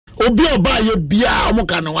obi oba ye bia omo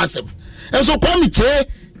ka no wasem and so Kwame Che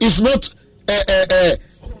is not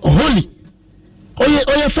holy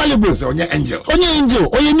oye fallible onye angel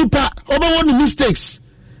oye nipa oba won mistakes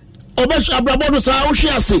oba abrabo no sa wo hwe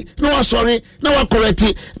ase no wa sorry no wa correct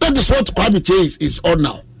it. That is what Kwame Che is on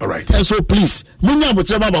now. All right. And so please munya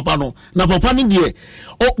botrema papa no na papa ni de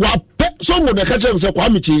wa so mo de ka chem se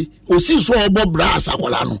Kwame Che o si so obo bra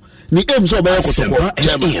asakola no ni aim so oba yakotoko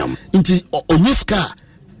jema nti onyiska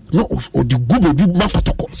no o di go baby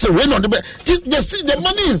makotoko say we no the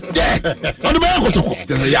money is there on the makotoko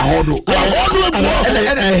ya hodo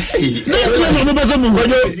no be say mo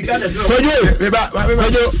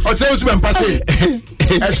gojo o say usu passe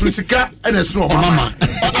esrusika ene sno mama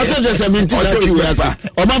ase je se minti sa ki we ase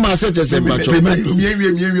o mama ase je se bacho mi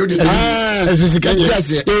esrusika ti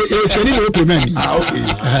ase e seri no payment okay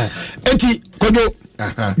enti gojo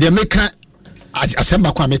the maker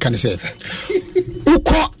asemba kwa maker say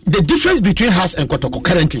uko the difference between us and Kotoko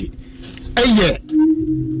currently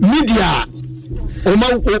media oma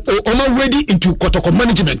ready into Kotoko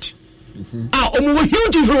management omo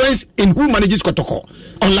huge influence in who manages Kotoko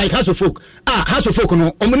unlike House of Folk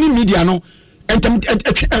no omni media no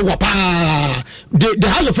the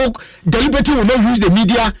House of Folk deliberately will not use the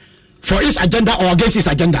media for its agenda or against its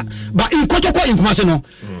agenda but in Kotoko in Kumasi no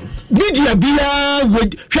media bia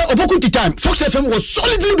with Opokunti time Fox FM was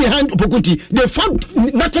solidly behind Opokunti. They found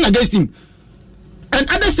nothing against him and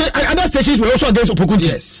other stations were also against Opokunti.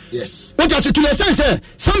 Yes what I say to the sense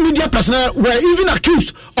some media personnel were even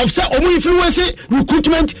accused of say influencing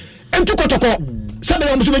recruitment into Kotoko sabe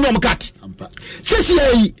o musu benyo cat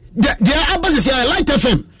say there abase say Light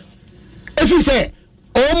FM if you say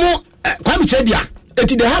omo Kwame Che dia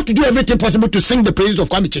they have to do everything possible to sing the praises of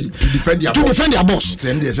Kwame Che to defend their boss.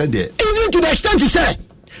 Even to the extent he said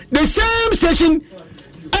the same station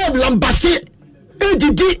Lambaste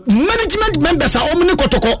ADD management members are omni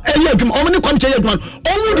Kotoko omni Kwame Che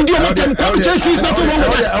only did Kwame Che sees nothing wrong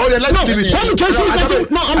with that. Kwame Che sees nothing.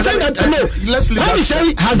 No, I'm saying that Kwame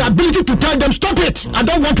Che has the ability to tell them stop it. I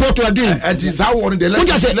don't want what you are doing. And it's how one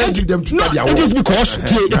let's give them to their it is because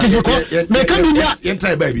make media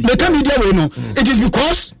we know it is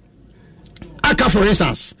because Aka for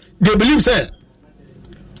instance they believe say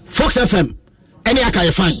Fox FM any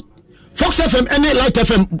Aka fine Fox FM any Light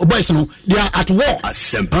FM boys no they are at war.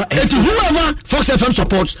 And whoever Fox FM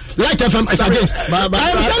supports Light FM is against. I'm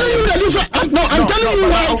telling you the difference. I'm telling you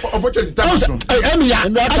why.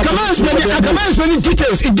 I can explain in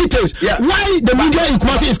details why the media in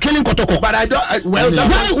Kumasi is killing Kotoko. But I don't why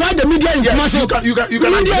the media in Kumasi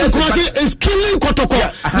is killing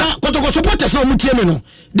Kotoko. Now Kotoko supporters no mutieme no.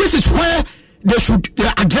 This is where they should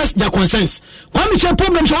address their concerns. Kwame Che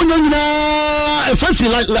problems on a factory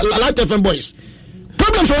like FM boys.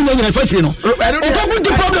 Problems on a factory no.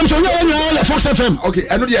 Opokunti problems on a Fox FM. Okay,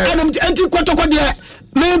 I know the anti Kotoko there.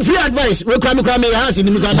 Me free advice. We crime has in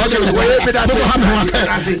the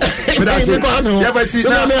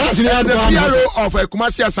of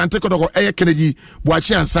Kumasi Asante Kotoko Kennedy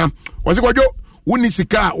Boachi and Sam. Was it Gojo?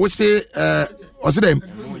 Wunisika we say was it them?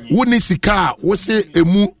 Wunisika we say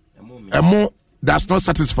emu that's not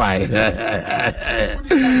satisfied. And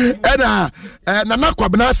Nana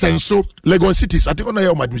Kwabena Senso, Legon Cities. I think on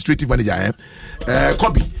your administrative manager,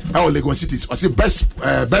 Kobe, our Legon Cities. I say best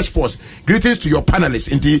sports. Greetings to your panelists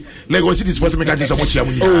in the Legon Cities. First mechanism of what you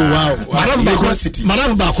have. Oh wow! Legon Cities.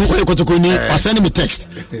 Marav Baku Kotokoni was sending me text.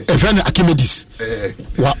 A friend Archimedes.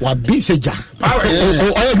 What be seja?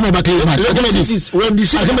 Legon Cities. When you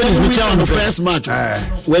see Archimedes, we on the first match.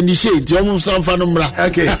 When you see it, you almost sound fanumra.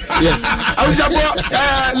 Okay. Yes.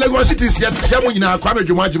 Lagos Cities yet shamu ina Kwame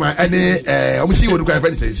Juma any see you do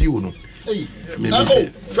friend say see you no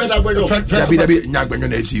Fred Agbenyo Dabi Nyagbenyo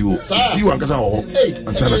na see you ankasa ho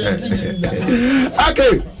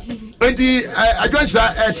okay enti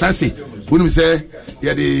adwansa transi wonu say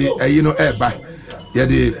ye de eba ye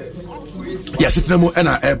de ya sitinemu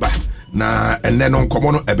na eba na enne no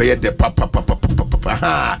nkomo no ebeye de papa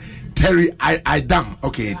Terry Idam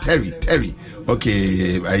okay Terry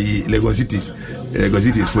okay Lagos Cities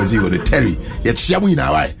for zero the Terry yet shamu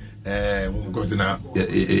ina why go to na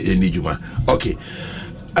Nijuma okay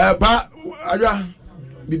pa aja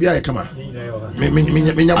bibia kama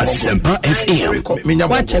menya Asempa FM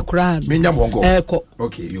wache kran menya mongo eko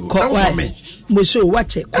okay you Muso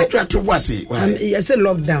wache I to wasi yes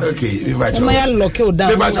lockdown okay we my lock you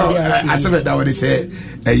down I said that what they say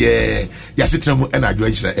ya sitramu na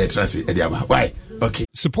adwanchira transi e dia ba why Okay.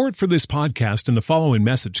 Support for this podcast and the following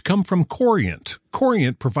message come from Corient.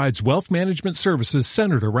 Corient provides wealth management services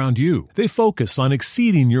centered around you. They focus on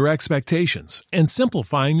exceeding your expectations and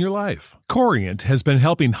simplifying your life. Corient has been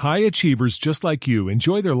helping high achievers just like you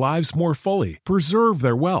enjoy their lives more fully, preserve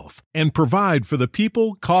their wealth, and provide for the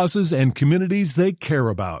people, causes, and communities they care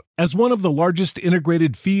about. As one of the largest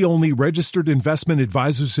integrated fee-only registered investment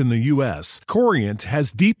advisors in the U.S., Corient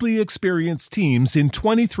has deeply experienced teams in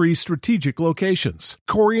 23 strategic locations.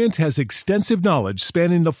 Corient has extensive knowledge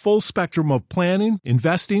spanning the full spectrum of planning,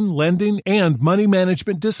 investing, lending, and money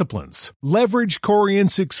management disciplines. Leverage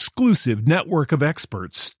Corient's exclusive network of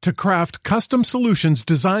experts to craft custom solutions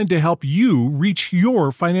designed to help you reach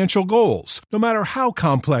your financial goals, no matter how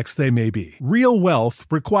complex they may be. Real wealth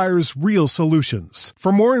requires real solutions.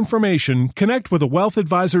 For more information, connect with a wealth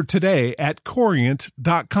advisor today at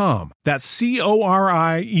Corient.com. That's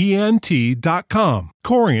Corient.com.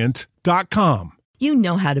 Corient.com. You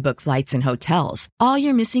know how to book flights and hotels. All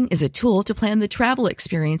you're missing is a tool to plan the travel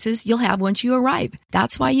experiences you'll have once you arrive.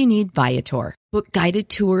 That's why you need Viator. Book guided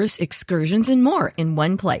tours, excursions, and more in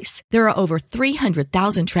one place. There are over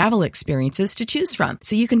 300,000 travel experiences to choose from,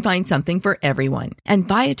 so you can find something for everyone. And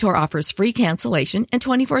Viator offers free cancellation and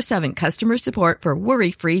 24/7 customer support for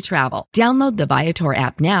worry-free travel. Download the Viator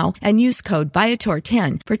app now and use code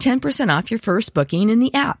Viator10 for 10% off your first booking in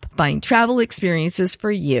the app. Find travel experiences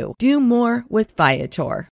for you. Do more with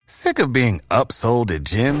Viator. Sick of being upsold at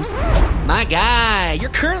gyms? My guy, you're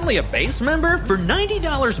currently a base member. For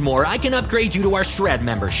 $90 more, I can upgrade you to our Shred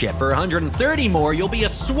membership. For $130 more, you'll be a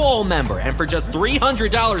Swole member. And for just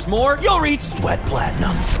 $300 more, you'll reach Sweat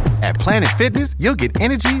Platinum. At Planet Fitness, you'll get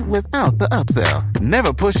energy without the upsell.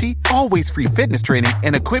 Never pushy, always free fitness training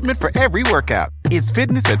and equipment for every workout. It's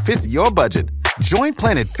fitness that fits your budget. Join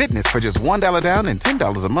Planet Fitness for just $1 down and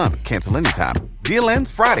 $10 a month. Cancel anytime. Deal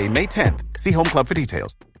ends Friday, May 10th. See Home Club for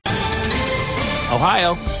details.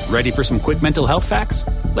 Ohio, ready for some quick mental health facts?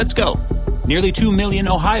 Let's go. Nearly 2 million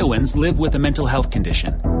Ohioans live with a mental health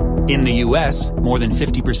condition. In the U.S., more than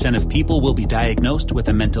 50% of people will be diagnosed with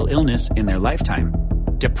a mental illness in their lifetime.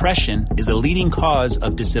 Depression is a leading cause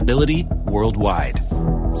of disability worldwide.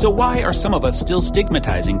 So why are some of us still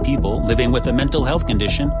stigmatizing people living with a mental health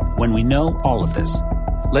condition when we know all of this?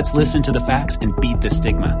 Let's listen to the facts and beat the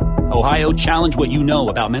stigma. Ohio, challenge what you know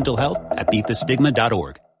about mental health at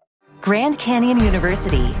beatthestigma.org. Grand Canyon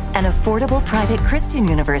University, an affordable private Christian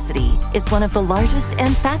university, is one of the largest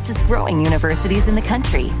and fastest growing universities in the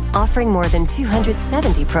country, offering more than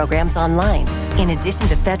 270 programs online. In addition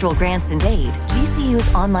to federal grants and aid,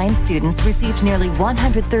 GCU's online students received nearly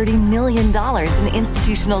 $130 million in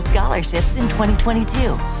institutional scholarships in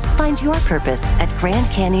 2022. Find your purpose at Grand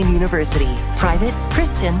Canyon University. Private,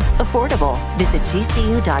 Christian, affordable. Visit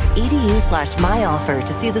gcu.edu/myoffer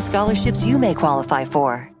to see the scholarships you may qualify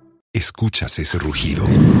for. ¿Escuchas ese rugido?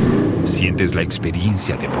 ¿Sientes la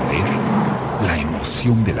experiencia de poder? ¿La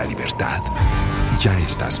emoción de la libertad? Ya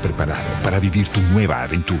estás preparado para vivir tu nueva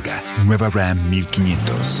aventura. Nueva Ram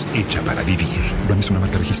 1500, hecha para vivir. Ram es una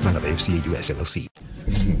marca registrada de FCA US LLC.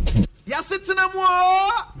 Yasitinem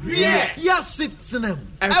Yasitinem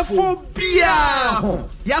F-O-B-A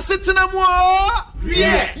Yasitinem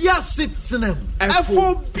Yasitinem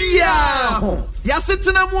F-O-B-A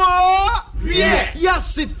Yasitinem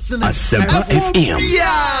Yasitinem Asempa FM.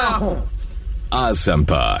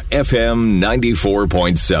 Asempa FM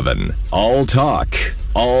 94.7. All talk,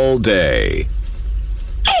 all day.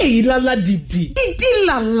 Hey, lala Didi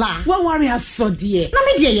lala. What worry has so dear? Na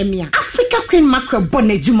me dear yemia. Africa Queen Mackerel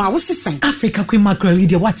bonejuma wo sisan. Africa Queen Mackerel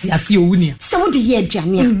leader what ya see owunia. Se wo de ye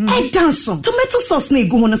aduane a. E dance tomato sauce na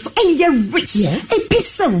egu ho no so e ye rich. Yes. E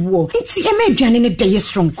pisse wo. Nti e me aduane ne de ye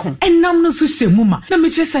strong kon. Enam no so shemu ma. Na me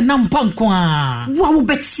kire se nam panko a. Wa wo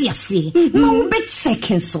beti ase. Na wo be check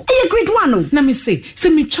so. E ye grade 1 o. Na me say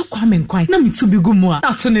me twakwa me nkwan. Na me tu bi gu mu a.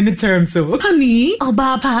 Na to ne ne term so. Honey,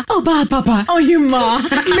 oba papa. Oh you ma.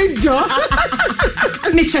 Major.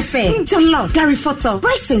 Mitcha say, jollof, Gary Photo,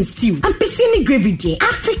 rice and stew, and piscine gravy day.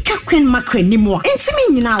 Africa Queen Mackerel ni mo.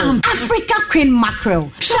 Intimi now. Africa Queen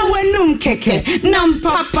Mackerel. Shawenum keke, nam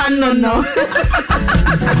papa no.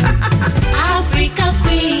 Africa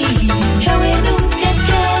Queen, shawenum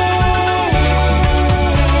keke.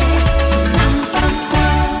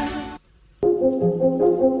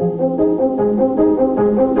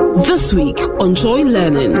 This week on Joy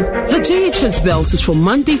Learning, the JHS belt is from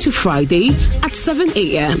Monday to Friday at 7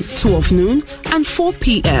 a.m., 12 noon, and 4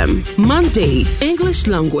 p.m. Monday, English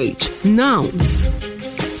language, nouns.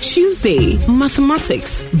 Tuesday,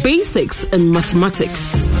 mathematics, basics in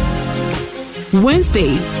mathematics.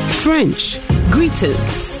 Wednesday, French,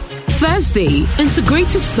 greetings. Thursday,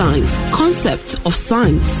 integrated science, concept of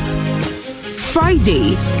science.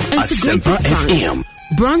 Friday, integrated science, FM.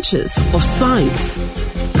 Branches of science.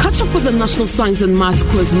 Catch up with the National Science and Maths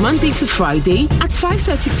quiz Monday to Friday at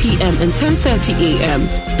 5:30 p.m. and 10:30 a.m.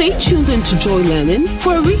 Stay tuned into Joy Learning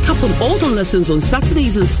for a recap on all the lessons on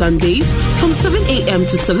Saturdays and Sundays from 7 a.m.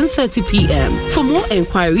 to 7:30 p.m. For more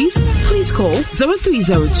enquiries, please call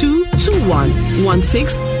 0302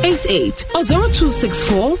 211688 or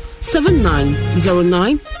 0264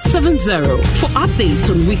 790970. For updates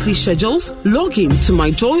on weekly schedules, log in to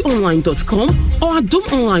myjoyonline.com or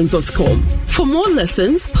adumonline.com. For more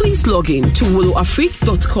lessons, please log in to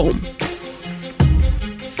willowafrique.com.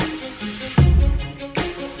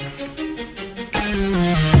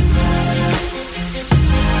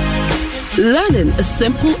 Learning is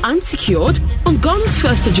simple and secured on Ghana's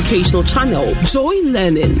first educational channel, Joy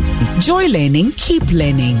Learning. Joy Learning, keep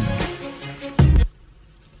learning.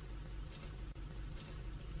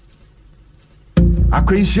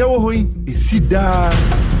 Akwenshia wo hoi esida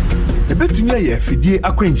ebetumi aye afidie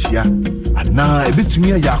akwenshia ana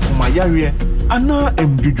ebetumi aye akoma yare ana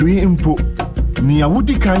emdwudwe mpo ni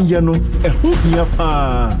awudi kan ye no ehu hia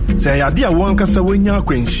pa se yade a wonkasa wonya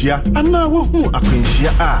akwenshia ana wo hu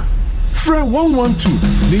akwenshia a Fra 112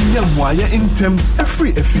 Ninya Mwaya intem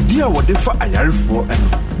every efidie a wode fa ayarefo eno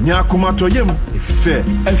nya akomato yem efise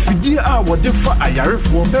efidie a wode fa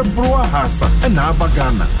ayarefo bebro ahasa ena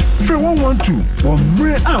abagana Fra 112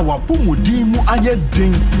 womre a wapomodin mu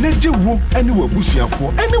ayedin nejewo ene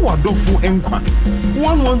wabusuafo ene wadofo enkwa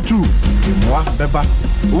 112 emwa beba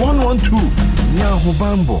 112 nya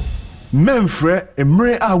hobambo memfre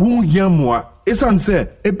emre a won hiamwa esanse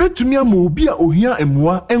ebetumi ama obi a ohia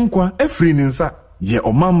emwa enkwa efri ninsa ye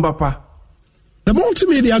omamba pa. The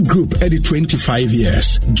Multimedia Group edit 25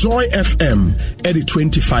 years. Joy FM edit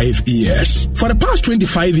 25 years. For the past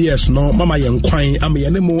 25 years, no mama yenkwine ama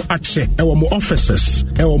yenemo ache ewo mo offices,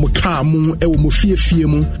 ewo mo car mu, ewo mo fie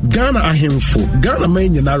mu. Ghana ahemfo, Ghana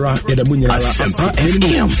manyenara edamu nyenara.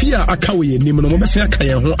 Fia akawe yenim no mo bese aka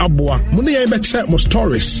yen ho aboa. Mo ne yen be che mo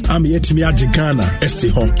stories ama yetimi age Ghana esi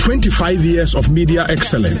ho. 25 years of media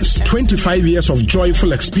excellence. 25 years of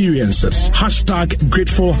joyful experiences.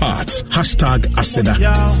 #grateful heart. Aseda.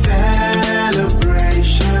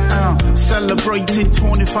 Celebrating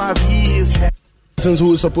 25 years. Since we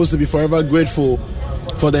were supposed to be forever grateful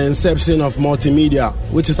for the inception of multimedia,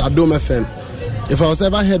 which is Adom FM. If I was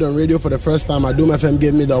ever heard on radio for the first time, Adom FM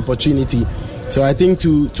gave me the opportunity. So I think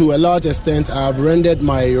to a large extent, I have rendered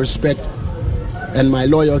my respect and my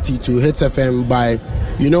loyalty to Hits FM by,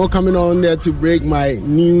 coming on there to break my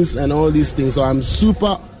news and all these things. So I'm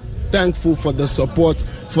super thankful for the support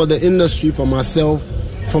for the industry, for myself,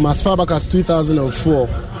 from as far back as 2004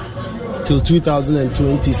 till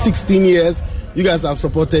 2020. 16 years, you guys have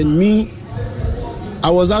supported me. I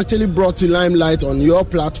was actually brought to limelight on your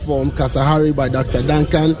platform, Kasahari by Dr.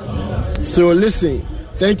 Duncan. So listen,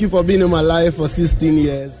 thank you for being in my life for 16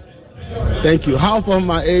 years. Thank you. Half of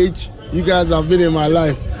my age, you guys have been in my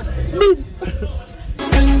life.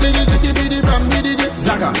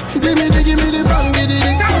 Zaga. Give me the bang,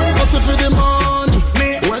 hustle for the money,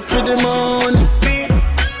 work for the money.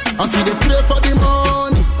 I see the pray for the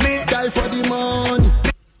money, die for the money.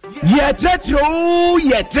 Yeah,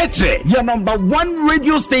 Tretre, your number one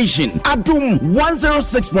radio station, Adum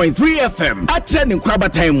 106.3 FM. At trending Kraba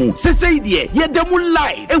Time, Sesaidia, Yadamu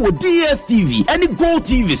Live, Ewo DSTV, any Go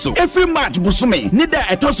TV. So every match, Busume, Nida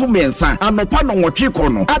Etosu Mensa, and Opano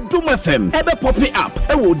Wachikono, Adum FM, Ebe Poppy Up,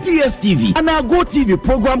 Ewo DSTV, and our Go TV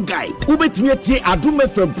program guide. Ubetmiete Adum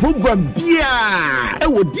FM program Bia,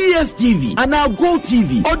 Ewo DSTV, and our Go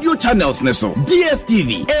TV audio channels Neso,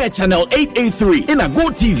 DSTV, Air Channel 883, in a Go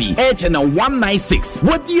TV. Air Channel 196.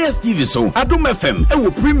 What DSTV so? Adum FM,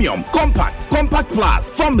 Ewo Premium, Compact Plus,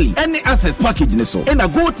 Family, any access package ne so. And a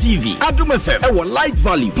Go TV, Adum FM, Ewo Light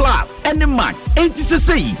Valley Plus, any Max. Ain't to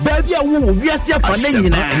say, baby, I will be a fan.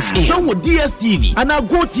 So with DSTV, and a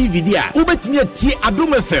Go TV there. Ubet me at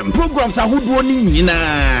Adum FM programs are who do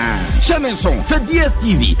Shannon song, so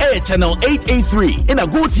DSTV, Air Channel 883, in a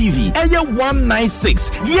Go TV, Air 196.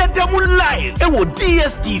 Yadamu Live, Ewo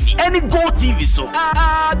DSTV, any Go TV so.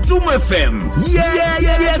 Adum FM.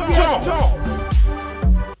 Yeah, talk.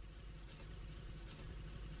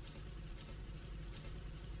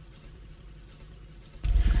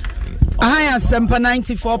 Aya Sempa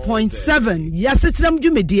 94.7. Yasitram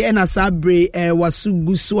Jumedi ena sabre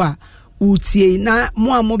wasuguswa utie na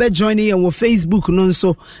mo a mo be join ye wo Facebook no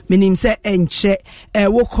nso menim se enche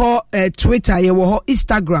wo call Twitter ye wo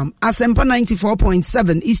Instagram Asempa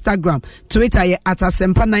 94.7 Instagram Twitter ye at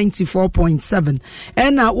Asempa 94.7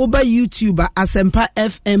 ena wo ba YouTube Asempa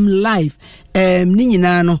FM live ni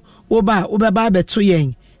nyina no wo ba beto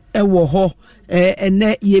yen wo ho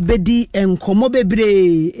ene yebedi enkomo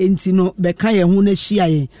bebre enti no beka ye ho na hia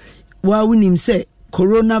ye wa wonim se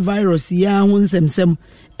coronavirus ya ho nsemsem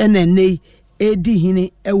ene nei edi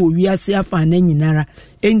hine ewo wiase afa na nyinara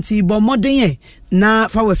enti bo moden ye na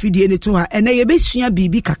fa wafidie ne to ha ene yebesua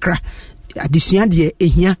bibi kakra adesua de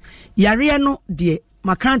ehia yare no de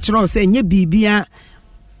maka kire se enye bibia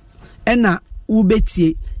ena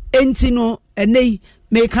ubetie enti no ene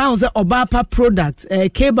make house Obapa product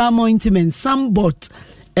cable ointment Sambot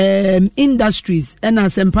industries ena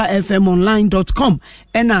sempafmonline.com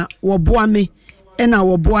ena woboa me ena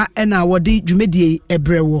woboa ena wodi dwumedie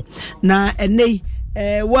ebrewo na ene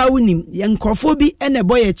wa wunim yenkrofo bi ena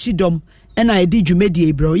boye chidom ena edi dwumedie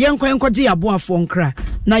ebrewo yenkwenkoje aboafo nkra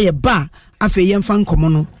na ye ba afa yemfa nkomo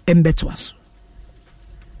no embeto aso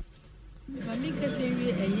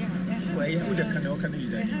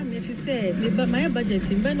my budget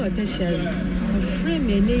in Beno Tertiary, a frame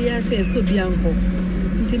and a says so bianco.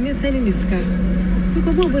 Intimate sending this car.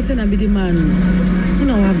 Because what was an abidi man?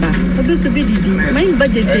 No, a bit of biddy. My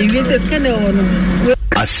budget says can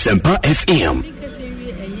Asempa FM.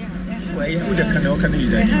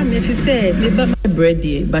 If you say, my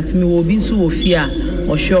bread, but me will be so fear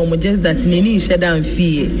or show me just that Nini shed down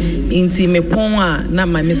fear. Inti me ponwa, not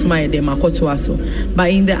my miss my de makotuaso.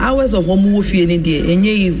 But in the hours of homo fear, any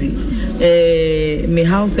easy. My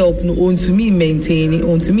house help no on to me maintain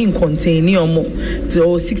on to me contain more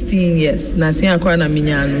to 16 years. Na see akwa na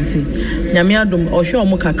minya nti. Nyame adom ohwe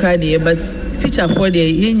omo kakra de but teacher for the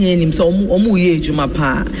yenye nim so omo ye adwuma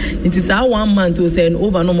pa. Nti sa 1 month o say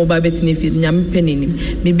over no mobile betini fi nyame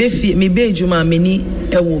penenim. Me be adwuma meni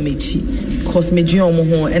ewo mechi. Cause me dwon omo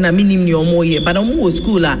ho and I minim ni omo ye but omo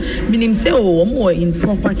school a minim say omo in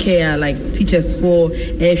proper care like teachers for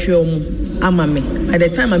ehwe omo amame by the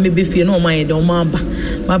time I may be fear no my don mamba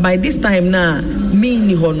but by this time na me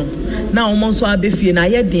ni ho no na omo so abefie na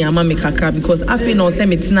ye den amame kakra because afi na o se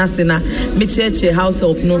metina se na me church house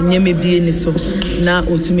help no nyeme bie ni so na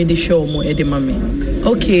otumi de show mo e de mame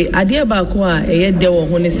okay ade ba ko a ye de wo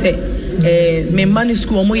ho ne se me mani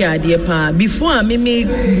school omo ya ade pa before me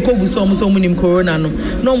ko gu so omo nim corona no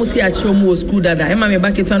omo si a che omo school dada e ma me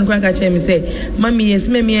bucket one kwan ka che me say mami yes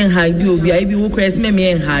me en hagi obi ai bi wo kwes me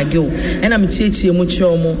en hagi o e na me chechie mu che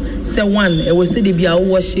omo say one e wo se de bia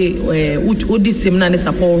wo hye odi semina ne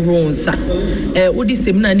support ronsa odi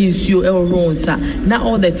semina ne nsuo e ronsa na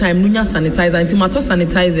all the time nunya sanitizer anti mato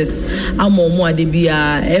sanitizers amomo ade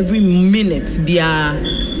bia every minute bia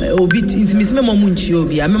obi intimisi me momu nchi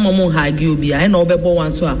obi me momu hagi obi na obebo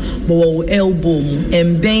wan so a bo elbow mu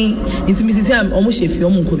emben intimisi se omo shefi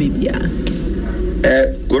omo nko bibia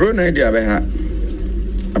corona dia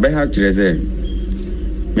abeha kireze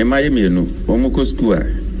me maye mienu omo ko school a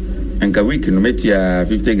enka week no metia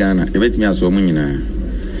 50 Ghana e betimi aso omo nyina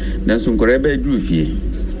dan so nkore be du fie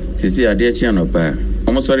sisi ade a chia no pa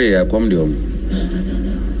omo sori ya kom de omo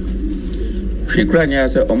hwekra nya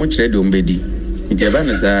se omo kire de omo bedi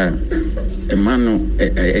Intiabana sa emano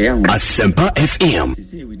Asempa FM.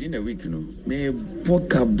 See within a week no me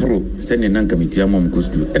boka bro send na nka mitia mom ko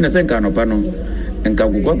school ena se nka no pa no nka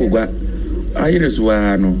gugwa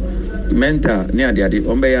ayiresuwa no mental ne ade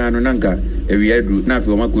ombe ya no nanka ewiadu na afi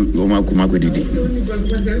omako didi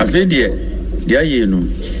afedie dia ye no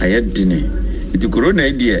ayedine iti corona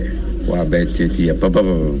idie wa beteti ya papa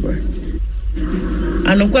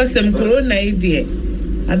anokwasem corona idie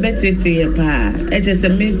abetete ye pa ejese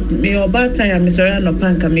me obata ya misori no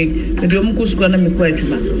panka me de omkusko na me kwa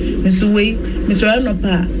adwuma nso wei misori no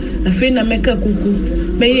pa afi na meka kuku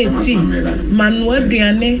me ye ti manu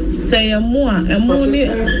aduane say emu a emu ni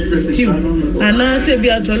stew ana se bi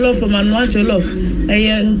atolof manu atolof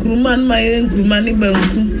eye nkruma ma ye nkruma ni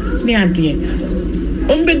banku ni ade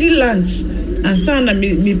ombedi lunch ansana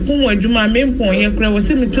me pon adwuma me pon ye kra wo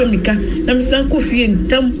se me to mika na me san kofie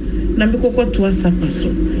ntam na me kokoto asapaso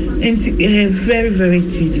and very very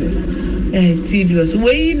tedious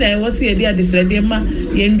we na was here dey decide ma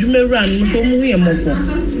ye ndwuma ran so mu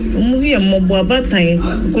ye mobo abatan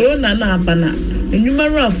corona na abana ndwuma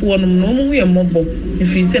rafo no mu ye mobo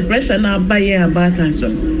if you say pressure na abaye abatan so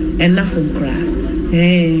enough kra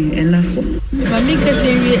enough mami kase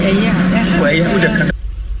wi eya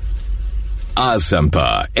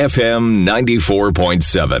Asempa FM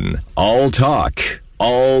 94.7 all talk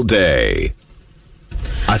all day.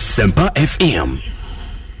 Asempa FM.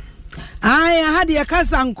 I had your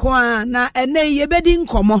cousin Kwa na ene yebedi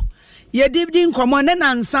nkomo. Yedibdi nkomo ne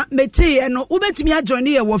nansa mete eno ubetimi ajoin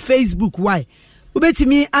here wo Facebook why?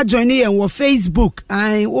 Ubetimi ajoin here wo Facebook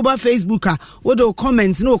ai over Facebook a wo do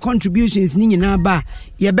comments no contributions ni nyina ba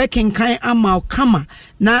ye bekenkan ama kama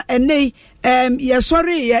na ene ye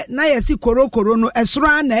sorry ye na ye si korokoro no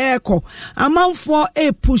esro na eko amanfo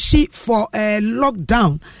pushi for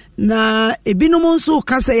lockdown na ebinom nso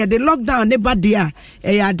kasa ye de lockdown ne ba dia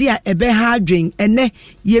ade a ebe ha adwen ene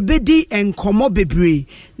ye bedi enkomo bebre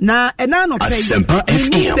na ena no pay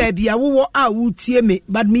ni baby a wo a wutie me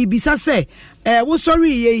but me bisa say wo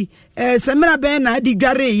sorry ye semra be na di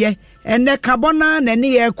dware ye ene kabona na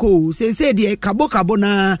ne ye ko se de kabo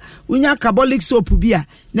na unya carbolic soap bia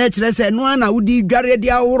na kire se no na wudi dware de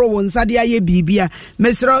aworo won sade aye bibia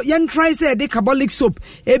mesro yen try say de carbolic soap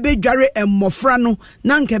ebe dware emmofra no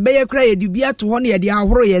na nke be ye kra ye de bia to ho na ye de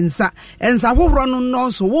aworo ye nsa hohoro no no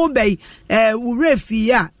so wo be wo refi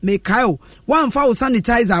ya me kaio wan fa wo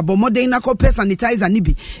sanitizer abomoden na ko sanitizer ni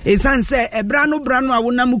bi esan se ebra no a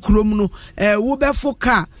wonam kurom no wo be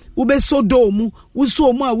foka wo be sodomu wo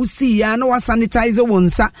so mu a wo si ya na wa sanitizer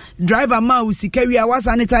wonsa driver ma wo sikari a wa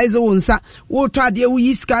sanitizer wonsa wo to ade wo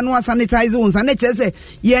yiska na wa sanitizer wonsa na chese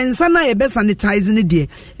yensa na ye be sanitizer ne de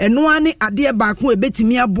eno ani ade ba ko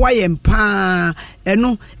ebetimi aboa ye mpa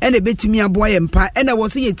eno ene betimi aboa ye mpa ene wo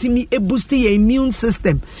se yetimi boost your immune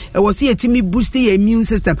system wo se yetimi boost your immune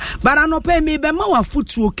system but anope me be ma wa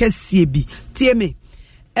futuo kese bi tie me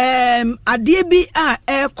adie bi a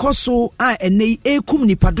ekoso a ene ekum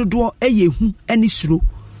nipa dodo eyehu eni suro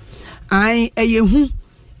ai eyehu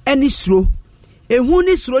eni suro ehu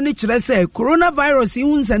ni suro ni kire se coronavirus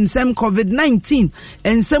ihu nsem covid-19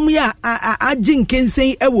 ensem ya agin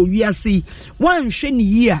kensen ewo wiase wan hwe ni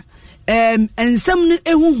yi a ensem ni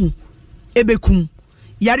ehuhu ebekum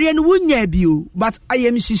yare ni wunya bio but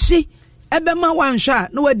ayem hihye ebema wansha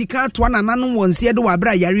na wadika to ananano wonse de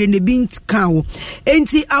wabra yare ne bi kan ho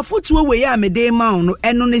enti afotuo we ya mede ma no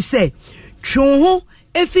eno ne se twonho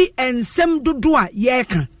efi ensem dodo a ye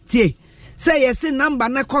ka tie se yesi number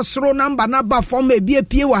na kosoro number na ba form ebie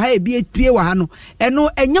pie wa ha ebie pie wa ha no eno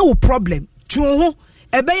enya wo problem twonho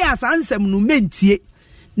ebe ya sansem no mentie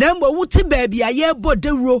na mbo wuti baabi aye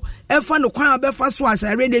bodewro efa no kwan abefa so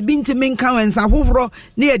asare ne bi ntimi nkan wensa hohoro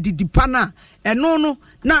na edidipa na eno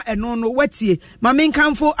no wetie mame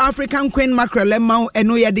nkanfo African Queen Mackerel ma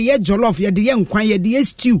eno ye de ye jollof ye de ye nkwan ye de ye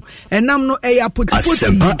stew enam no eya potipoti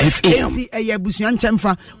enti eya busuan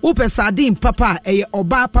chemfa wo pe sardine papa eye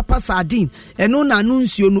oba papa sardine eno na no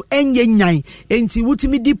nsuo no enye nyan enti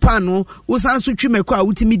wutimi di pan no wo sanso twimeko a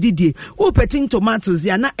wutimi didie wo petin tomatoes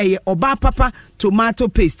ya na eye oba papa tomato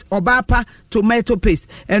paste oba pa tomato paste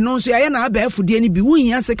eno nso ya na aba afudie ni bi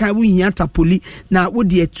wuhia sekan wuhia tapoli na wo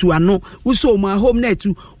de atuano wo so ma home na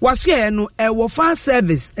atu wasue no wo fast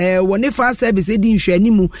service wo ne fast service edi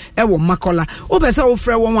nhwani mu wo makola wo pese wo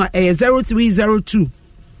frɛ won a 0302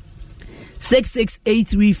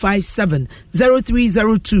 668357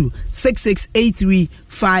 0302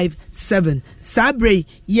 668357 sabre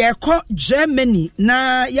yeko Germany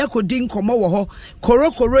na yakodi nkomo wo ho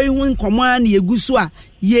korokoro ihu nkomo a na yeguso a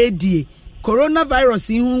yedie coronavirus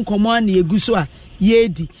ihu nkomo a na yeguso a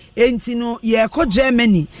yedi enti no yeko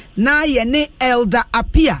Germany na ye ne Elder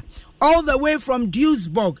Apia all the way from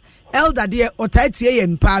Duisburg. Elder dear otaitie ye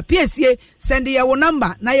mpa piesie send ye wo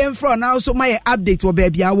number na ye mfro na also my update wo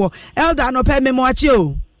baby awo Elder no pe me mo achi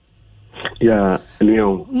o ja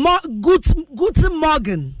Leon guten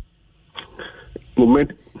Morgen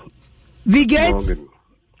Moment wie geht's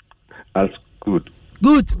alles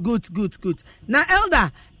gut na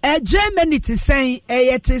Elder Germany to say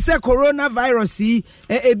to say coronavirus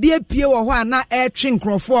be pie wo ho ana twe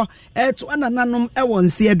nkrofo to anananom won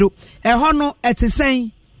siedo ho no to say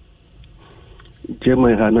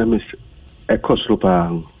Germany Hanamis Ekosropa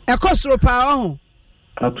oh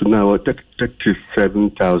up to now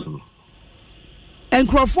 37,000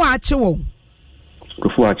 nkrofo ache wo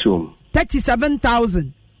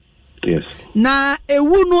 37,000 yes na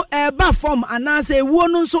ewu no eba form anase ewu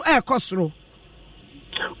no nso ekosro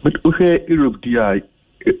but okay Europe dia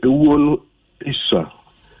ewu no isa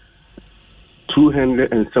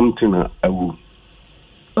 200 and something awu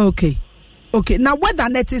okay now whether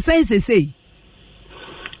net is say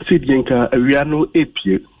Sidienka awia no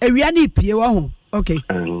epie wa ho okay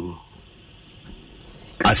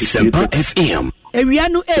Asempa FM awia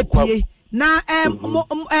no epie na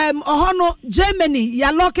ohono Germany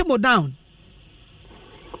ya lock him down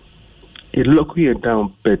it lock you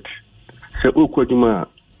down but se okwaduma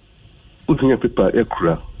unya paper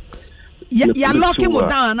ekura ya lock him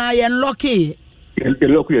down na ya lock you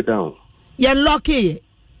down ya lock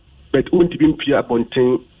but won't be Pia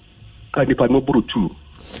Bontin and the Panobru too.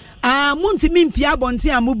 Muntimin Pia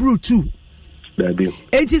Bontin and Mubru too.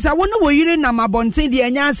 It is a wonder where you didn't nama Bontin the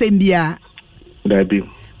Anya Sembia. There be.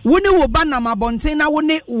 Wouldn't wo ban nama Bontin, I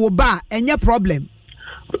wouldn't wo ba, and your problem.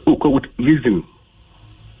 With reason.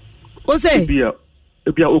 What's it? Be a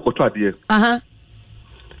Okota, dear.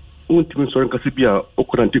 Won't even sorry, Cassibia,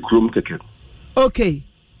 Okoranti Chrome Keke. Okay.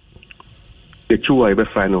 The two I ever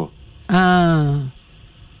final.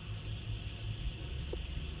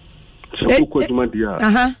 So, Okojuma, dear.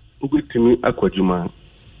 Ubitimi Aquajuma.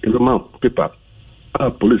 In the mouth paper.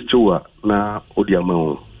 Police Choa na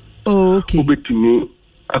Odiamao. Okay. Ubitimi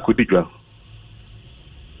Aquadija.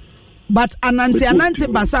 But anante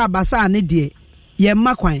basa ne die. Ye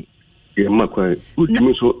makwan. Ye makwan.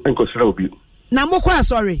 Utimi so enkosra obi. Na mokwa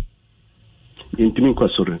sorry. Intimi kwa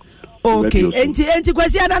sorry. Okay. Enti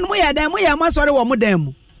kwasi adan mo ya dan mo ya ma sorry wo mo dan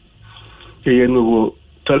mu. Ye no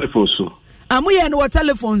telephone so. Amoye no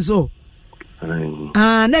telephone so.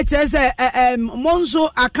 Na chese monzo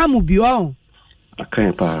akamu bi o.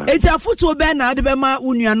 Akan pa. Enti afutu be na ade be ma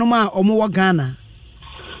unuanom a omo wo Ghana.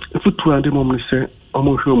 Afutu ande mo se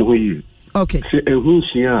omo hwe mo yi. Okay. Se ehun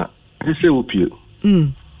hia, se opie.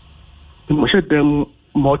 Mo she dem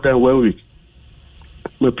more than 1 week.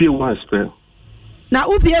 Me pie one spell. Na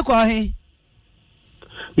upie ko he?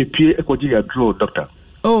 Me pie ekoji ya draw doctor.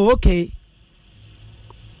 Oh, okay.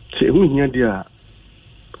 Se ehun hia dia.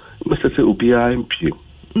 Me se obia impie.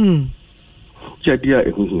 Ja dia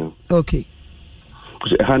ehun hia. Okay.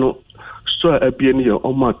 Because hano so abie ni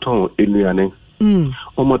o ma ton enuane.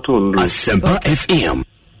 O ma ton Asempa FM.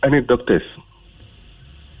 Any doctors.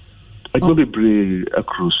 I go be brave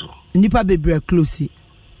across. Nipa be brave close.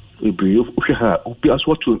 We brave. We have. We as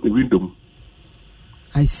what to the window.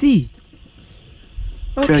 I see.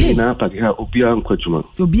 Okay. Na pa ha obia nkwajuma.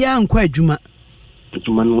 Obia nkwajuma.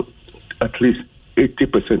 Juma no at least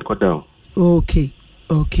 80% go down. Okay.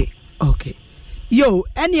 Yo,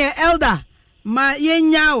 any elder ma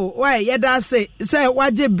yenyao why yeda say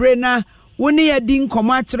waje brena woni yedi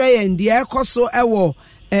nkoma kire yen de ekoso ewo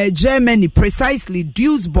Germany, precisely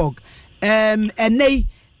Duisburg. Enei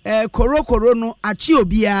korokoro no achi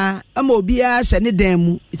obia ama obia hye ne dan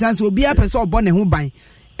mu. Itanse obia pese obo ne ho ban.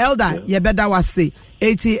 Elder ye beda wase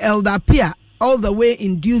 80 Elder Pia all the way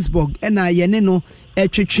in Duisburg ena yene no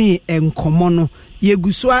etwetwe enkomo no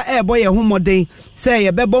yegusua ebo ye ho moden say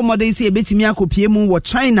ye bebo moden say ebetimi akopie mu wo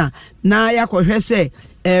China na yakohwe say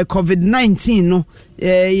COVID-19 no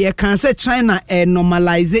ye kan say China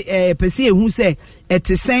normalize pese ehu say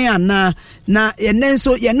etesen ana na ye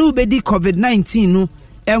nenso ye no bedi COVID-19 no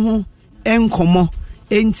ehu enkomo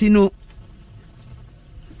enti no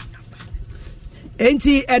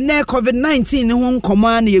enti ene COVID-19 ne ho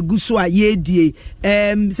nkoma na yeguso a yedie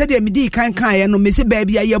se de medi kan ye no mesi ba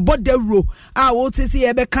bia ye bodawro a wo te se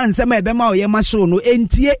ye be kan nsem e be ma o ye ma show no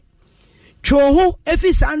entie two ho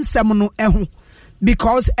efisa nsem no eho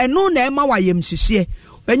because eno na ema wa yem hihye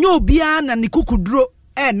enye obia na ne kukuduro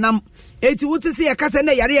enam eti wo te se ye kase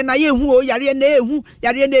na yare na ye hu o yare na ehu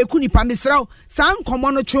yare na eku nipa mesraw san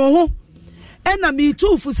nkomo no two ho ena mi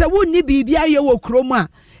tufu se wonni bibia ye wo krom a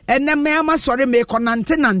ene me ama sori me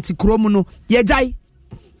konante krom no ye jai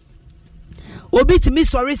obi timi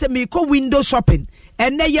sori se me ko window shopping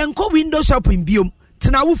ene ye nko window shopping biom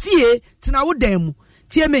tena wo fie tena wo dan mu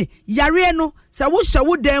tie me yare no se wo hye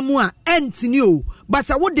wo dan mu a entini o but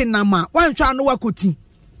se wo de nama wanhwa no wakoti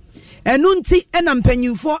enu nti ena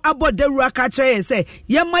mpanyimfo abodawura ka kire se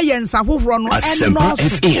ye ma ye nsa hohoro no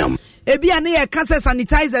eno ebi ane ye kase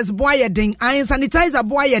sanitizers boy ye ding iron sanitizer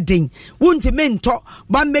boy ye ding wunti mento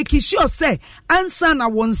but make sure say ansa na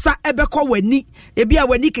wonsa ebekọ wani ebi a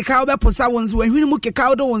wani keka obeposa wonsa wahwini mu keka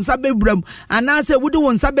odo wonsa bebram ana say wudo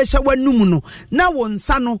wonsa behye wanum no na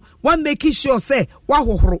wonsa no one make sure say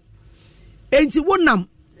wahohoro enti wonam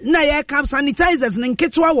na ye cap sanitizers ne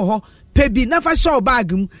nketwa wo ho pebi na fa show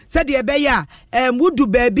bag mu said ye be ya wudu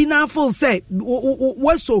baby na full say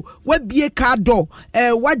waso wabie car door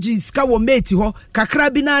waji ska wo mate ho kakra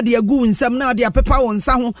bi na de agu nsam na de apepa wo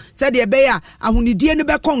nsa ho said ye be ya ahunidie ne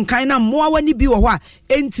be konkan na moa wani bi wo ho a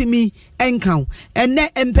entimi enkan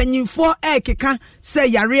enne empanyimfo ekeka say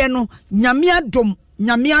yare no nyame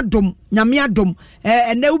adom nyame adom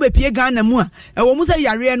ene wo be pie Ghana mu a wo mu say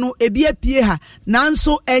yare no ebi apie ha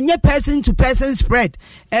nanso enye person to person spread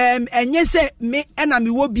enye say me ena me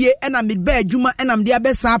wo bie ena me ba adwuma ena me de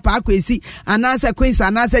abesa pa akwesi anasa queens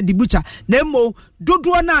anasa dibucha na mo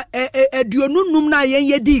dodo na aduonunum na yen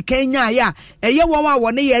yedi Kenya ya eye won a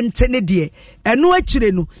won ye nte ne de eno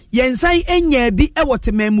akire no yensan enya bi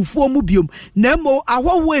ewote mamufuo mu biom na mo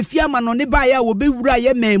ahwowo afia ma no ne ba ya wo be wura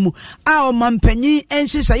ye mamu a o mampanyi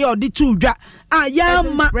enhyehyɛ ye odi tu dwa a ya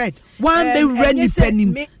ma one be ready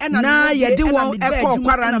panim na ye de won ekọ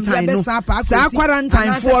quarantine no sa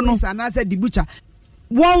quarantine fo no anasa dibucha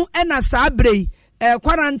won ena sa brei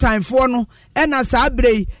quarantine for no ena sa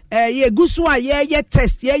brei ye guso a ye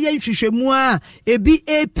test ye nhwehwemu a ebi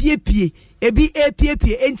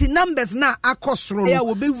epiepie enti numbers na akosoro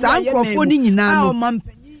no sa nkrofo ni nyina no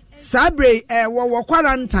sa brei wo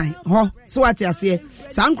quarantine ho so what ase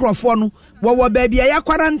sa nkrofo no wo baby ya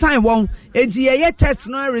quarantine won enti ye test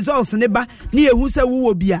no results ne ba ne ehu se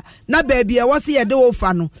wo bia na baby e wo se ye de wo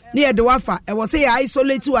fa no ne ye de wa fa e wo se ya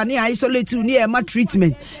isolate wa ne isolate ne ye ma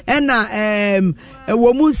treatment ena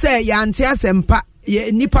wo mu se ya ante asempa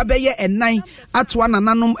nipa be ye enan atwa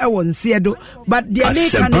nananom e wo nse do but the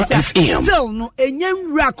make still no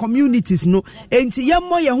enyanwura communities no enti ye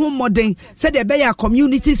mo ye ho modern se de be ya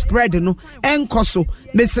community spread no enkoso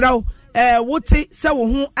mesrawo wote se wo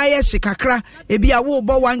hu aye hikakra ebi a wo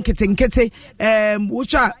bo wan ketenkete wo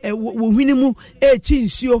cha wo hwinimu chi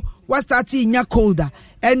nsuo wa start nya colder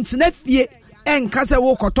entna fie enka se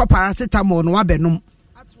wo koto paracetamol no wabenom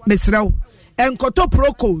mesrawo enkoto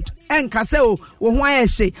procold enka se wo hu aye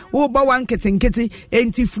hye wo bo wan ketenkete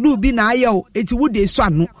enti flu bi na aye o eti wo de so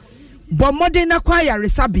ano bo modern na kwa ya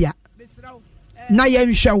resabia na ye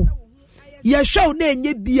nhwew ye hwew na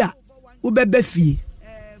enye bia wo bebe fie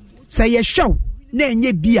say ye show na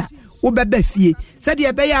enye bia wo beba fie say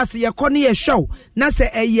de be ya se ye kɔ ne ye show na say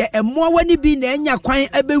eye emmo wani bi na enya kwan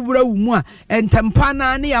abewura wu mu a entempa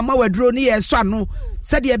na ne ya ma waduro ne ye so ano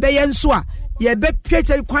say de be ye nso a ye be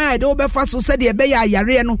twetwe kwan a de wo be fa so say de be ya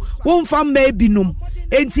yare no wo mfa ma ebinom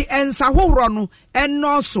enti ensa hohoro no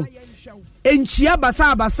enno so enchia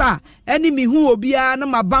basa eni mi hu obia na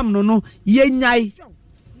mabam no ye nyai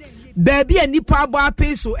baby anipa abo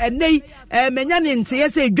apeso enei menya ne nteye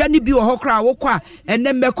se dwane bi wo hokra wo kwa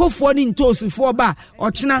enne mekofo ni ntosifo ba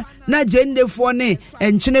ochena na jendefo ne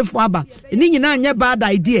enchenefo aba ni nyina anya bad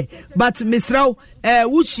idea but misraw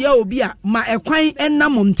wuchia obi a ma ekwan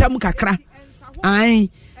ennam ntam kakra ai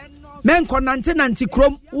men konante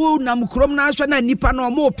krom wo nam krom na ahwe na nipa na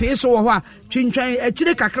omo peso wo ho a twintwan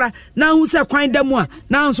akire kakra na hu se kwan da mu a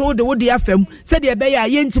na nso wo de afam se de be ya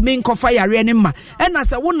yentimi nkofa yare ne ma e na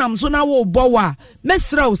se wo nam so na wo bɔ wa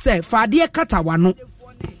mesraw se faade kata wano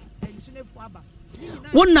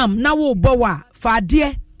wo nam na wo bɔ wa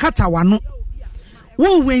faade kata wano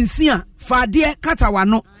wo wensi a faade kata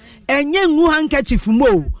wano enye ngu handkerchief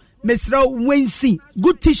mo mesraw wensi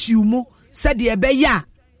good tissue mu se de be ya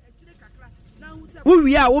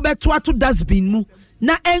we are over to dustbin mu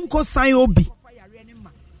na enko san obi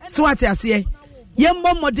so what you say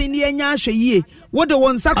yembo modern enya ahwe yie wo de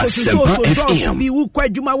won sakoso so bi wo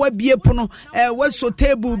kwadwuma wa bie pono wo so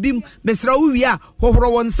table bi mesra wo wi a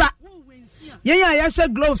hohoro won sa yen ya hye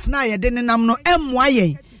gloves na ye de nenam no emmoa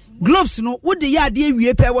yen gloves no wo de ya de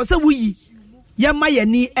awie pe wo se wo yi ye ma ye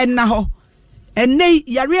ni enna ho enne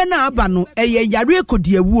yare na aba no eye yare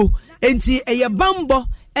kodiawuo enti eye bambo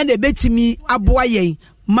ene betimi aboa yen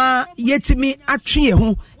ma yetimi atwe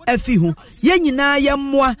ho afi ho ye nyina ye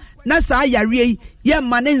mmoa na saa yare ye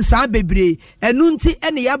ma ne nsa bebre enu nti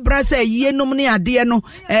ene ya bra sa ye nom ne ade no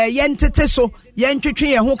ye ntete so ye ntwetwe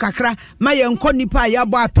ye ho kakra ma ye nkɔ nipa ya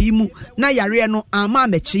bɔ api mu na yare no ama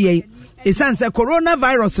meche yen esanse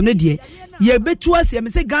coronavirus no de ye betu asie me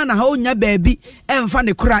se Ghana ha onya baabi emfa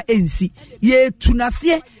ne kora ensi ye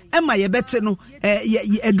tunase ema ye bete no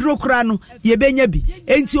eduro kora no ye benya bi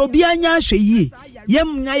enti obi anya ahwe yie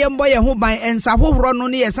yemnya yembo ye ho ban ensa hohoro no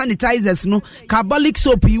ne ye sanitizers no carbolic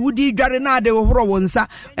soap yiwudi dware na ade hohoro wonsa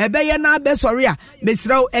ebeye na abesori a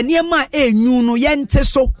mesiraw eniema enyu no ye nte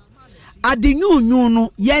so ade nyu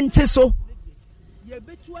no ye nte so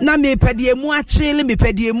na me pedie mu achele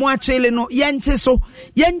no ye nte so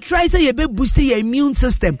ye try say ye be boost your immune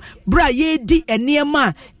system bra ye di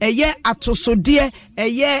eniema eye atosode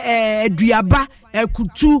eye aduaba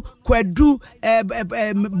kutu kwadu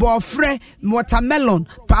bofre watermelon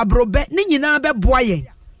pabrobe ni nyina be boa ye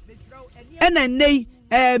ena nei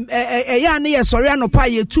eya ne ye sori anopa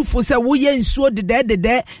ye tufo se wo ye nsuo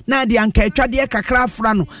dede na de anka atwade kakra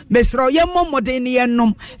afra no mesro ye momoden ne ye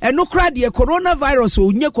nom eno kra de coronavirus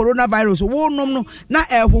onye coronavirus wo nom no na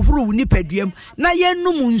ehwohoro ni paduam na ye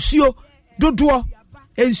nom nsuo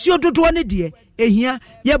dodo ne de ehia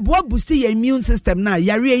ye boa boost your immune system na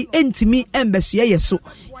yare entimi embeso ye so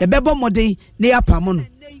ye bebo moden ne yapam no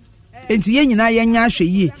enti ye nyina ye nya ahwe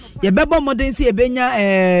yie ye bebo moden se ye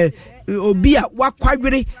benya obi a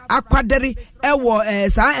wakwadwere akwadere ewo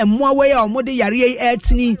saa emmoa we ya omode yare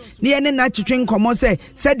etini ne ye ne na twetwe nkomo se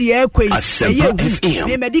de ekwe eye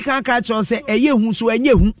me medical ka cho se eye hu so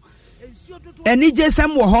enye hu eni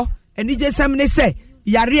jesem wo ho eni jesem ne se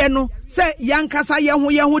yare no se yankasa ye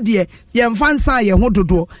ho de ye mfansa ye ho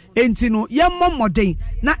dodo enti no ye momoden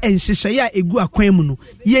na enhyehyɛ ya egu akwan mu no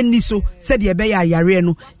ye ni so se de be ya yare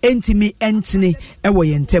no entimi entene ewo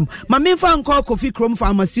ye ntem ma memfa nko Kofi Chrome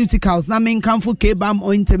Pharmaceuticals na menkamfo K-Balm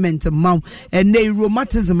ointment mam ene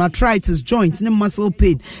rheumatism, arthritis, joint ne muscle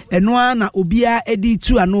pain eno na obia edi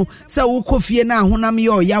tu ano se wo kofie na honam ye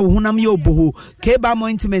oya wo honam ye oboho K-Balm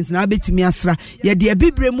ointment na betimi asra ye de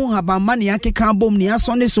bibre mu habamma ne akeka bom ne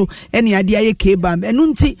asone so ene ade aye K-Balm enu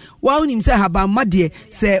nti wa onim se habamma de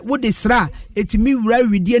se wo de sra etimi wura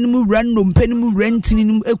widie no mu wura nnompe no mu wura ntini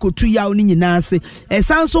no ekotu yaw ni nyina ase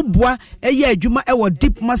esan so boa eye adwuma ewo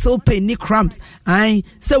deep muscle pain ni cramps ai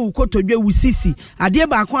se wo kotodwe wusisi ade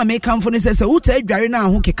ba ko amekamfo ne se wo ta adware na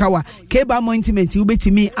ho kekawa K-Balm ointment wo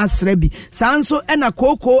betimi asra bi sanso ena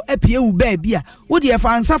koko apie wu ba bia wo de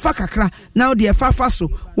fa ansafa kakra na wo de fa so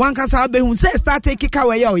wankasa behu se start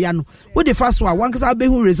kekawa ya oya no wo de fa so a wankasa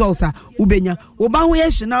behu results a wo benya wo ba ho ye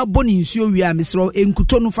hye boni nsuo wi a mesro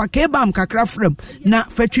enkuto no fa K-Balm kakra frem na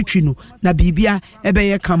fatwitwi no na bibia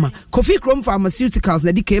ebeye kama Kofi Chrome Pharmaceuticals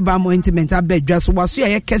na di K-Balm ointment abedwa so waso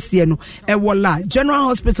ye kese no ewola General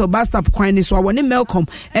Hospital Bastap kwan ni so awone Melcom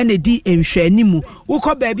ene di enhwe animu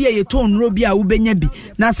wukọ baabi ye ton ro bi a wubenya bi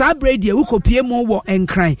na sa brady e wukopie mu wo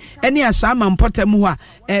enkran ene ahya mampotam ho a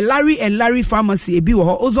Larry Pharmacy ebi wo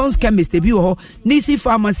ho Ozon's Chemist ebi wo ho Nisi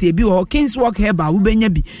Pharmacy ebi wo ho Kingswalk Herbal wubenya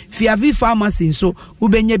bi Fiavi Pharmacy nso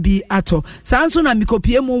wubenya bi ato sanso na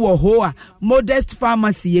mikopie mu wo ho a Modest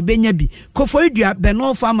Pharmacy ebenya bi Koforidua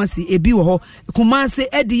Benol Pharmacy ebi wo ho Kumase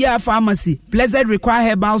Ediya Pharmacy Blessed Require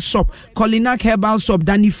Herbal Shop Kolinak Herbal Shop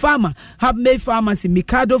Dani Pharma Habme Pharmacy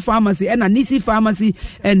Mikado Pharmacy and Nisi Pharmacy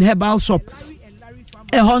and Herbal Shop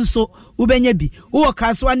ehonso ubenya bi wo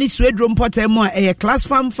kaswa ni Swedro Mpotemu a Class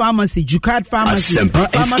Farm Pharmacy Jukad Pharmacy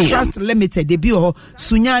Pharma Trust Limited de bi ho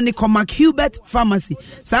Sunyani Comac Hubert Pharmacy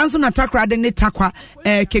sanso na takrade ne takwa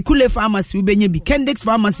Kekule Pharmacy ubenya bi Kendix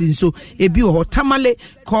Pharmacy nso ebi ho Tamale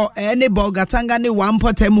ko ne Bolgatanga ne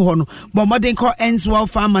Mpotemu ho no bomodin ko Enswell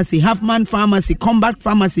Pharmacy Halfman Pharmacy Combat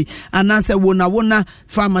Pharmacy anase wona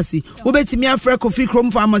Pharmacy ubetimi afre Kofi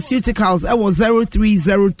Chrome Pharmaceuticals e was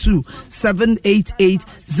 0302 788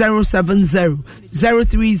 070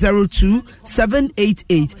 0302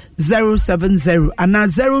 788 070 and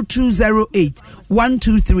 0208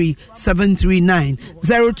 123 739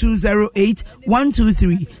 0208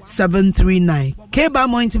 123 739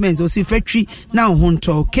 K-Balm ointment osi factory na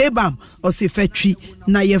honto K-Balm osi factory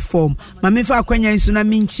na ye form mamefa akwanya nso na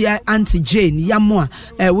minchia Auntie Jane Yamoa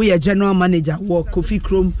we general manager wo Kofi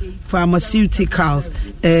Chrome Pharmaceuticals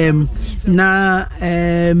na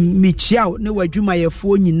michiao ne wadwuma ye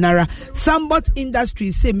fo nyinara Sambot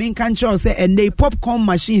Industries say men kan sure say ene popcorn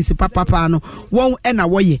machines papa no won na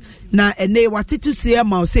woye na ene watitu say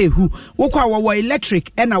ma say hu wokwa wo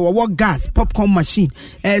electric na wo gas popcorn machine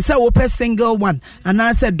say wo per single one and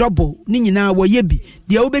I say double ni nyina wo ye bi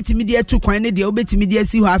de obetimi de atu kwan ne de obetimi de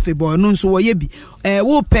asi ho afebo no nso wo ye bi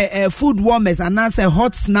wo per food warmers and I say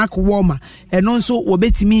hot snack warmer no nso wo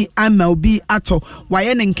betimi ama obi ato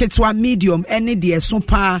waye ne nketwa medium ene de so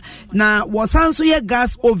pa na wo sanso ye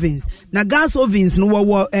gas ovens na gas ovens no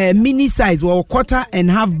wo mini size wo quarter and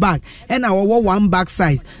half bag and wo 1 bag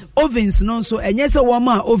size ovens no so enye se wo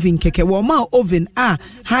ma oven keke wo ma oven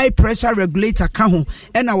high pressure regulator ka ho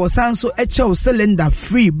and wo sanso eche cylinder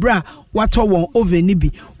free bra wato won oven ni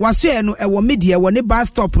bi waso e no e wo media wo ne bar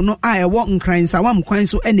stop no e wo nkransa wam kwan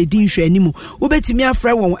so e ne din hwe animu ubetimi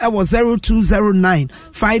afre won e wo 0209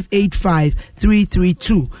 585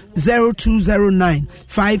 332 0209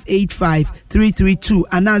 585 332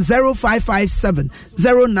 and 0557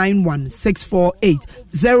 091 648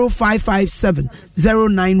 0557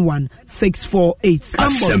 091 648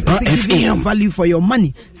 Sambot is giving you value for your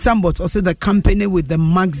money. Sambot also the company with the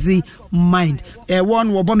maxi mind.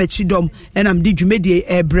 One wobomechido Belgium and I'm di dwumedie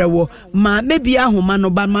ebrewo ma maybe ahoma no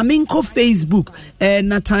ba ma menko Facebook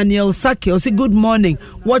Nathaniel Sake say good morning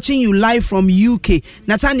watching you live from UK.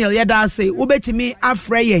 Nathaniel yeda say ubetimi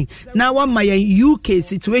afreyen na one my UK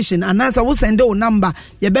situation and as I will send o number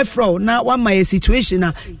ye befro na one my situation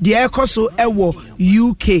na the ekoso ewo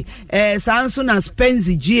UK sanso na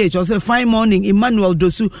Spenzi GH also fine morning Emmanuel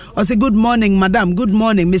Dosu also good morning madam good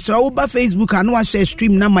morning Mr. Oba Facebook and wa share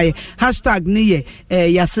stream na my hashtag niye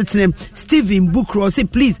ya sitting Stephen Bukro say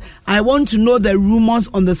please I want to know the rumors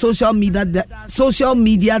on the social media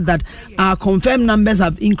that our confirmed numbers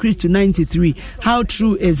have increased to 93. How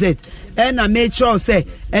true is it? And I made sure say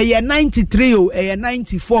 93 or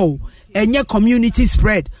 94 and your community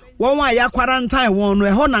spread. One way ya quarantine one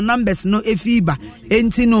we na numbers no efiba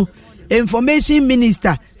entino information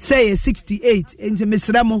minister say 68 enti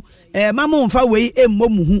misramo mama onfa we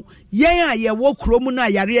emmomu yen a ye wo kromu na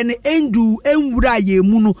yare ne endu enwura ye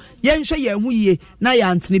mu no yen hwe ye hu ye na ya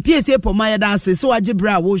antene psa poma ye da ase so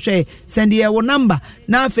agibra wo hwe send ye wo number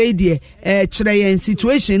na afa die kire yen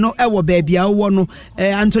situation no e wo ba bia wo no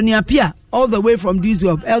Antonia Pia all the way from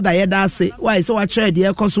Duisburg Elder Yedase why so I trade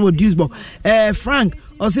here coso Duisburg Frank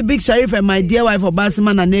also big Sheriff and my dear wife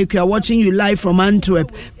Obasiman and Nekua watching you live from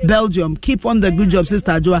Antwerp Belgium. Keep on the good job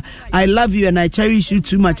sister Joa. I love you and I cherish you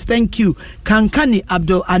too much. Thank you. Kankani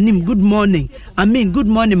Abdul Anim good morning. Good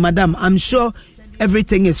morning madam. I'm sure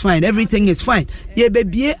everything is fine. Everything is fine. Ye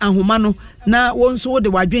bebie ahomano na wonso de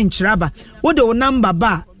wadwen chiraba. Wo de number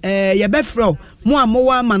ba ye befro mo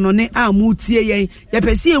amowa manone a mu tie yen. Ye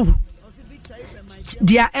pese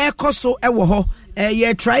dia ekoso ewo ho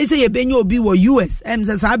ye try say ye benyo obi wo US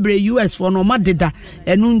says abre US for no madeda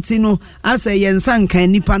enu nti no asa ye nsankan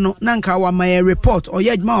nipa no na nka wa my report or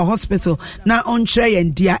ye ma hospital na on share ye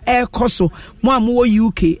dia ekoso mo amwo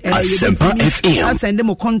UK ye send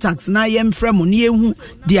mo contacts na ye mfrem no ye hu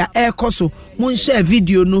dia ekoso mon share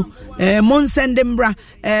video no mon send mbra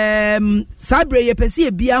sabre ye pese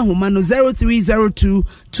e bia homa no 0302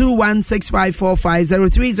 216545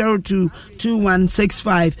 0302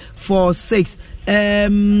 216546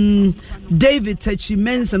 David Techi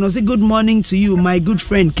Menson say good morning to you my good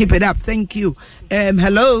friend keep it up thank you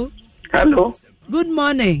hello good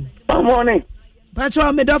morning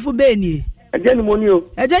Pacho medofo beni ejeni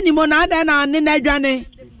mo na ada na ne na adwane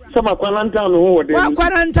sama quarantine ho wo de wa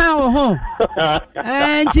quarantine ho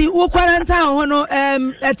enti wo quarantine ho no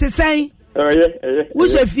etesen wo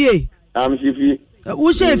shefie am shefie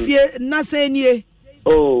wo shefie na senie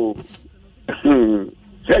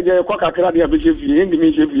Seje kwa kakra dia be chefie ndi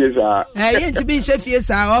mi chefie sa yenti bi chefie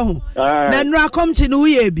sa ho na nura komchi no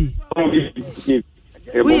uye bi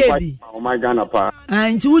oh my Ghana pa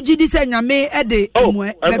nti wugidi se nyame ede mu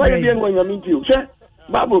bebre bi no nyame nti o se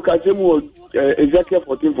Bible ka se mu Ezekiel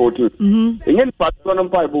 14:14 enye pastor no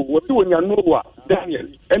pa bo wo ti wonya Noah Daniel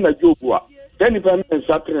na Job a then if I'm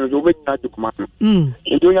Saturday so be ta kuma no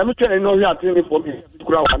nti nyame twene no hwe atene for me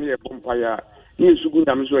kura wa me e bompa ya ni sugu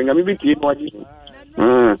nyame so nyame bi tie no agi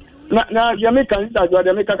na yame kan ta jo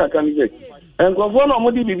de me kaka kan je enkofo no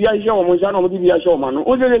mo di bibia hye o mo sha no mo di bibia hye o ma no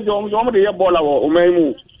o je o mo de ye bola wo o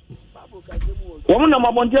maimu wo mo na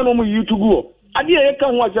mabonte no mo YouTube o ade ye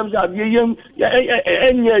kan ho asem sa ade ye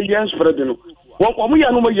enye ye spread no wo mo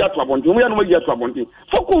ya no mo ya to abonte mo ya no mo ya to abonte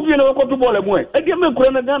foko vie no ko to bola mu e de me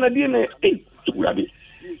kura na Ghana de ne tukura bi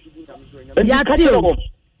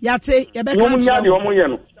yate ye be kan nya de o mo ye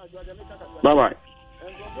no bye bye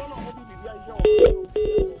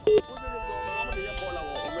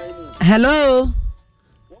hello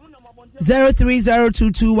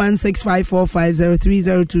 0302216545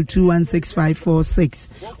 0302216546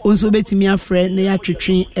 onso betimi afre na ya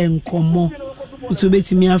twetwe enkomo onso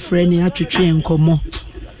betimi afre na ya twetwe enkomo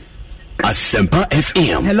Asempa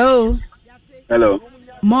FM hello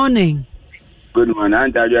morning good morning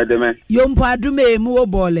antajo ademe yompo adume mu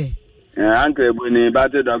obole ankrebo ni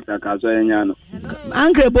bate doctor kaso enya no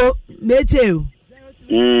ankrebo meteu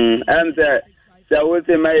say wo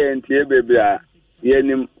say my entie bebre a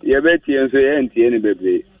yenim yebetie nso ye entie ni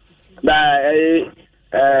bebre ba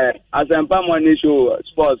Asempa morning show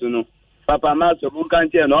sports no papa maso bu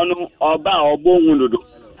kanche no no oba obo hundodo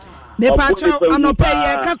me pacho anope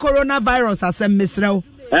ye ka coronavirus asem misrew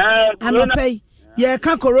anope ye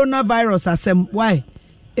ka coronavirus asem why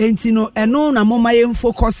enti no eno na moma ye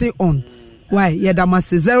focus on why ye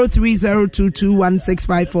damase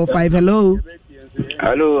 0302216545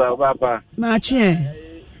 hello papa machi yeah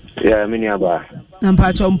mini aba na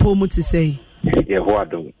mpacho mpo mu ti say ye ho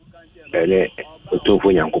adom ele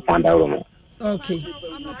otofo yankopon da romo okay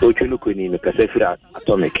ochuno ko ni me kasa fira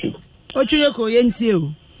atomic ochuno ko ye ntie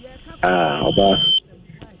o oba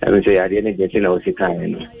ebe say ade ne je na o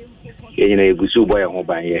sikan no you know, Gusu boy and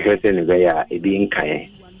Hoban, you heard any way a being kind.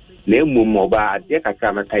 Name Moba, Deca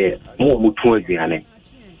Kamaka, more Mutu Gianne.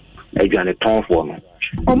 A Gianne Tom for me.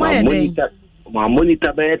 Oh, my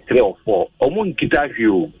monitor by 3 or 4, or Moon Kita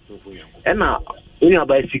View. And now, when you're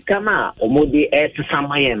by Sikana, or Modi air to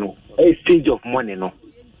Samayano, a stage of money, no.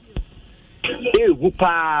 Eh,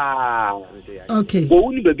 Wupa. Okay.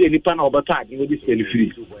 Only be any pan over time, you know, this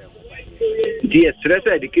free. The stress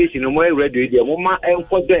education, no more ready, the Moma and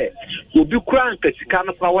for there. Will be crank as you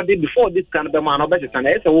can power day before this kind of man, better than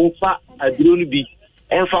as a wolf, a drone be,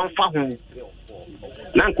 and found home.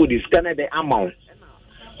 None could scan the amount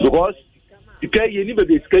because you can't never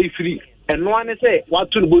be scary free. And no one say,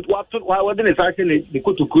 what to do, what then is actually the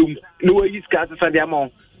go to come, no way is cast the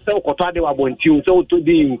amount. So, Cotade were born to so to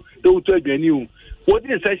do, to you. What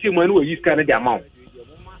did say when we use the amount?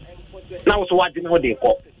 Now, so what do you know they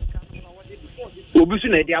call? Obusu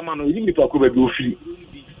na di amano ni mi pako be free.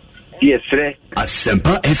 Yes, sir.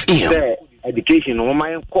 Asempa FM. Education no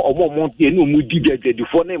ma ko omo tie no mu di bia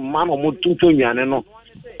fo na ma no mo tuntu nwane no.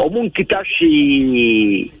 Omo nkita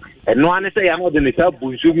hwe. Eno ane se ya no de ne sa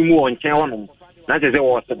bunsu bi mu onchen wono. Na se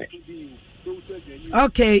wo sebe.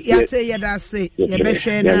 Okay, yate yeda se. Ye be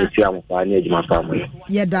hwe na.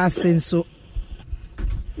 Yeda se nso.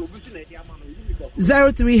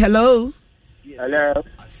 03 hello. Hello.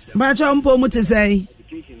 Bacha mpo mu te say.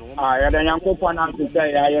 Ya da Nyankopon am te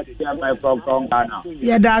say ya my program Ghana.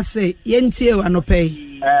 Ya da say yentie anope.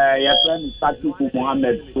 Ya friend Satiku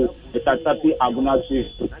Mohammed so Satiku Aguna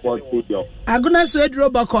Sport Studio. Aguna Swedro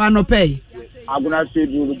bako anope. Aguna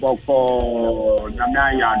Swedro bako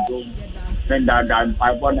nyame yando. Senda dan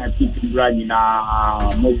Bible na people brand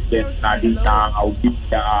na Moses na dinta au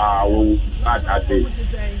bita au atate.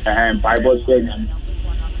 Bible say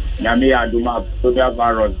Yami Aduma,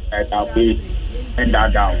 coronavirus at our base and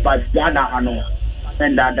that down. But Ghana,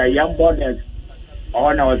 and that the young borders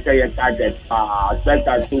on our say target,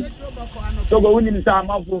 sector to. So, we need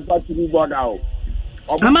some of for to border.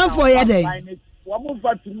 I'm out for your day. One move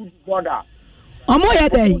to border. Omo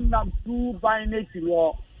day. Two binary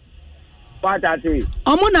law. But I say,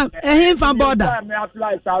 Omona, a for border. May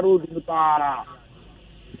apply road in the para.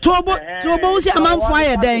 Tobo, see, I'm out for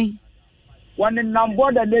your day. One in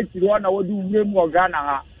number the next one, I would do name or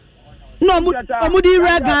Ghana. No, Omudi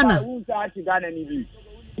Ghana. Who's actually Ghana? You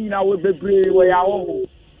know, with the play where I own.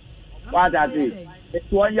 What I say,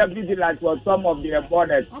 it's 1 year vigilance for some of the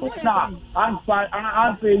borders. Now, I'm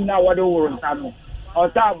saying now what over on Tano. Or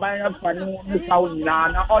start buying up for new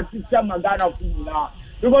now, or to some Ghana food now.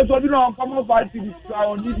 Because what you know, come up by the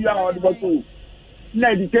on Libya or the bottle.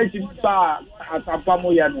 Education, as a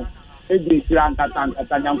Pamoyano.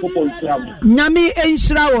 Nyami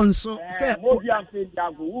enshira wonso se obi afi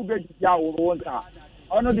dago wo be dia wo wonta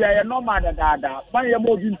ono dia ye no mad dada man ye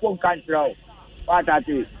mo bi pon kantra o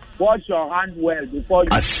patati wash your hand well before you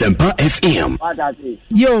Asempa FM patati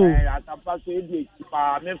yo atampa so e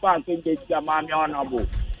pa me fa ke je tia ma me onabu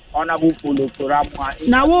polo koramwa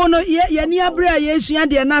na wo no ye ni abre a ye sua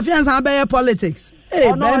de na fiansa be politics. Hey,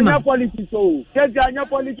 no, politics. So, get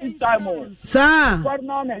politics time. Sir,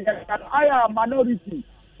 I am minority.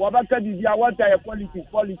 What I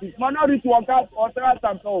politics. Minority work out or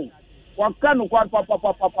so. What can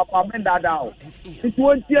papa mend that down? It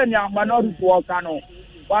won't see any minority work.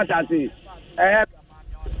 What I say.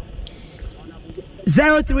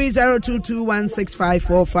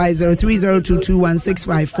 0302216545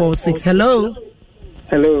 0302216546. Hello.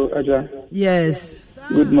 Hello, Aja. Yes.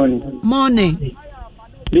 Good morning. Morning.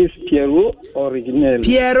 This Pierrot Original.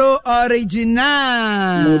 Pierrot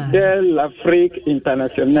Original. Modèle Afrique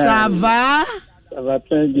International. Ça va? Ça va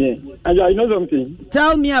très bien. And you know something?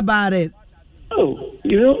 Tell me about it. Oh,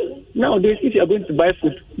 you know, nowadays if you are going to buy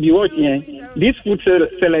food, be watching. These food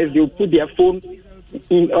sellers, they will put their phone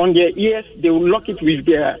on their ears. They will lock it with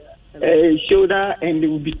their shoulder, and they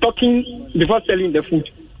will be talking before selling the food.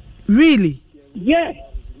 Really? Yeah.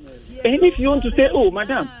 And if you want to say, oh,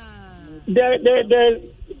 madam, the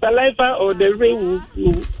saliva or the rain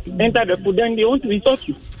will enter the food, then they want to insult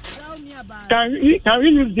you. Can we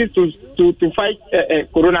use this to fight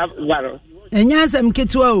coronavirus?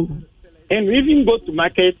 And we even go to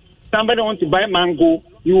market, somebody wants to buy mango,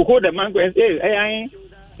 you hold the mango and say, hey,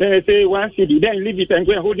 then they say 1 cedi, then leave it and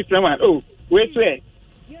go and hold different one. Oh, wait, where?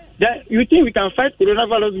 You think we can fight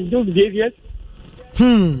coronavirus with those behaviors?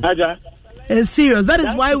 Aja? It's serious. That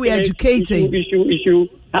is why we're educating. We should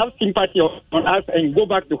have sympathy on us and go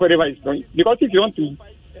back to wherever it's going. Because if you want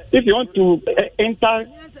to enter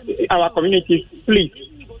our communities, please,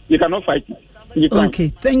 you cannot fight it. Okay,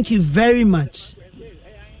 thank you very much.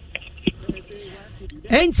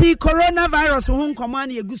 Enti coronavirus hon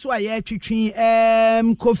command ye guso aye twitwi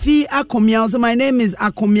Kofi Akomia. So my name is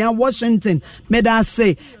Akomia Washington. Meda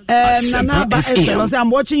say Nanaba Estelle say I'm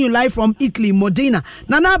watching you live from Italy, Modena.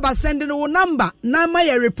 Nanaba sending a number. Nama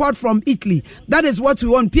ye report from Italy. That is what we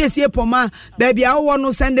want. PSA Poma baby I want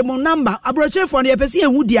to send them a number. Abroche for the PSA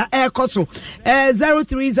Woodia Air Koso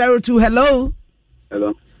 0302. Hello.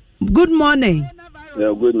 Hello. Good morning.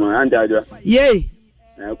 Yeah, good morning. Yay.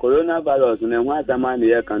 Coronavirus na nwa tamani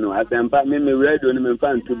ye kanu asempa me radio ni me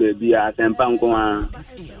fan to baby asempa nko a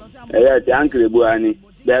ti ankrebu ani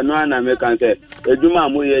be no na me kan say eduma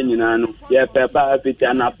mo ye nyina no ye pepa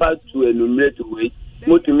apita na part 2 enumerate we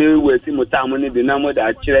mutumi we ti mutamu ni bi na mo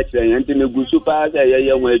da kire yen ti me gusu pa say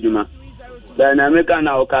ye nwa eduma be na me kan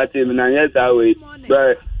na o ka ti me na ye sa we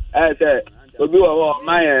be say obi wo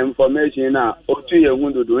my information na otu ye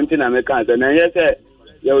hundudu nti na me kan say na ye say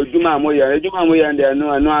ejuma mo ya de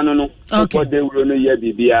no okay de wuro no ye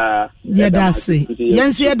bibia yeah that's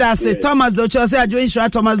it Thomas Doche say Adjo Insura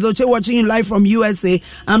Thomas Doche watching you live from USA.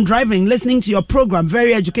 I'm driving listening to your program,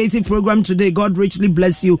 very educative program today. God richly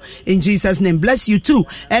bless you in Jesus name. Bless you too.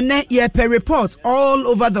 And then yeah per reports all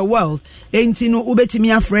over the world. Entino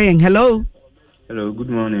ubetimi afreying. Hello, good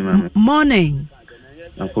morning mama. Morning.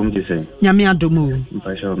 I'm from to say nyame adomo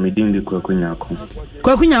mpasha me dim de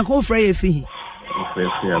kwakunyako frey efi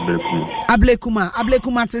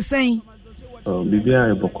Ablekuma te saying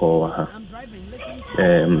bibia boko ha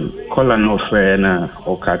kola no frɛ na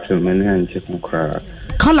okate mene anche kra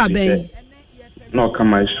kola be no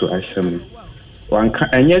kama isu asem wanka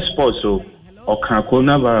enye sports o oka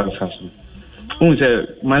coronavirus aso unse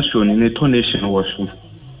maso ni donation wo so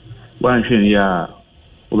wanhwe ya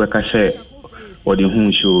obeka she odi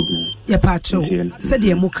hu show bi ya pacho said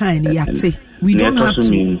ye mukan ni yate. We don't have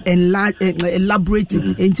to elaborate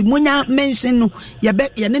it. Enti munya mention no ye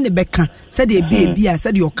ne beka said ye be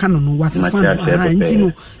said your canon no was san enti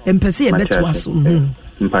no empese ye beto aso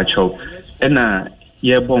mpacho ena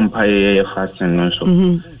ye bompa ye fasting no so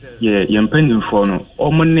ye mpendin for no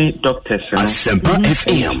omone doctors no Asempa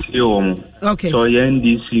FM okay so ye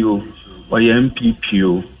NDCO or ye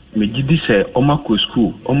MPPO me gidi say omako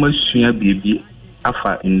school omasua bibi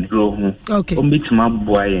afa ndro ho okay ometima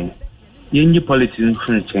boaye yenyi politics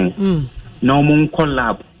nfrenchen na omon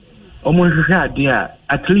collab omon hwehwe ade a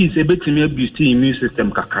at least ebetimi abuse the immune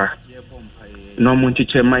system kakra na omon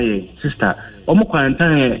chiche maye sister omo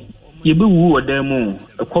quarantine yebewu odam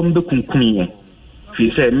ekom be kunkun ye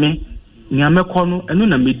fi say me ni amekọ no eno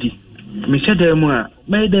na medi me hyeda mu a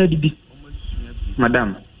me da didi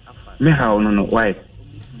madam me ha ono no why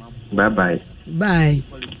bye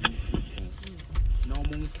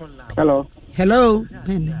Hello.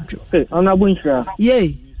 Hey, Honorable Insura.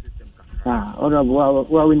 Yay. Honorable,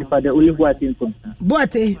 we need for the only Boate.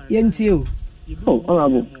 Boate, yentio. Oh,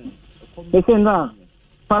 Honorable. They say now,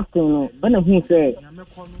 fasting, when he say,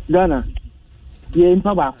 Ghana, ye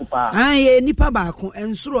nipa baako pa. Ye nipa baako,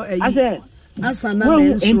 ensuro eyi. Ase, asana na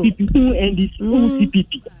ensuro. MPP, NDC,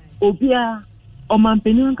 CPP. Obia,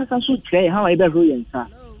 omampeni ankasa so try how I be ro yensa.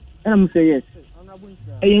 And I'm say yes.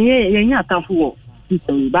 Ye atanfo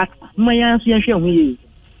but my answer share we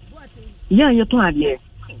you to ade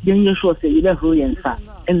then you sure say you be yensa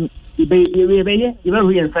and you be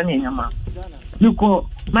yensa na nyama you go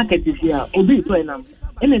market is here obi to enam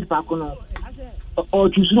enet pa ko no or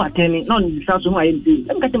choose no attend no the south so I dey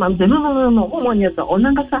em ka no mo nyesa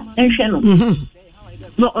onankasa enhwe no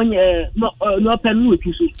no onye no penu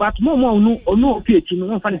choose but mo no ono opieti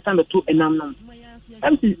no fa stand to enam no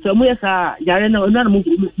em si so mo yesa yare na ono na mo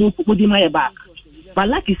di my back. But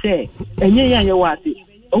like you say, enye ya wati.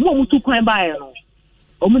 Omo mutu kwan bae no.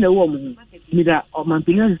 Omo na wo mu. Mi da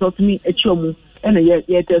omampinion resort mi echi omo. E na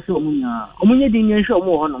ye tese omo nya. Omo nye di nye hwe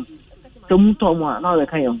omo ho no. So mu to omo na we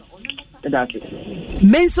kan yo.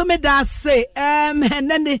 Menso me da say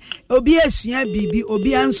nene obi asua bibi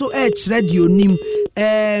obi anso e kire de onim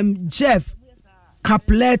Jeff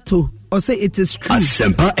Capleto or say it is true.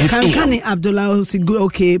 Kankani Abdullah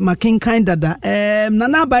okay, Makinkan dada.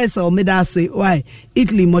 Nana Baisa or Meda say why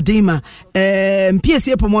Italy Modena.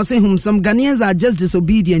 PSA promoting whom some Ghanaians are just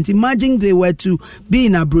disobedient. Imagine they were to be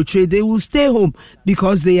in Abuja, they will stay home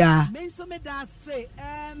because they are.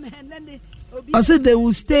 I said they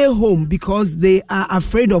will stay home because they are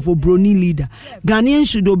afraid of Obroni leader. Ghanaians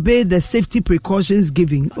should obey the safety precautions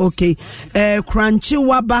given. Okay. Crunchy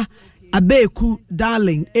Waba Abeku,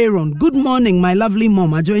 darling, Aaron. Good morning, my lovely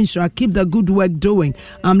mom. Adjo Insura, keep the good work doing.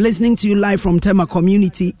 I'm listening to you live from Tema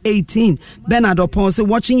Community 18. Bernard Oponse,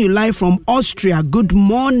 watching you live from Austria. Good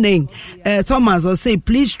morning. Thomas, I'll say,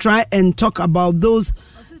 please try and talk about those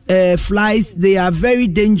flies, they are very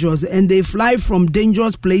dangerous, and they fly from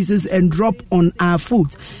dangerous places and drop on our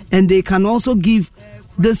food, and they can also give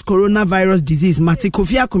this coronavirus disease. Mati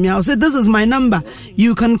Kofi Akumia, I said, this is my number.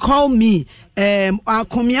 You can call me.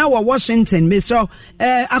 Akumia wa Washington, Mr.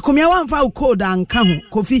 Akumia wa fa code and kaho.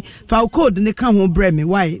 Kofi fa code ne kaho breme.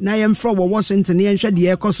 Why? Na yem from Washington, yen share the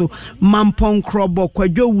ekoso mampong krobo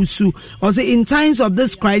kwadwo wusu. I say, in times of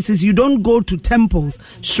this crisis, you don't go to temples,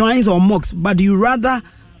 shrines, or mosques, but you rather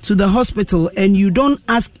to the hospital, and you don't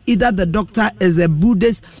ask either the doctor is a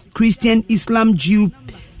Buddhist, Christian, Islam, Jew,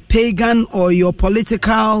 pagan, or your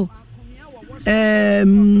political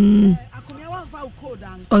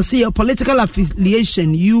or see your political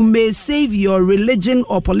affiliation. You may save your religion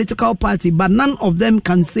or political party, but none of them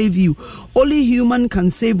can save you. Only human can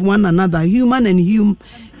save one another. Human and human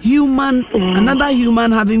another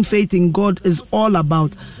human having faith in God is all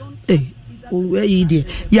about. Hey, where you there?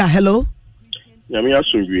 Yeah, hello. Yami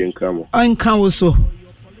asunju enkamo. Enka also.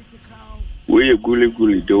 We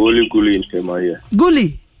guli the only guli in Temaya.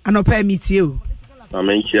 Guli, anope meet you. Na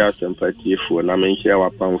menchia sympathy for na menchia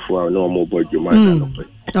wapamfo no mo bodwuma anope.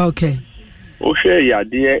 Okay. O hwe ya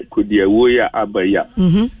de kodie wo ya abaya.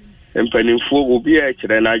 Empanimfo obi a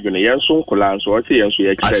kire na adwene yenso nkola nso o te yenso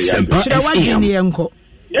ya kire ya. Kire wadwene yenko.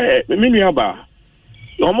 Menu aba.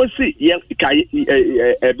 No mo si yen kai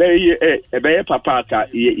ebe papa ka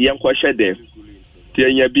yenko hwede.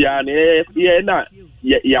 Tienya bia na ye na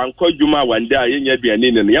yankɔ dwuma wande a yenya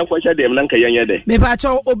biane ne no yankɔ hye dem nanka yenya de me pa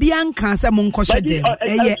cho obi anka se mo nkɔ hye dem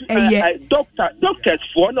doctors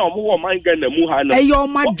for na omo wo manga na mu ha na o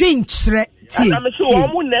ma dwen kyerɛ tie na me se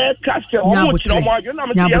omo na ka se omo kyerɛ omo adwo na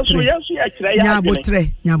me se yenso ya kyerɛ ya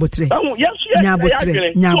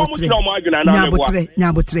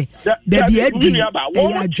nyabotre baby adu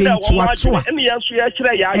adwen toatoa yenso ya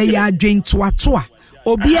kyerɛ ya adwen toatoa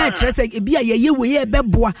obi a kyerɛ sɛ ebi a yɛyɛ wei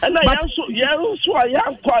ɛbɛboa but yenso a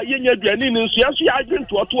yankɔ yenya duane ne nso yenso ya adwen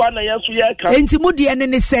toatoa na yenso ya ka enti mu de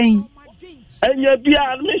ne sɛn enya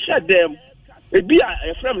bia me hye dem ebi a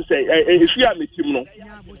efrem sɛ efi a metim no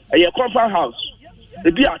ɛyɛ compound house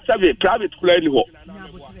ebi a serve private kula ni ho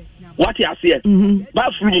what you say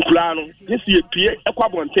bathroom kula no yesi epie ekwa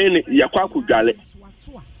bonten ne yakwa akudwale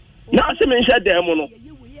na se me hye dem no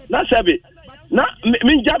na serve na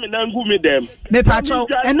me jam na ngu me dem me pacho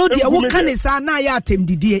eno de wo kan sa na ya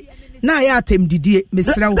atemdidie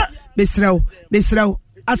mesrew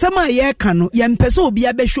asema ye ka no ye mpese obi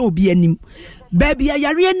abehwe obi anim ba bia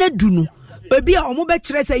yare na du no ebi a omo be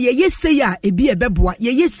kire se ye sei a ebi ebeboa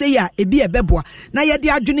ye sei a ebi ebeboa na ye de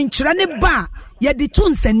adwene nkire ne ba ye de to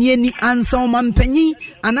nsane ani ansa omampanyin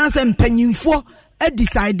anasa mpanyinfo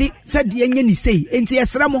decide said yenye ni sei enti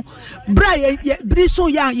yesra mo bra ye bri so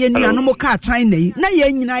ya ye nuano mo ka China yi na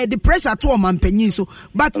ye nyina ye de pressure to omampanyin so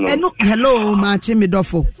but eno hello ma chi me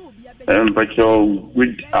dofo but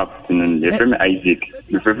good afternoon the from Isaac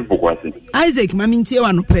the from Pokwase Isaac mami ntie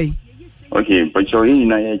wa no pay okay but you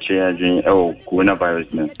na ye che adwen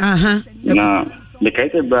coronavirus na na the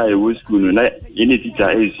kaite bra e wo school na any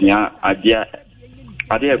teacher esia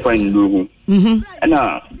adia kwa ndugu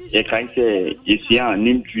ana e kaite esia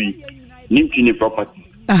nimtri ni property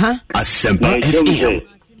Asempa FM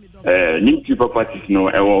nimtri properties no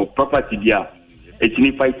e property dia it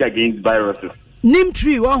ni fight against viruses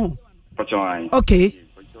nimtri wo okay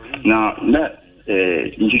now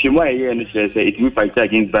inshishimo aye no say it will fight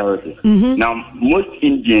against viruses now most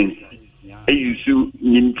Indians use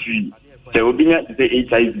nimtri so obinya say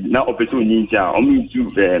HIV na opeso ninja o mi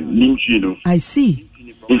use nimtri no I see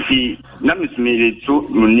if na mismere to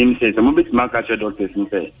nim say some bit market doctors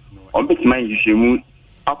say on bit mind inshishimo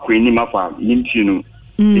akweni mafa nimtri no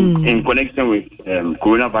in connection with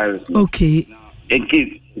coronavirus okay in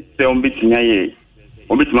case say on bit nyaye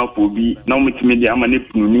obitima fobi na omitimi de amane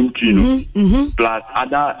nimtri no plus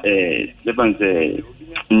other weapons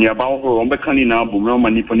nyaba ho on be kan na bo me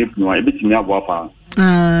omani for nepunu e bitimi abo afa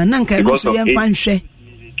nanka e so ye mfa nhwe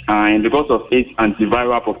and because of its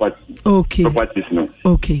antiviral properties no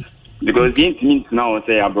okay because it means now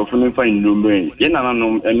say abrofo fa in number ye na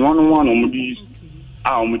no eno no one no di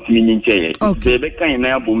omitimi nche ye be kan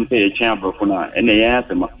na abo me say ye chen abrofo na e na ye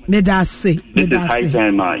asema me da say this is high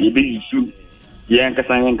time ye be issue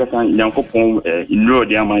yankasa yankopon inro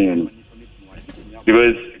de amayen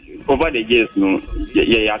because over the years no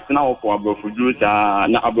ya atena for abrofudu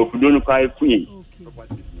na abrofudu no kai funyi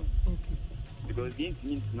because it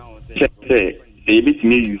means now say they bit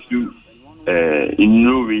me use to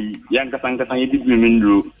inro we yankasa ye bit me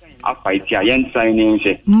inro afight ya yansa ni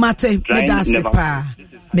nche mate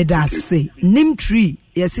medase nimtree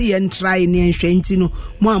yesi yen try ni nhwe ntino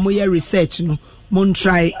mo amoye research no mon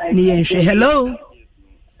try ni yenhwe hello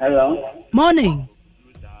Hello. Morning.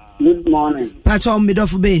 Good morning. Pacho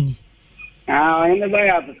Midofu Beni. Anybody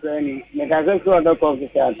have a training? Because I saw the coffee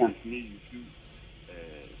shop.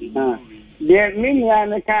 The mini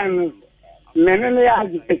and the can. Many are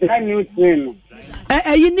the new train.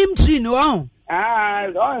 You name train, wow.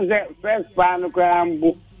 On the first pan of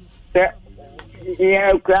book.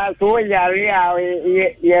 Yeah, class, oh,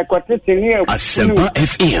 yeah, quotation Asempa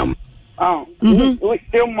FM. Oh,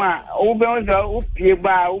 still my Ubers or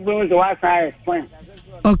Upiba, Ubers, what I explain.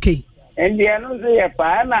 Okay. And the announcer, a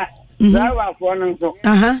pana, driver for them.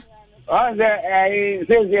 On the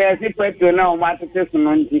says they are super to know what it is.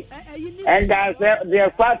 And I said, they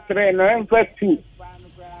are fast train, and first two.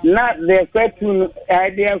 Not the first two,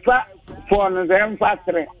 they are fast for them fast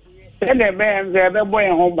train. Send the band, the boy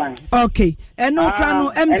home. Okay. And no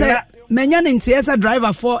crano, Menyan in Tiesa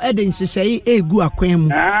driver for Edin Shishay, a gua quem.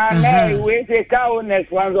 No, we take cow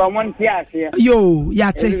next one or one here. Yo,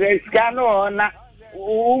 Yate. The scano,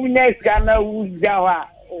 next scano, Jawa.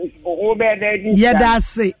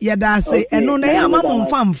 Yadase, and no name among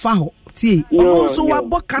farm foul. See, also what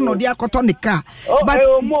Bocano de Acotonica. But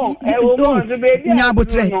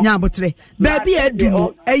Nyabotre, baby,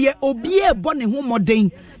 a obie bonny homo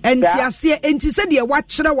dane, and Tiasia, and she said,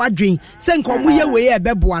 watch the watching, send come away a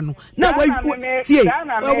bebuano. Now,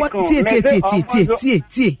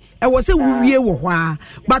 I was a wee,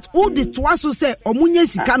 but all the twasso say, Omunya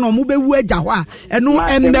Sicano Mube Wejawa, and no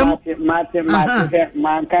emblem.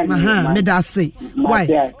 Medase. Why?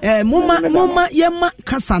 Mama, Yama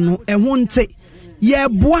Casano, and won't say, yeah,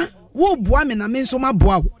 boy. Wo boa me na me nso ma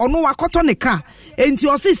boa ono wakoto ne ka enti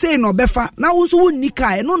o se no befa na wo so wonni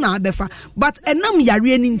ka e no na befa but enam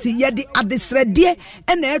yare ni nti ye de adesrede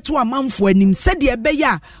e na eto amanfo anim se de ebe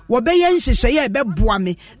ya wo be ye nhyehyeye e be boa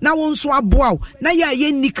me na wo nso aboa na ya ye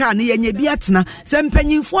nni ka na ye nya bi atena se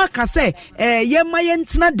mpanyimfo aka se ye ma ye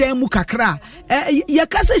ntena dan mu kakra ye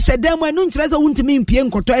ka se hyedan mu anu nkyerɛ se wontimi mpie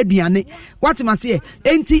nkoto aduane watima se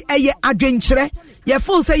enti eye adwenkyerɛ ye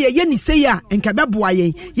full say ye ni say ya enka be boa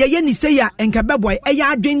ye ni say ya enka be boa e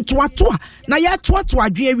ya adwen toatoa na ya toatoa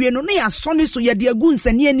adwen awie no na ya sone so ye de agu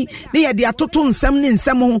nsane ani na ye de atoto nsam ne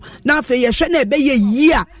nsam ho na afa ye hwe na e be ye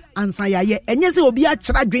yi a ansa ya ye enye se obi a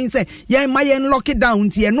kyera adwen se ye ma ye lock down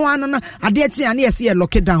tie no anana ade tie ane ye se ye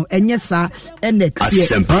lock down enye sa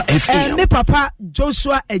enetie me papa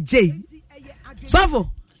Joshua Ejay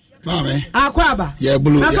Savo Mame. Akwaba. Yeah,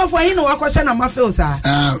 blue. Na so for him no akoshe na mafeel sa.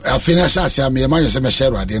 I finish as ya me se me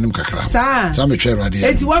share ade nim kakra. Sa me share ade.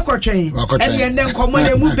 Enti wakotwen. E nden komo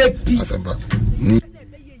na mu bepi.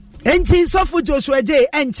 Enti so for Joshua J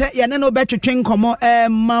enche ye ne no betwetwen komo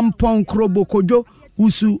Mampon Krobo Kojo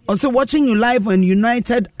Usu also watching you live on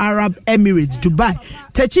United Arab Emirates, Dubai.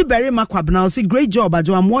 Techi Berry Makwabna, say great job,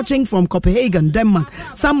 Ajo. I'm watching from Copenhagen, Denmark.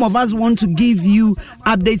 Some of us want to give you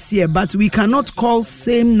updates here, but we cannot call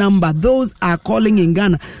same number. Those are calling in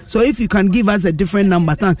Ghana. So if you can give us a different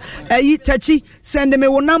number, thanks. Techi, send me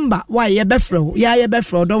one number. Why ye befro? Yeah, ye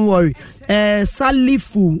befro. Don't worry.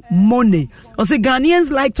 Salifu Money. Also, Ghanaians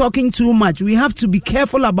like talking too much. We have to be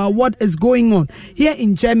careful about what is going on. Here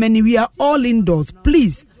in Germany, we are all indoors.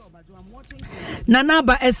 Please.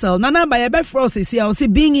 Nanaba SL. Nanaba Yebefros is here. Also,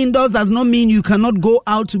 being indoors does not mean you cannot go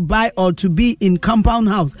out to buy or to be in compound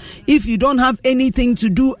house. If you don't have anything to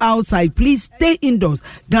do outside, please stay indoors.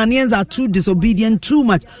 Ghanaians are too disobedient, too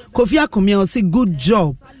much. Kofi Akumia will say, good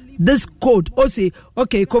job. This code,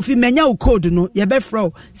 okay, Kofi Menya code no,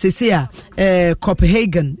 Yebefro, Cecia,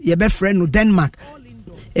 Copenhagen, Yebefre no Denmark.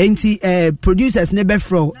 Producers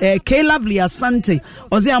Nebefro, K Lovely Asante.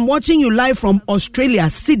 Ozzy, I'm watching you live from Australia,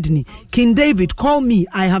 Sydney. King David, call me.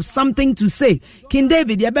 I have something to say. King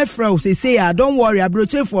David, Yebefro, say, don't worry,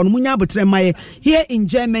 Abroche for Munya Butremaye. Here in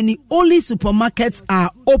Germany, only supermarkets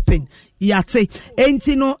are open. Yate,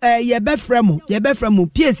 Entino, Yebefremo,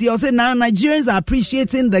 PSC also now Nigerians are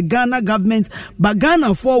appreciating the Ghana government, but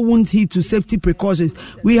Ghana won't heed to safety precautions.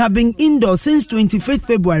 We have been indoors since 25th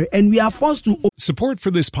February and we are forced to. Support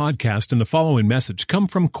for this podcast and the following message come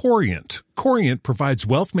from Corient. Corient provides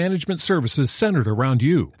wealth management services centered around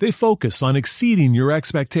you. They focus on exceeding your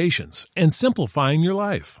expectations and simplifying your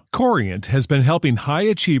life. Corient has been helping high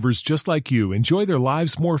achievers just like you enjoy their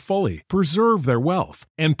lives more fully, preserve their wealth,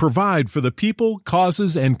 and provide for the people,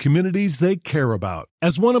 causes, and communities they care about.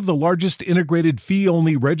 As one of the largest integrated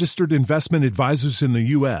fee-only registered investment advisors in the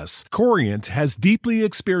U.S., Corient has deeply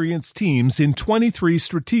experienced teams in 23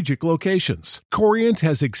 strategic locations. Corient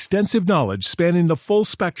has extensive knowledge spanning the full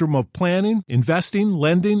spectrum of planning, planning, investing,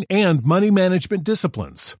 lending, and money management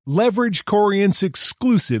disciplines. Leverage Corient's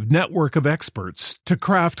exclusive network of experts to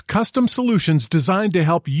craft custom solutions designed to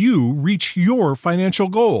help you reach your financial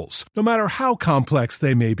goals, no matter how complex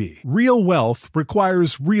they may be. Real wealth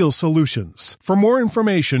requires real solutions. For more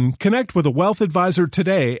information, connect with a wealth advisor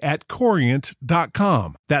today at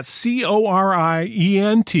Corient.com. That's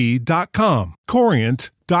Corient.com.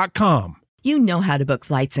 Corient.com. You know how to book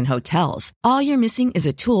flights and hotels. All you're missing is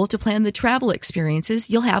a tool to plan the travel experiences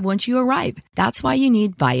you'll have once you arrive. That's why you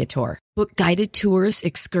need Viator. Book guided tours,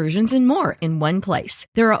 excursions, and more in one place.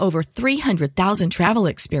 There are over 300,000 travel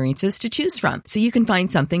experiences to choose from, so you can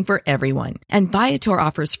find something for everyone. And Viator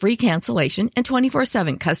offers free cancellation and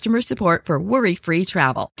 24/7 customer support for worry-free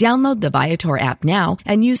travel. Download the Viator app now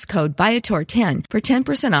and use code Viator10 for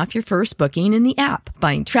 10% off your first booking in the app.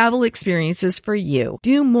 Find travel experiences for you.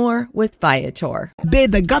 Do more with Viator. Be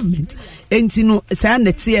the government, and you know, say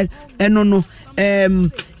no,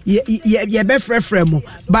 ye be frefremo,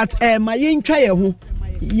 but my yin try ho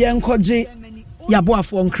yen koje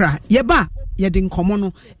yaboafo nkra ye ba ye din komo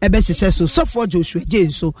no e be hyehyɛ so for Joshua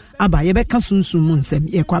Jenso aba ye be ka sunsun mu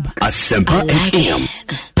nsɛm ye kwaba Asempa FM.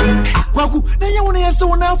 Kwaku na ye wona yese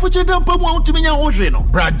wona afoche dampa mu awutimi nya ho hwe no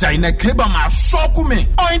brada ina keba ma shoku me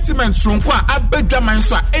ointment sonko a abedwaman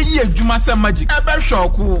so a eyi adwuma se magic ebe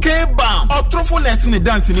shoku keba otrofo nurse ne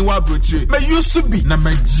dance ni wa brochire me yusu bi na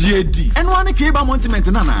magiedi eno ane keba ointment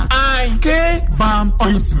na na ai keba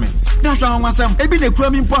ointment na hwa nwasem ebi ne kura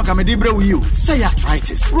mi mpo aka me de bre wi o say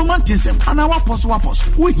arthritis romanticism ana wapos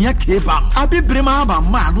wo hia keba abibre ma aba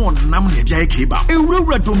ma no nam ne dia keba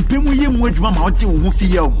ewurawura dompemu ye mu adwuma ma wote wo ho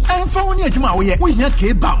fi ya o enfa woni adwuma wo ye wo hia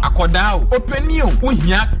keba akoda o opani o wo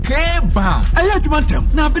hia keba ayi adwumantem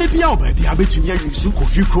na abre bia o ba bia betumi ayisu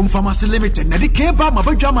Kofi Chrome Pharmacy Limited na de keba ma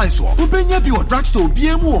badwama so obenya bi o drugstore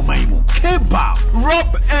bia mu o man mu keba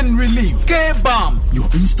rub and relief keba your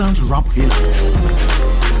instant rub healer.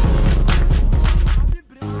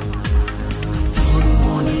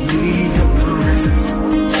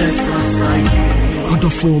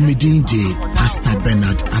 Odofo Medinde Pastor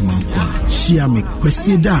Bernard Amankwa Shiame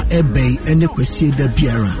kwesieda ebei ene kwesieda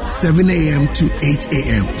biara 7 a.m. to 8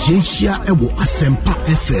 a.m. Yenshia ewo Asempa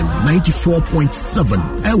FM 94.7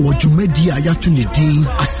 ewo Jumedia Yatunidin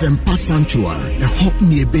Asempa Sanctuary eho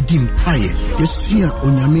ni ebedim paye yesua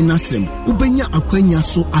onyame nasem ubenya akwanya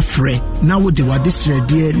so afre na wo de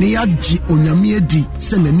wadesrede ne yaji onyame adi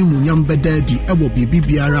se nanim onyam bedadi ewo bibi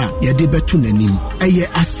biara ye de beto nanim eye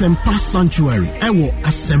Asempa Sanctuary ewo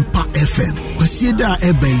Asempa FM kwasieda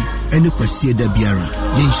ebei ene kwasieda biara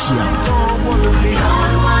yenshia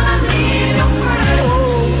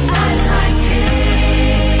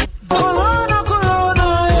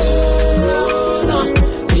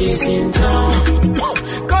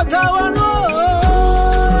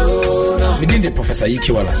Within the Professor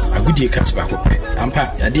Iki Wallace, a good year catch back up.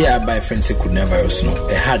 Ampa, a dear by friends could never snow,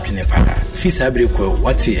 a hard in a para. Fis Abrico,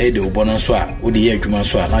 what's the head of Bonoswa, with the air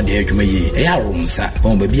Jumanswa, not the air Jumaye, a room, sir,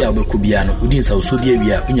 on Baby Albecubiano, within South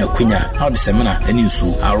Subia, Unia Quina, how the seminar, and you so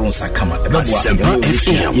our own Sakama, about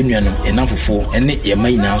Union, enough for, and your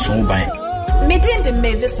main now so by. Medin de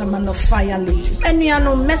Mavis a man of fire lady. And you are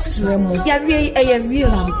no mess remo. Yari a real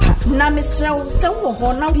lampa. Na Mr.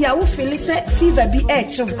 So now we are Phyllis fever be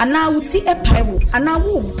etch. And now we see a pile. And now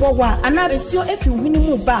we boa. And now it's your if you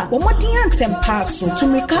minimum bar. Or what the anthem pass to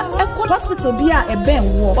make a hospital be a ben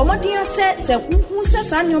war. Or what the answer who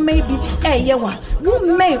says I know maybe a yawa.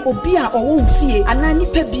 Who may or be or won't fear. And I need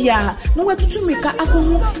pebia. No way to make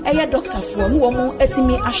a doctor for who won't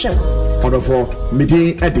etimi asher. Odofo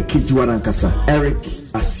Medin at the Kijuan Kasa. Eric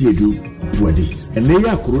Asiedu Buadi. And they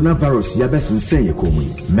are coronavirus Yabes and Say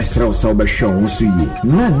Komi. Mesra Sauber Show Suye.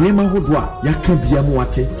 Na Nema Hodwa, Yakabia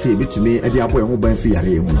Muate, say it to me at the Abu Mobile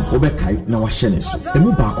Fiare, Obekai, Nawashenes. A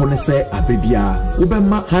Mubakone say Abibia,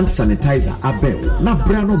 Ubema hand sanitizer, Abel, na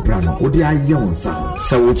Brano, Odi Ayonsa.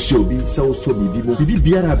 So show be so Bibi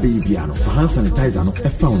Biara Bibiano, for hand sanitizer, no, a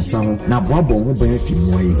found sound, na Wabo Mobile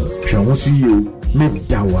Fimoy. Shawosu.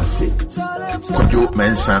 Medawase Kojo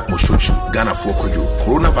mensa moshoshu Ghana for kojo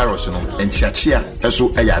coronavirus no enchiachia eso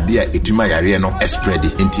ayade a eduma yare no spread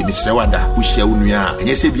enti misrewada ushia unua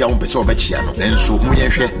enye se bia wompese obechia no enso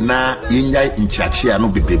muyenhwe na yenya enchiachia no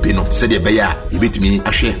bebrebe no se de beya ebetimi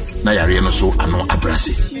ahwe na yare no so ano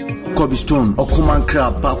abrase Cobblestone, Okuman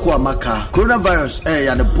Crab, Bakua Maka, coronavirus,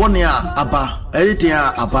 and the Bonia Abba. Anything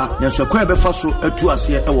about Yanso Quebe Faso, a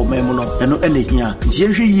 2 year, a woman, and no any here.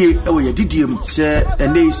 Jenshi ye, a way didium, say,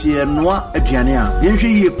 and they see a noa Adriania.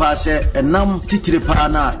 Jenshi ye pass a nam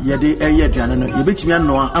titripana, yede a yediana, you bet me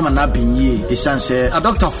noa, I'm an abin ye. The son say, a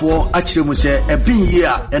doctor for actually say, a bin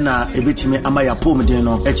year, and a bit me amaya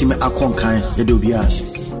pomodeno, etime a conkai, the dubias.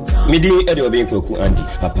 Midi Edo Benkoku Andy,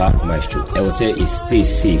 Papa Maestro. I will say it stay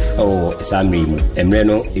safe. Oh, Samrim,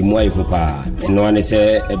 Emreno, Imwai Hupa, and no one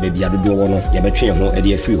say a baby Adubono, Yabatri home,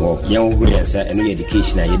 Eddie Free home, young Williams, and no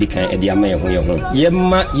education, Yedica, Eddie Amaya home.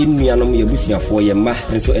 Yemma, Yimianum, Yabusia for Yemma,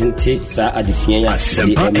 and so ente, Sa Adisia,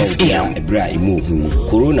 Ebra, move.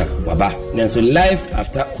 Corona, Baba, Nanso life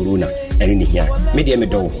after Corona. And in here, media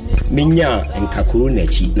meadow, Minya and Kakuru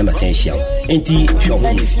Nechi, number essential. Enti, show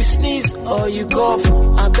me. If you sneeze or you cough,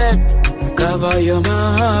 I beg, cover your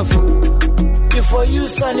mouth. Before you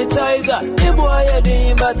sanitizer, the boy,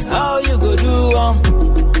 but how you go do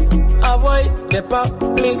avoid the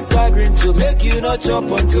public gathering to make you not chop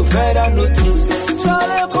until further notice.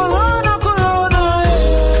 Charlie, Corona,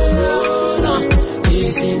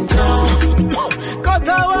 is in town. Cut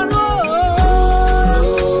our nose.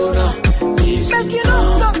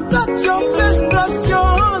 Touch your face plus your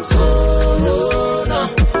hands. Corona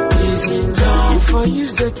is in town. If I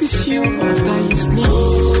use the tissue after you sneeze.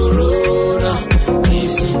 Corona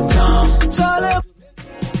is in town. Charlie.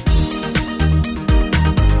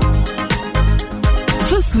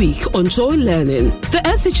 This week on Joy Learning, the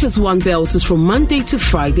SHS1 belt is from Monday to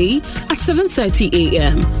Friday at 7:30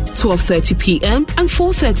 a.m., 12:30 p.m. and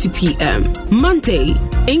 4:30 p.m. Monday,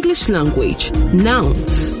 English language,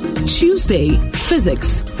 nouns. Tuesday,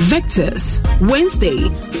 physics, vectors. Wednesday,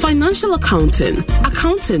 financial accounting,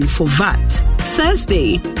 accounting for VAT.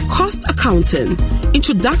 Thursday, cost accounting,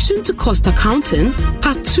 introduction to cost accounting,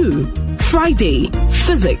 part 2. Friday,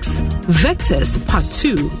 physics, vectors, part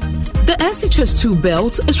 2. The SHS2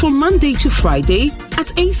 belt is from Monday to Friday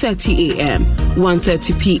at 8:30 a.m.,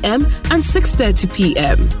 1:30 p.m. and 6:30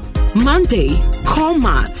 p.m. Monday, core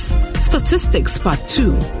maths, statistics part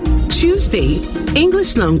 2. Tuesday,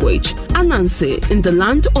 English language, Anansi in the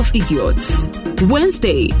land of idiots.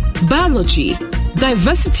 Wednesday, biology,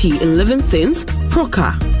 diversity in living things,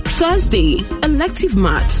 PROCA. Thursday, elective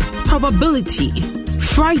maths, probability.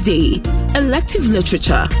 Friday, elective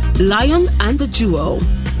literature, Lion and the Jewel.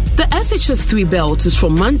 The SHS3 belt is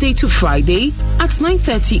from Monday to Friday at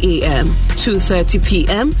 9:30 a.m., 2:30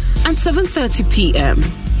 p.m. and 7:30 p.m.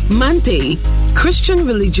 Monday, Christian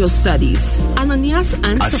Religious Studies, Ananias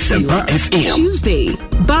and Sapphira. Tuesday,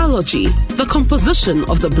 Biology, the composition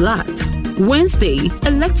of the blood. Wednesday,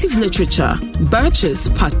 Elective Literature, Birches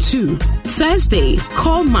Part 2. Thursday,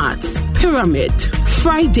 Core Maths, Pyramid.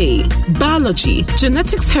 Friday, Biology,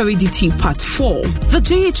 Genetics Heredity Part 4. The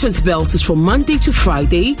JHS belt is from Monday to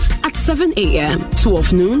Friday at 7 a.m.,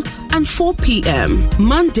 12 noon and 4 p.m.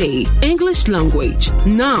 Monday, English Language,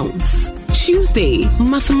 Nouns. Tuesday,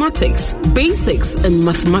 Mathematics, Basics in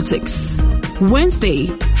Mathematics. Wednesday,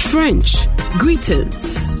 French,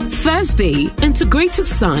 Greetings. Thursday, Integrated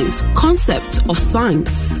Science, Concept of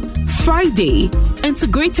Science. Friday,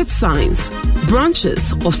 Integrated Science,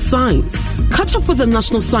 Branches of Science. Catch up with the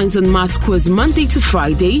National Science and Maths quiz Monday to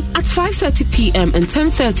Friday at 5:30 p.m. and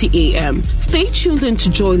 10:30 a.m. Stay tuned in to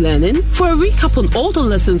Joy Learning for a recap on all the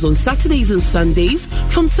lessons on Saturdays and Sundays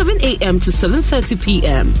from 7 a.m. to 7:30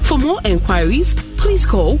 p.m. For more enquiries, please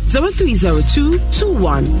call 0302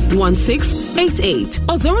 211688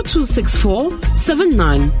 or 0264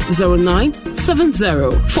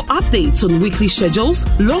 790970. For updates on weekly schedules,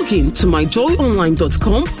 log in to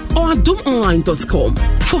myjoyonline.com or adumonline.com.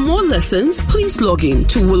 For more lessons, please log in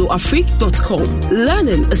to willowafrique.com.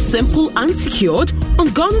 Learning is simple and secured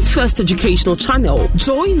on Ghana's first educational channel,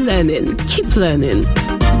 Joy Learning. Keep learning.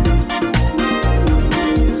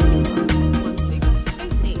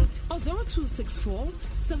 Or 0264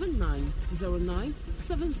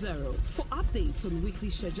 790970. For updates on weekly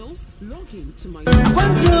schedules, log in to my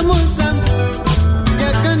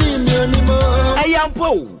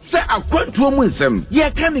Ayampo, say a quantum winsome, ye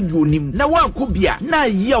can do him, na one could be a na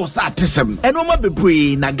yells artism, and no more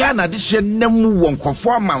be na Ghana edition, nemu one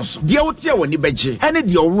performance, the outia when you bet you, and it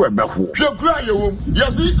your rubber who. Yes,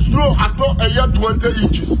 slow at all a year 20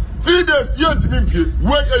 inches. 3 days yet be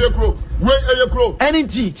wait a crow.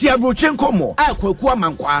 Anything Tiabrochen Como, Aqua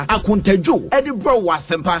Manqua, Akuntejo, Eddie Bro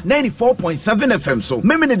Wasempa, 94.7 FM. So,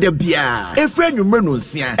 Memene de Bia, a friend you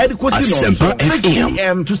Menusia, Edicosino, 6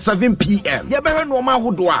 p.m. to 7 p.m. Yabera Noma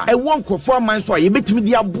Hudwa, a one conform my soy, you bet me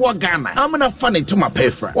the Abua Ghana. I'm gonna fun it to my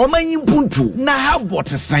pefra. Or my Buntu, na have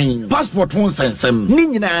what a sign. Passport won't send some.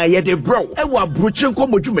 Nina, Yede Bro, Ewa Brochen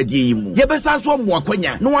Como Jumedium. Yabesas one more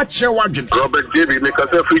Quenya, no watch your wagon. Robert Gibby, make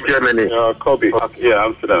us a free Germany. Kobe, yeah,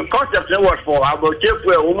 Amsterdam. Concept what for about Jeff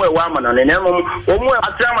where woman and then a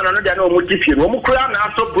chairman and no motivation. Crown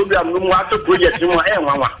after program, no after project, no one.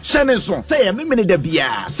 Shannon, say a minute de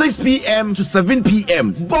Bia, 6 p.m. to 7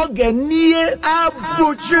 p.m. Bogan near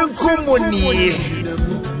Abrochun Comuni.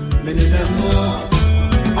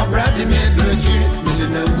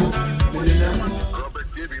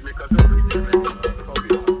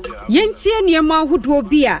 Yentie nneɛma ahodoɔ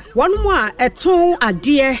bi a wɔn mo a ɛtɔn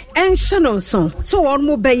adeɛ ɛnhyɛ no nso so wɔn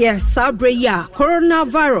mo bɛyɛ saa bere yi a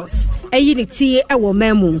coronavirus ɛyi ne tie ɛwɔ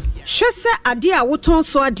man mu hwɛ sɛ adeɛ a wotɔn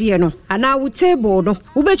so adeɛ no anaa wo table no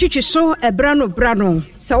wobɛtwitwi so ɛbra no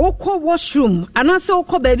sɛ wokɔ washroom anaasɛ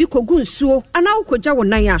wokɔ baabi kɔgu nsuo anaa wokɔgya wo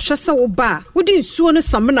nan a hwɛ sɛ wo ba a wode nsuo no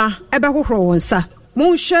samena ɛbɛhohoro wo nsa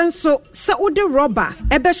Monhwɛ nso sɛ wode rɔba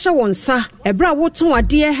ɛbɛhyɛ wo nsa ɛbra wotɔn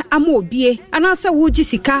adeɛ ama obie anaasɛ wogye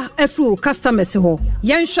sika afiri wo customers hɔ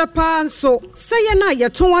yɛnhwɛ paa nso sɛ yɛn a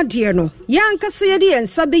yɛtɔn adeɛ no yɛankasa yɛde yɛn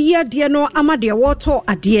nsa bɛyi adeɛ no ama deɛ wɔtɔ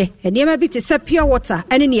adeɛ nneɛma bi te sɛ pure water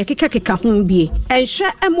ɛne ne yɛkeka ho bie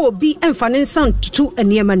ɛnhwɛ ɛma obi ɛmfa ne nsa ntutu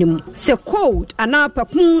nneɛma no mu sɛ cold anaa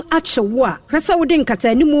papum akyɛ wo a hwɛ sɛ wode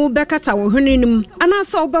nkatanimu bɛkata wo hwene no mu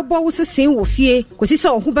anaasɛ wobɛbɔ wo sesen wɔ fie kɔsi sɛ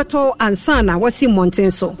wo ho bɛtɔ ansa na wasi mmɔnten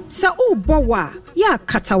so sɛ wobɔ wo a ya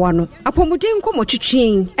katawa no apɔmuden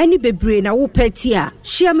nkɔmɔtwitwin ɛne bebree na wopɛ ti a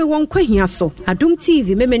hyia me wɔn kwahia so Adom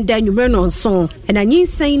TV memenda nwumere no nso ɛna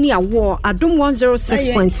nyinsan ni awo Adom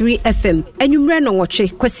 106.3 FM nwumere no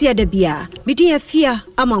wɔtwe kwasi ada bia medi afia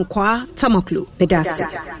amankwa tamaklo medasa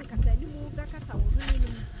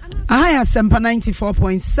Ahaya Sempa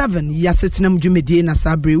 94.7 yasetinam dwumedie na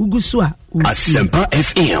sabre ugusu a Asempa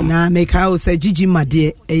FM na meka o se Gigi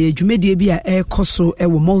Made dwumedie bi a ekoso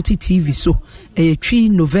ewo multi TV so twi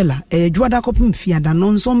novella dwada kopim fiada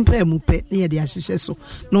no nso mpa mu pe na ye de ahyehye so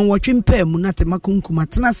no wotwe mpa mu na tema kunkuma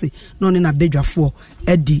tenase no ne na bedwafo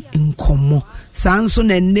edi nkomo saa nso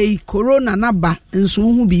na nei corona na ba nso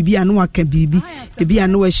hu bibi a no waka bibi ebi a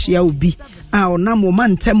no wahia obi a onam o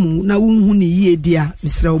mantemu na wunhu ne yie dia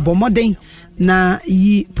misra obomoden na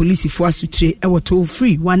yi police fo asutre e toll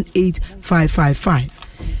free 18555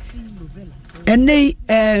 ene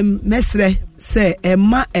mesre se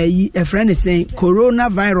ema yi e friend say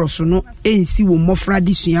coronavirus no ensi wo mofra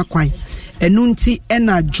de sua kwan enu nti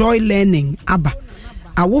na joy learning aba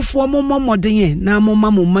awofo momoden na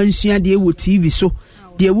moma mansua de wo TV so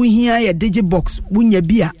de wo hia ye digibox bunya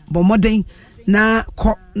bia bomoden na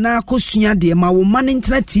kosua de ma wo man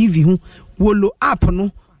internet TV hu wolo app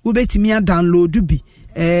no wo betimi a download bi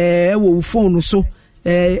wo phone so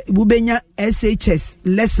wo benya SHS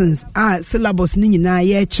lessons syllabus ni nyina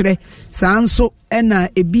ye kire sanso na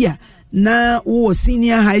ebia na wo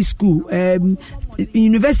senior high school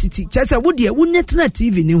university chese wo de wo netra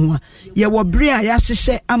TV ni ho ye wo bre a ya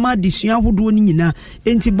hyehye ama desua hodo ni nyina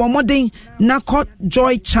enti bomoden na ko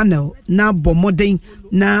joy channel na bomoden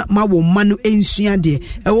na ma wo manu ensua de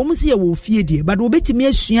wo mu se ye wo fie de but wo betimi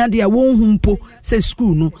asua de a wo humpo se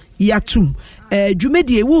school no yatum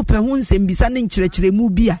dwumedie wo pe ho nsem bisa ne nkyerɛkyerɛ mu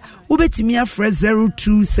bi a wo betimi afre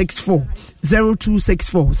 0264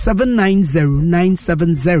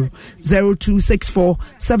 790970 0264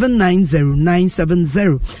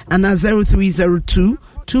 790970 and 0302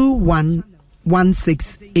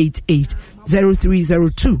 211688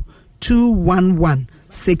 0302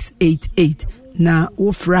 211688 na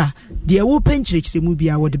wofra dia wo penchire mu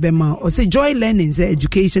bia wo de bema o say joy learning say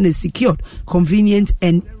education is secured, convenient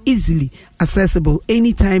and easily accessible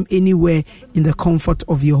anytime anywhere in the comfort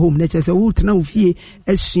of your home. Let's say wo tena wo fie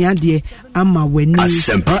asua de ama wani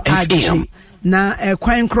Asempa FM na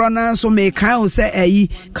kwan krona so me kan say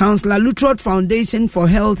Counselor Lutrod Foundation for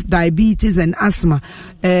Health, Diabetes and Asthma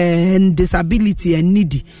and Disability and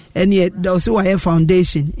Needy and yet also a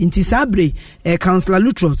foundation inti sabre Counselor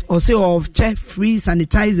Lutrod also of chef free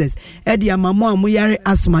sanitizers edi amamo amoyare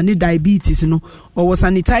asthma ne diabetes no or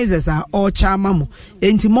sanitizers are all chamamo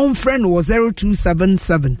inti mon friend was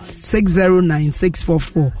 0277 609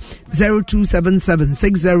 644 0277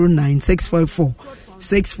 609 644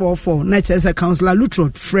 644 na chesa Counselor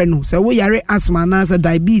Lutrod freno so we yare asthma na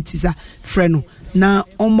diabetes freno na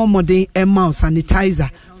omomode emma sanitizer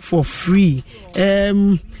for free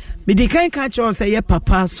mede kan ka cho say ye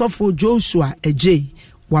papa Sofo Joshua Ejay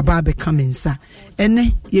waba be kamensa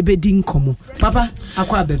ene ye bedi nkomo papa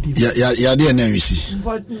akwa ababi ya de na wisi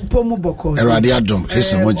pomu boko erade adom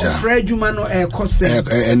Kristo moja Fred Juma no ekose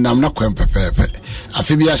enam na kwem pepepe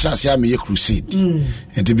afi bi asase am ye crusade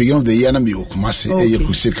at the beginning of the year na me okumase ye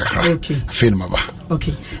crusade kakra afi no maba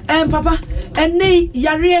okay papa ene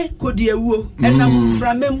yare kodi ewuo enam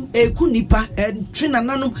framem eku nipa twi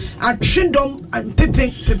nananum atwedom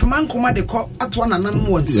pepe man koma de ko ato nananum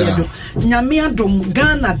wonse do nyame adom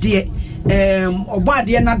Ghana de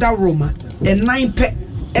obade nada Roma nine pe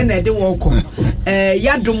ene de woko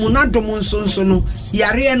yadom na dom nso no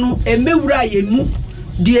yare no emewura yemu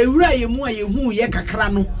de ewura yemu ayehu ye kakra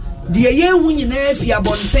no de yehu nyina afi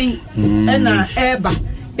abonten na eba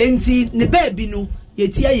enti ne baabi no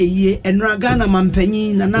yetia yeye enra Ghana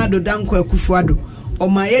mampanyi na nado danko akufuado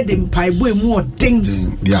oma ye de mpaibo emu odin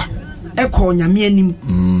yeah eko nyame anim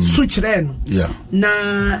su kire no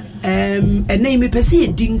na enai me pese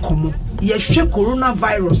yedi nkomo ye hwe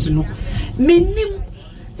coronavirus no menim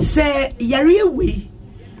se yare we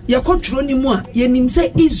ye kotro ni mu a ye nim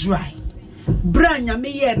se Israel bra nyame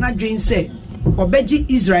ye na dwen se obeji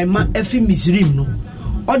Israel ma afi Misrim no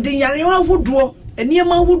odin yare ahodo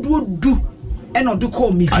eniema ahodo du eno de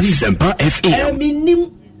ko Misrim Asempa FM menim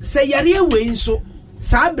se yare we nso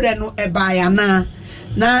sabre no ebayana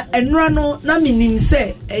na enra no na minim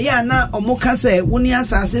se eya na omoka se woni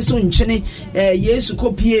asase so nkyene Yesu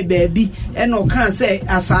kopie baabi ena oka se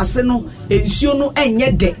asase no ensuo no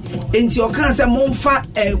enye de enti oka se momfa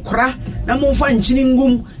kora na momfa nkyene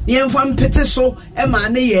ngum ne emfa mpete so e ma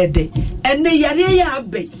na ye de ene yare ya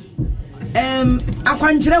abe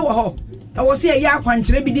akwankyere wo ho wo se eya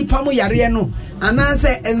akwankyere bi di pam yare no ana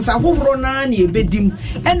se ensa hohoro na na ebedim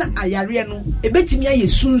ena ayare no ebetimi aye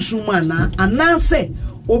sunsum ana se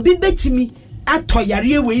obi betimi ato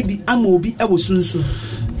yare we bi ama obi ewo sunsum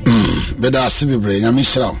beda asibibre nyame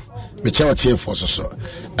hira me chewa tie for so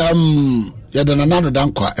yeda na nado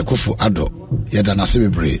dankwa ekofu ado yeda na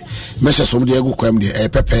asibibre meshe so mde egu kwam de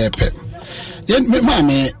pepepe yen me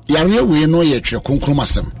maame yare we no ye twe konkrom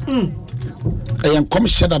asem yen kom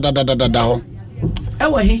sheda da ho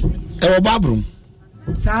ewo he ewo babrum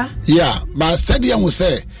sa yeah ma study am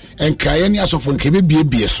say enkaye ni asofo nkebe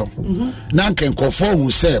bie so na nkenkofo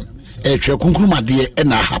hu say etwe kunkrumade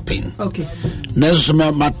na happen okay na so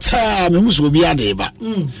mata me muso obi ade ba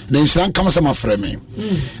na nsiran kam sama frame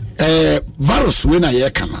virus we na ye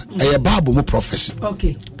kana babu mu prophecy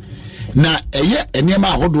okay na eniema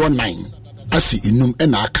ahodo 9 asi inum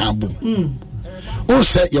na aka abum o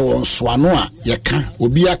se ye won soano a ye ka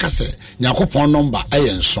obi aka se nyakopon number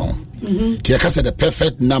ayenson ti aka se the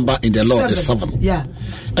perfect number in the Lord is 7 yeah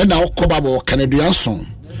and now kobabo Canadian song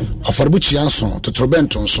aforbuchi anson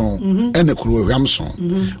totrobenton son and kuru hwam son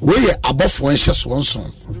we ye abofo enhye so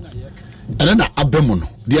son and na abemu no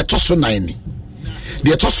de etoso 9 ni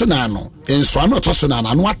de etoso na no ensoano etoso na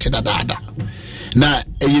no ateda dada na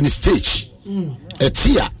eyin stage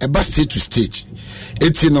etia eba stage to stage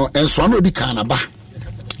etino ensoano odi kan ba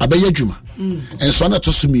abaya adwuma ensoano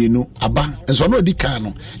etoso mienu aba ensoano odi kan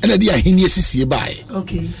no ena de ahenie sisie bae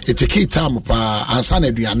okay eteke time pa ansa na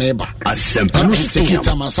aduane ba Asempa no eteke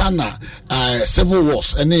time ansa na civil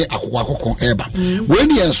wars ene akokoko eba we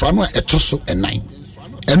ni ensoano etoso 9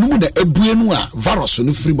 enum na ebuenu a virus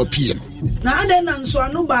no free mapie no na ade na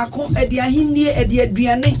nsoano baako edi ahenie edi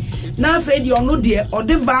aduane na afa edi ono de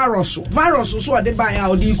ode virus so ode ba ya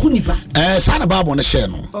ode iku nipa sana babo na hye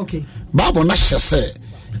no okay babo na hye se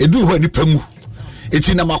edu ho nipa mu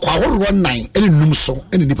eti na makwa horo 9 ene num so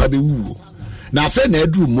ene nipa be wuwo na afa na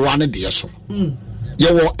adu moa ne de so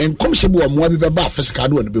yewo enkomhye bi wo moa bi be ba physical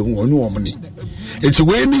do ne be hu onu wo mni eti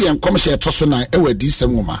we ni enkomhye to so na ewa di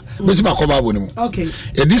sem ngoma beti ba ko babo ne mu okay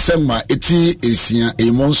edi sem ma eti esia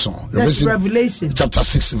emonson Revelation chapter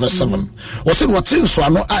 6 verse 7 was it what in so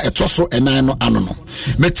ano a etoso enan no ano no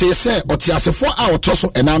mete se otiasefo a otoso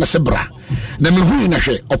enan no se bra na mehuri na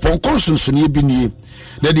hwe oponko sunsunie bi nie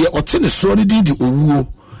na de otene so ne di owuo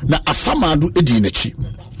na asamado edi nachi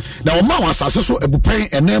na o ma wasase so ebupen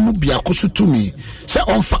enamu biakoso tumi se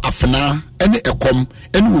onfa afena ene ekom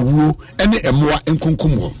ene owuo ene emoa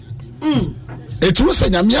enkunkumo etu se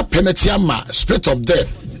nyamia pemetia ma spirit of death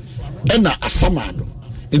ena asamado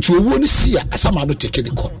into owuo ni sia asamado teke de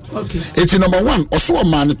ko okay eti number 1 oso o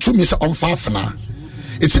man tumi se onfa afena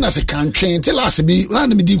eti na se kan twen till as bi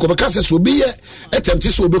ran mi di ko be ka se so obi ye attempt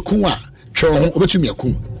se obekun a twe ho obetumi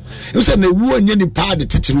akun you say na owuo nye ni pa de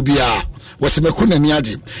titiru bia wasimeku na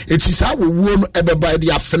niaje eti sa wuo no ebeba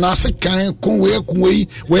de afena se kan kon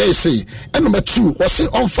we sei eno metu wose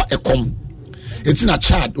onfa ekom eti na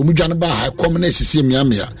Chad omudwane ba ha kom na esisi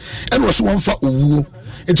miamia ene wo so wonfa owuo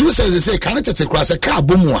eti wo say kan tete kura say ka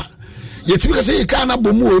bomu a yetimi ka say ka na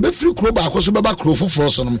bomu o be free kuro ba akoso be ba kuro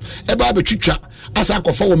foforo so no e ba betwitwa asa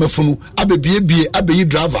akofa wo mafunu abebiebie abeyi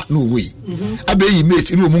driver no we abeyi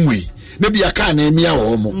mate ni omumwe na bia ka na emia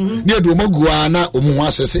wo mo na edu magua na omu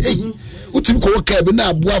asese utim ko ka be na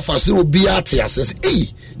abu afase obi ate asese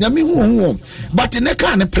nyame hu but ne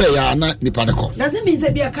ka ne prayer na nipa ne ko doesn't mean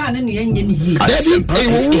say bia ka ne no yenye ni yi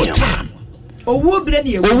wo time owo bre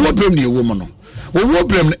ne ewo mo no owo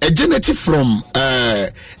bre no agility from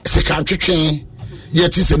sekantwetwe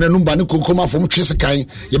yeti se nanum ba ne kokoma fom twese kan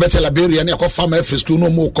ye bete Liberia ne akofa ma F school no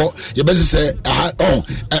mo ko ye bete se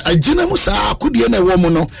agina mu sa akudie na ewo mu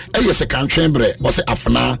no eye sekantwe bre wo se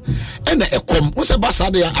afna ena ekom wo se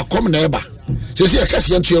basade ya akom na eba sesi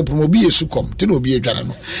akase yantu ya promobi yesu kom te na obi edwara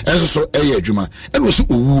no enso so eye adwuma ena wo se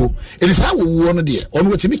owuo eni sa owuo no de ono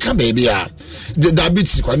wetimi ka baby a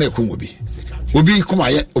diabetes kwa na ekom obi kuma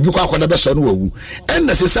ye obi kwa akoda beso no wawu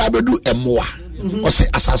ena se sa bedu emoa ose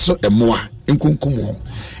asaso emoa nkunkum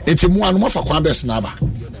enti moa no mafa kwa bes na aba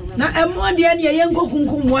na emoa de ne ye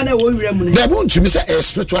nkunkum moa na wo wira mu ne da bon tumi say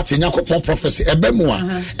spiritual thing yakopon prophecy ebe moa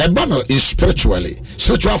eba no is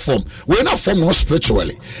spiritual form we na form no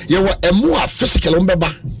spiritually ye wo emoa physical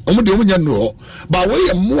ombeba omo de omunya no ho ba we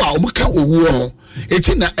ye moa omuka owu ho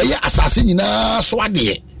enti na eye asase nyina so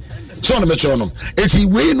ade so na mecho no eti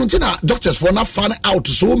we no tina doctors for na find out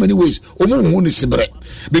so many ways omo hu ni sibre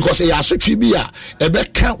because e asotwe bi a e be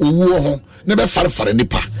ka owuo ho ne be farefare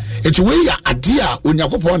nipa eti we ya ade a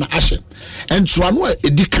onyakopon na ahye entoa no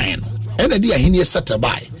edi kan no ena di ahini seta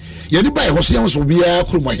bai ye ni bai ho so ye so bia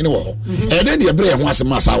kuru mo ahini wo ho e de de bre ho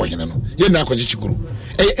asema asa wo hene no ye na akwaji chikuru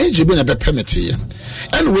e enje bi na be permit ye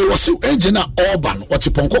anyway wo so enje na urban o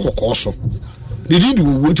tiponko kokko so didi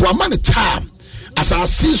wo to amane time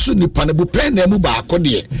asase su nipa ne bu pen na mu ba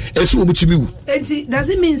akode esi wo mutimi wu enti does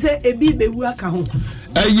it mean say ebi bewu aka ho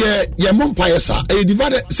ye mompaye sa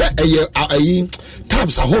divided say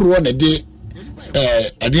tabs ahoro na de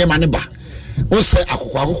adema ne ba o say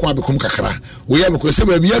akokwa abekum kakra we ya bekum say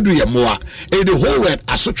ba bi adu ye moa the whole world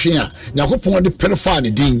asotwe a yakopon de perify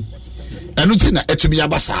ne din enu ti na etumi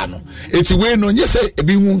abasa no eti we no nye say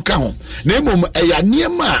ebi hu nka ho na emom eya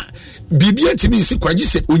niema bibia timi si kwaji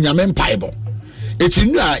se onyame mpaibo eti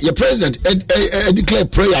nu a your president declare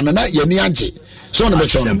prayer na ye ni age so na be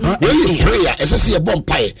chono we prayer esese ye bom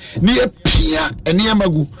pae ni ye pia ene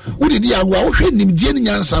amagu udidi agu a wo hwe nimdie ni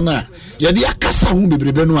nyansa na ye de akasa hu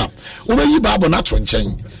bebrebe no a wo be yi babo na to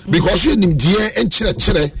nchen because you nimdie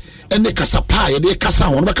enkyere ene kasa pa ye de kasa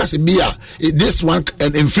hu no be kasa bia this one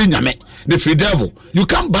and free nyame the free devil you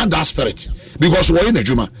can't ban that spirit because we in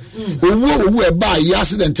adwuma owu e ba ye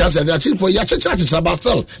accident achi for ya chechira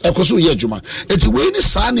basel ekoso ye adwuma eti we ni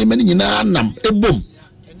sa na mani nyina nam ebom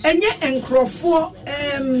enye enkrofo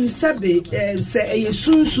sebe se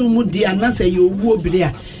yesunsun mu dia na se ye owu obire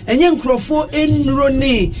a enye enkrofo enuro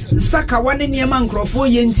ne sakawa ne niema enkrofo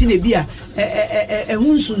ye ntine bia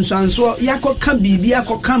ehunsunsanso yakoka bibi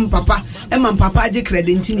yakoka papa ema papa age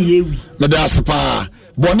credit ntine yewi me da sepa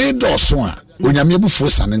boni doso a onyame bufu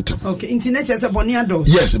sanentem okay internet se boni ados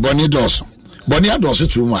yes boni doso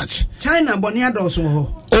too much China boni ados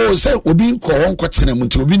ho o say obi nko ho nkotena mu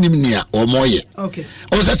nti obi nim nia o moye okay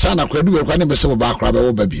o say China kwadu we kwa ne be se ba akra be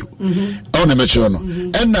wo ba biu o na mecho no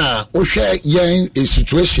ena o hwe yen a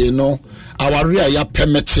situation no aware ya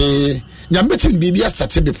permit nyambeti bibia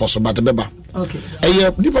start be possible but beba okay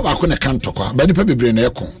nipa ba ko ne kan tokwa ba nipa bebre na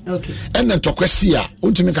ekon okay ena tokwa si a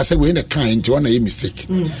ontimi ka say we ne kan nti ona ye mistake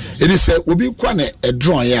it is say obi kwa ne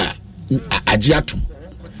edron ya agi atum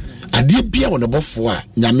ade bia wona bofo a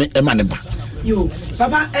nyame ema ne ba yo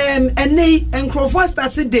papa ene enkrofo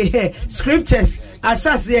started the scriptures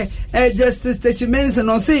asas justice statements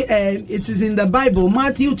and say it is in the Bible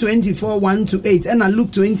Matthew 24:1-8 and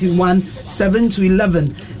Luke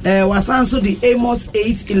 21:7-11 was also the Amos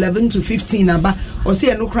 8:11-15 aba or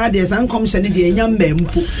say no crowd is uncommission the enyambe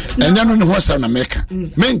mpo and no no what's na meka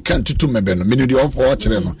men kan tutu mebe no menu de opo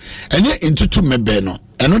kire no enye intutu mebe no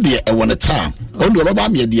eno de e wona time ondo baba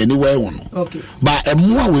me de ani we won okay ba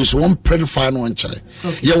emwa we so one predify no nkire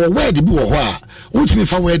ye wo word bi wo ho a untimi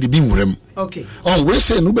fa word bi nwuram okay on we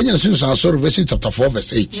say no benya Revelation chapter 4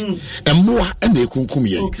 verse 8. Emmoa and the kunkum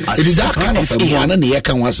ye. It is that kind of emmoa and the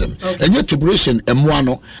yakan wasem. And yet to bration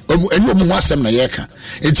emmoano, and you wasem na yaka.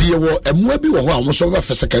 It's here emmoa be almost over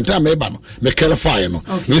for second time ebano, Mekela fire no.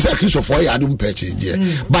 Miss a kiss of fire, I don't patch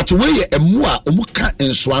it. But we emmoa, umuka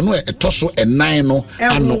and swano, a tosso and nine no,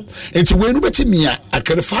 and it's when you bet me a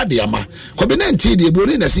Califadiama. Covenanti, the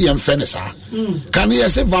Brunin, see and Fenessa. Can you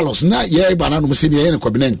say Valos? Not ye, banana, city and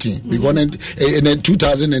Covenanti. We won in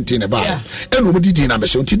 2019 about. And nobody did not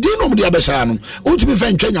show. Today, nobody abesanum. Ought to be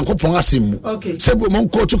found training upon us. Okay. Several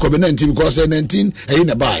monk to Covenanti because 19 ain't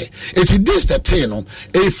a buy. It's this that tail,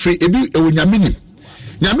 a free a Yamini.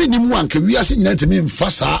 Yamini Mwank, we are seeing to me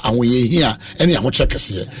Fassa and we here any of checkers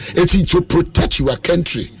here. It's to protect your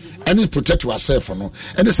country. And it protect yourself, no.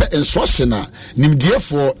 And it's an instructioner, nim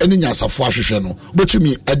therefore any answer for no. But to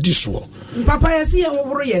me, a dish war. Papa, I see a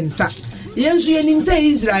Oriensa. Yes, you name say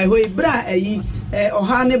Israel, who bra or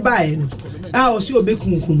Hane Bain. I was your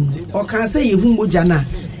bekunkum, or can say Humujana,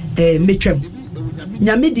 Mitcham.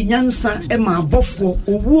 Nyamidi Yansa, Emma Buffo,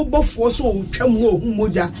 or Woo Buffo, so Chamwo,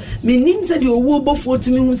 Humoja. Meaning said your Woo Buffo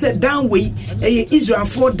to me said downway, Israel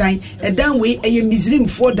 4 dine, a downway, a Misrim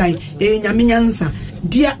 4 dine, a Yaminyansa.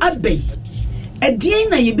 Dear Abbey, a dear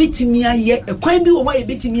na ye betty me a ye, a quine be away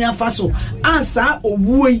betty me a faso, answer or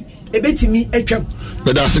wooey, a betty me a chum.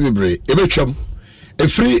 But that's a brave, a chum. A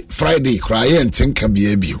free Friday cry and think can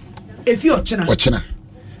be a view. If you're China,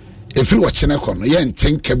 if you watch China, ye and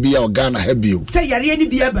think can be our Ghana have you. Say you're really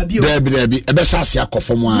be a baby, there be a Bessasia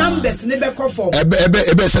from one. Numbers never call for a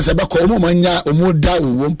Bessasia Mania, or more die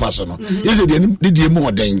with one person. Is it the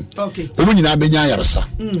more dane? Okay. When you have been Yarasa.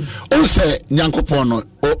 Oh, say Yankopono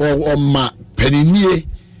or Ma Penini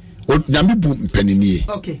or Yamibu Penini.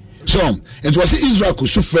 Okay. So it was Israel could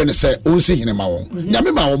suffer and say, oh, see him,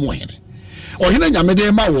 Yamima or Mohene. Or Hina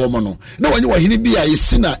Yamede Ma woman. No one you are Hinibia is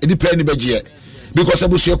sinner in the penny budget. Because I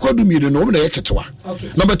was your code me the normal eketwa.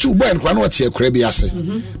 Number 2, boy and quanot here crebiase.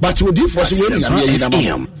 But you did for winning a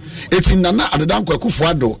year. It's in Nana at the Danko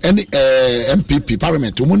Kufuado, any MPP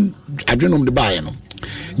parliament, woman, I don't know the Bayano.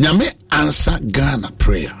 Nyame answer Ghana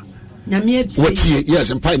prayer. What here, yes,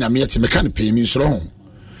 and Pine Amiati mechanic pay means wrong.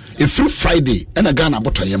 If through Friday and a Ghana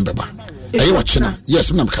bota yembeba. Are you watching? Yes,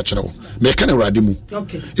 I'm catching. Mechanic radimu.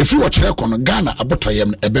 Okay. If you watch on Ghana, a bota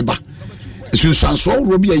yem a beba. So Sanso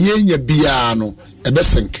will be a yenya biano, a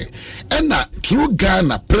besenke. And through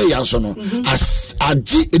Ghana prayers no as a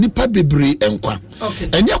G any pabibri and qua.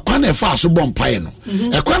 And your quan a fast bomb pine.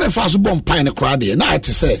 A quan a fast bomb pine a crowd. And I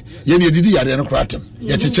to say, Yenny did ya then cratum.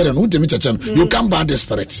 Yet you come by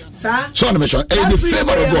desperate. So I mention the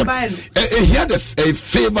favor of God. Here a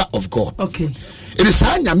favor of God. Okay. It is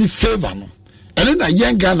a favor. And then a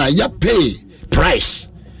young Ghana, ya pay price.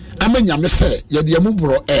 I mean, you say, you're the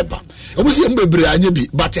Mubro Eba. I was young baby,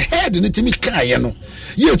 but a head in it to me, Kayano.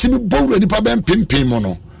 Yet to me, bold and pabam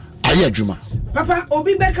pimmono. Ayajuma. Papa,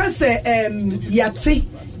 Obi Becca say, Yati,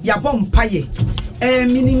 Yabom Paye.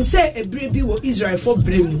 Meaning say a baby or Israel for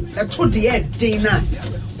brim, a told the head Dana.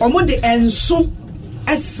 Or more the enso,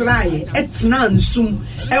 Esrai, Etnan sum,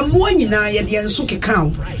 and one in I at the ensuke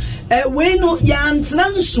count. When no yant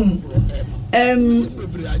nansum,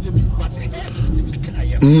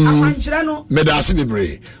 Medasi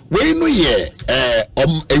Libre. We no ye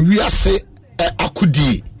we are say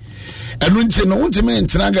akudi. And when you know to me in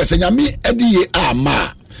Tanaga say me edi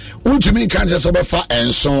ama. Untumi kan se so befa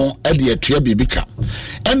enson e de atua bibika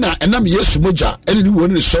enam yesu moja ene ni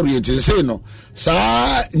woni sorry enti say no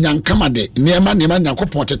saa nyankama de niema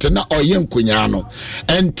nyankopon tete na oye nkonya no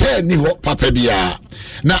ente ni ho papa bia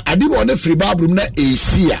na ade bo na free bible na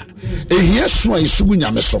esia ehia so isugu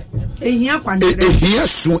nyame so ehia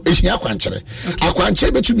kwanchere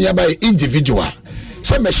akwanchere betumi aba individual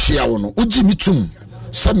se mehia wo no ugi mitum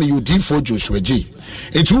some you did for Joshua G.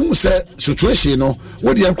 It's whom say situation no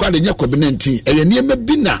what the enquire the COVID-19 and near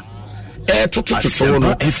bina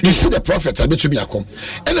you see the prophet I bet you come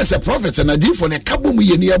and as a prophet and I did for the cabo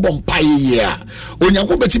me near bompire year when you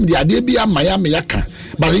go bet him the idea be a Miami yaka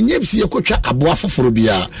but in yep see a coach aboa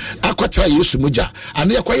fofrobia akwatra yesu moja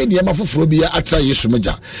and yakwaye de ma fofrobia atra yesu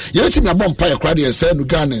moja you let me a bompire crowd and say no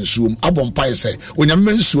Ghana nsum abompire say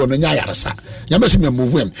onyame nsuo no nya yaresa nyame se me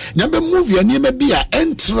move him nyame move ya niema bia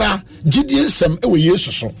entra gidiensem e we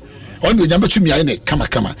yesu so on the nyame tumi aye ne kama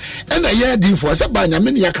and a year din for say ba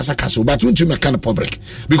nyame ne yakasa kasa but won tumi kan public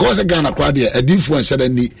because a Ghana crowd there a din for say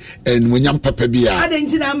ni enwonyam papa bia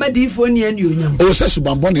adenti na ma din for ni ani onyam o se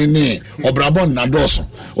subambo ne obrabon na doso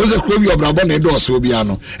o se kro bi obrabon ne doso bia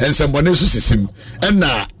no ensembone so sisim and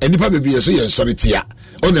na enipa bebie so ye nsori tia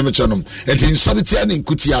Only Mechonum, and in solitary and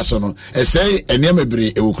Kutiasono, a say, and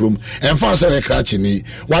Yamabri, Ewukrum, and Fansa Crachini,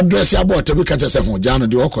 what dress your boy to look at us at Jano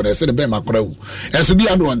de Oko, I said a Bema Crow, as to be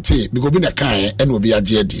under one tea, because being a kind and will be a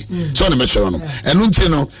JD. So, Mechonum, and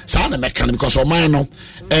Luntino, Sana Mechanic, because of mine,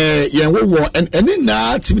 young war, and in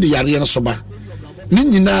that, Timmy Yariana Soba.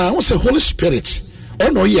 Nina was a Holy Spirit.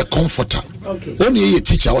 Ono ye comforter. Okay. Only ye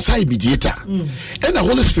teacher was high mediator. And the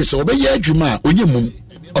Holy Spirit so obey ye juma onye mum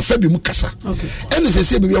ofabi mu kasa. Okay. And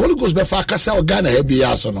say be Holy Ghost be fa kasa o Ghana e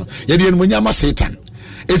bia so no. Ye de munyama Satan.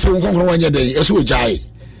 Eti nkonkron wanye den eso jai.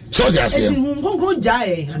 So they say. Eti nkonkron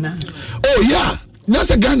jai ana. Oh yeah. Na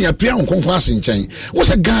se Ghana apia nkonkron aso nchen. Wo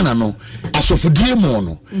se Ghana no asofodie mu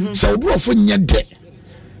no. Se obrofo nye de.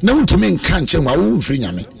 Na wuntumi nka nchen wa wo mfiri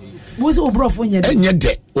nyame. Was obrofo nye de. Enye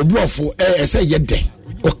de. Obrofo say ye de.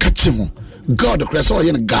 O catch him. God, Christ, or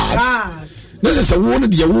God. This is a one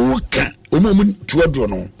of the worker, a moment to a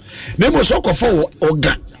drone. Nemo so for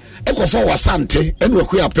Oga, Echo for Sante, and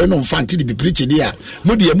we are pen on Fanti be preaching here.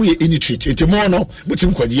 Moody mu in treat, it's a mono, which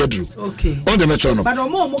him quite yedru. Okay. On the metronom. But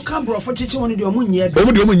more cambro for teaching on your moon yet.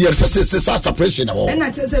 Over the moon years, such a pressure. And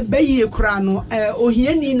I says a bay crano, or he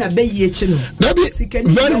in a bay chino. Maybe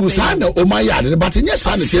very Usano, or my yard, but in your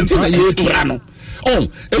son, it's a year to rano. Oh,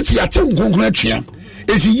 it's your two congratulations.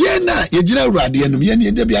 Esi yena yegina urade enum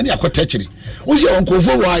yene de bia na yakotachiri wo je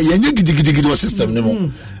onkofo wa yenye gidigidi system ne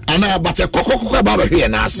mo ana bate kokokoko ba hwe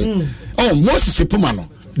na ase oh Moses puma no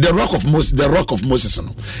the rock of Moses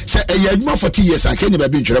no say eyadwuma 40 years an kenye ba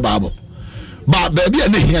bi ntwere baabo ba baabi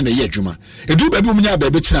na hia na ye adwuma edu baabi umunya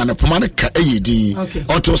baabi tina na poma ne ka eyedi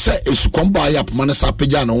oto say esukomba ya poma ne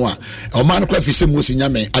sapagya no a o man kwa fi se Moses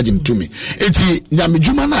nyame agintumi enti nyame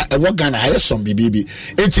dwuma na ewo Ghana ayesom bibibi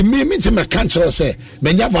enti me nti me kan kire say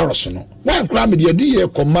menya virus no wan kra me de ye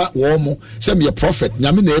koma wo mo say me prophet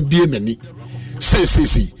nyame na ebie mani say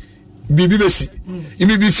bibi besi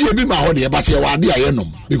imi bi fie bi ma ho de ba che wa de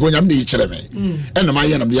ayenom because nyam de yi kire me enom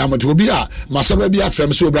ayenom de amato obi a masoro bi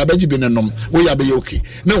afrem so obra baji bi nenom we ya be okay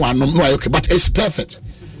ne wa nom no okay but it's perfect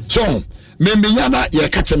so me nyana ye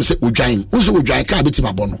ka chem se odwan unso odwan ka beti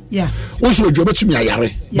ma bono yeah unso odwo betumi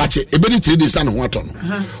ayare but e be ni 3 days na ho ato no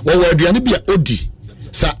wo wa aduane bi a odi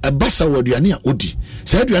sa ebasa wa aduane a odi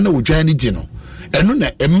sa aduane odwan ni di no eno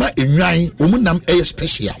na emma enwan omunam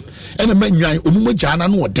special ena ma nwan omumo jana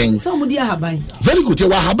no oden so omudi ahaban very good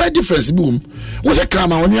wa ahaban difference boom wo se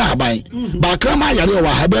krama woni ahaban ba krama yare wa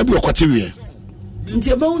ahaban bi okote wie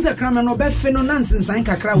nti ba wo se krama no be fe no nansensan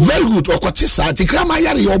kakra wo very good okote sa ti krama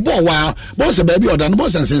yare yo bo wa bo se ba bi odan bo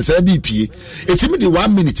sensensan bi pie etimi di 1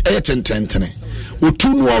 minute 10 otu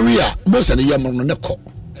no ori a bo se ne yam no ne ko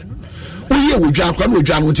oye wodwa kwa no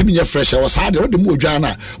wodwa no ntimi nye fresh wo sa de wo de mu wodwa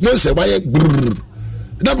na mo se ba ye brr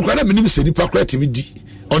na bukwa na minim se nipa kwa timi di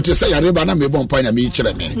onto say yare ba na me bon pa na me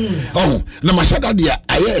kire me oh na mashada dia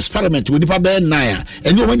aye experiment we nipa be 9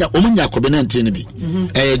 enye omunya COVID-19 ne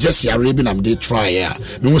bi just yare bi na me try ya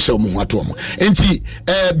me wo se omu ato omu enti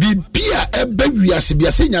bibia ebe wiase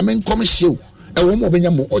bia se nyame nkom hyew ewo mo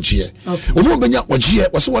benya mo ogie omo benya ogie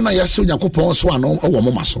wo se wona ya se Yakopon so ano ewo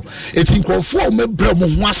mo maso enti nkrofo o mebre mo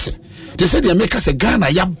ho ase they said they make us a Ghana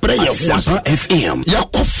ya bre ya ho ase FM ya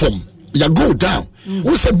kofom ya go down.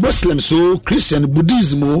 We say Muslims, so Christian,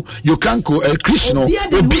 Buddhism, you can't go Christian. Obi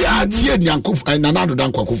a tie nyanko nanado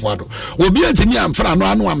dan kwakofado. Obi a tini amfra no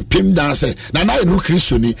anu ampem dan say na na ye no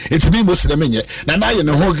Christian ni etimi Muslim nye na na ye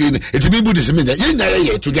no hogin etimi Buddhism nye ye nya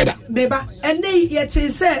ye together. Beba ene ye te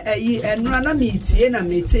say enura na me tie na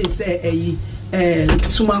me te say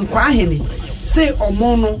sumankwa ahene say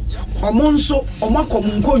omo nso omakom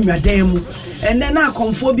nkonwa dan mu ene na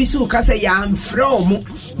akomfo bi su ka say ya amfra omo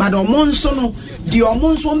but omo nso no di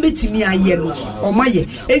omo nso mbetimi aye no omaye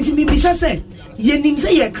enti bibisa say yenim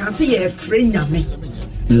say ye kan say ye frɛ nyame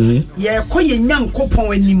ye koye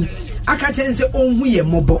nyankopɔn anim aka kyerɛ say onhu ye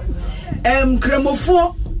mobo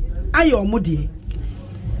kremofo aye omo de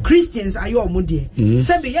Christians are your mudie.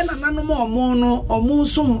 Sebe yana nanomo omo no omo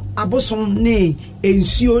som abosom ne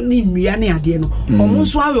ensuo ni nwia ne ade no. Omo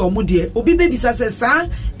so awe omo de. Obi bebisa se sa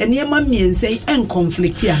enema miensen en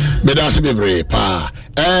conflict ya. Me da se bebre pa.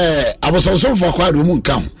 Abosom so for kwa do mu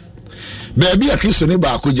nkam. Baby a Christian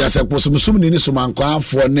ba ko jase posum ni sumankwa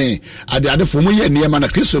afo ne ade fo mu ye enema na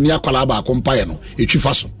Christian ya kwala ba ko mpaye no. Etwi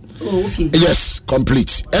fa so. Yes,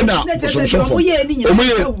 complete. And now so for ye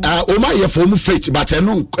for faith but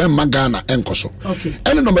no Ghana enkoso. Okay.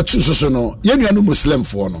 And number 2 so no yenu Muslim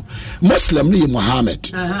for no. Muslim ni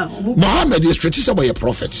Muhammad. Muhammad is treated by a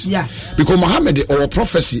prophet. Yeah. Because Muhammad or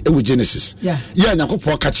prophecy with Genesis. Yeah. Yeah,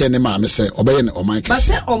 Nyankopon ka che ne ma me say obey ne o man. But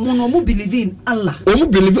say omo believe in Allah.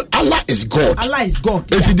 Omo believe Allah is God. Allah is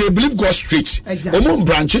God. Yeah. They believe God straight. Exactly. Omo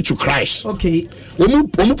branch to Christ. Okay.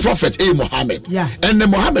 Omo prophet Muhammad. Yeah. And the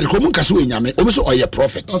Muhammad ko mun kaso enyame omo so oye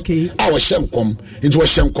prophet. Okay. Our shem kom into a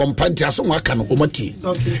shem kom panti aso waka no omati.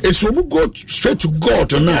 Okay. It's omo go straight to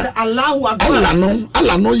God now.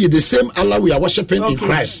 Allah no you the same Allah we are worshiping in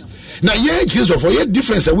Christ. Now ye case of ye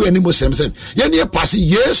difference away any Muslim say ye near pass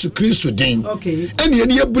Jesus Christ din. Okay. And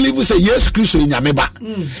ye believe say Jesus Christ enyame ba.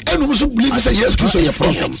 And we so believe say Jesus Christ is a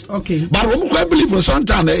prophet. Okay. But we quite believe for some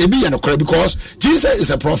time e be no correct because Jesus is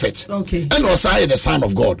a prophet. Okay. And also the son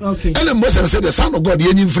of God. Okay. And the Muslims say the son of God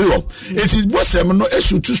ye free up. It is Muslim no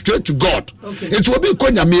issue to straight to God. Okay. It will be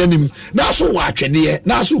kwanyame anim. Na so wa atwede,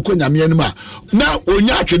 na so kwanyame anim a. Na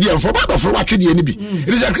onya atwede en for bad of atwede ani bi. It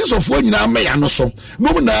is a case of when nyina me ya no so.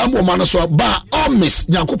 No na mo ma no so ba omis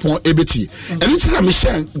Nyankopon ebeti. And it is a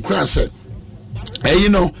mission cross. You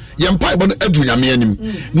know, yempa ibon edu nyame anim.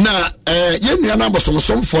 Na yenua na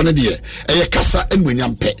bosom fo ne de kasa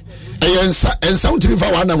enwanyam pe. Ensa untimi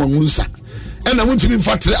fa wa na wangunsa. Ena untimi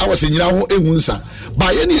fa 3 hours nyina ho enwunsa.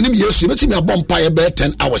 Ba ye ne anim Yesu betimi abompa ye be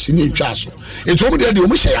 10 hours ni ntwa so. Etu mo de o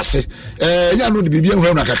mo hyase. Nya no de bibia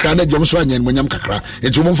hwam na kakra na jom so anyan manyam kakra.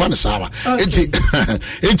 Etu mo mfa ne sara.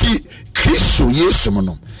 Enti Kristo Yesu mo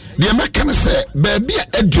no. De meka ne se ba bia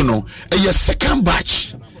edu no second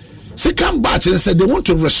batch. Second batch and said they want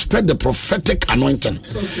to respect the prophetic anointing.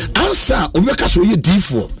 Answer obeka so ye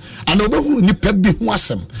difo and obehu nipa bi ho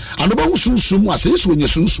asem and obehu sunsum ase yesu onye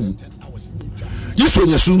sunsum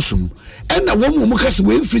and na wo mu kase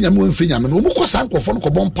we mfrinyame no mu kosa nkofo no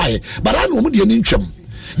kobon pae but na wo mu de ani ntwam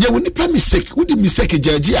ye wo nipa mistake wo di mistake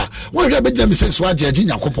jaji a wo hwe be mistake so jaji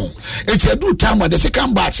Nyankopon enti adu time the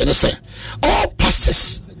second batch ne say all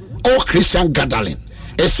pastors all Christian gathering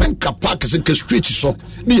esenka park esenka street so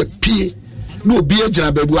ne ye pie no obi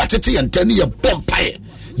agina babu atete ye ntane ye bompae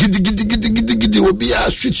gidi obi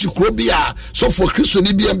a street kro bi a so for Christo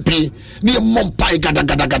ne bi mp ne ye mompae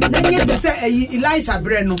gada say Elijah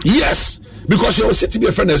bre no yes because you sit to be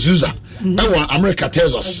a friend Azusa America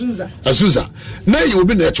tells us Azusa now you will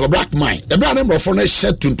be there to a black mind the brand number for na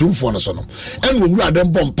shed tuntum for no so no and we would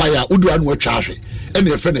them bompae a udu anu atwa and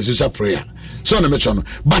your friend Azusa prayer so na me chono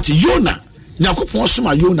but Yona Nyakopon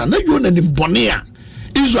soma Yona na Yona ni bone a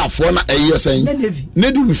Israel for na ayesan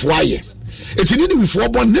na di wifo aye eti ni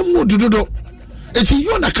wifo bon ne mu dododo eti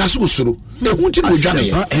Yona kaso osoro ehunti no dwane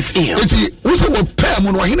ye eti wo se wo pa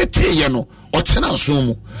mu no hene teye no otena nso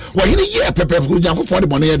mu wo hene ye pepe Nyakopon de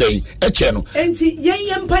bone ye dai eche no enti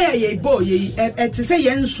yen empire ye bo ye eti se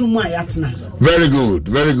yen nsumu ayatena very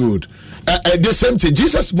good the same thing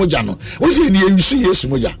Jesus moja no we say you see Yesu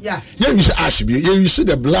moja yeah you see ashbi you see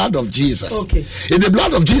the blood of Jesus okay in the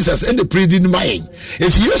blood of Jesus and the pleading mind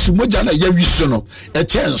if Yesu moja na you see no e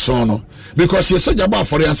chenso no because you soja ba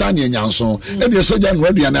for yansa na nyanso and you soja no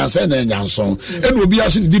aduane ansa na nyanso and obi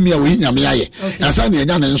aso di mi a we nyame aye ansa na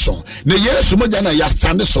nya na nso na Yesu moja na ya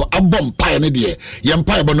stand so abom pai ne de ye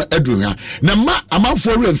mpai bo no aduhwa na ma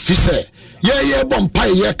amanfo re mfi se ye bom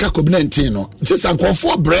pai ye ka COVID-19 no ntisan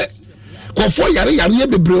kwofo bre Kofo yare ye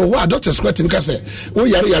bebre ho a doctor squat because o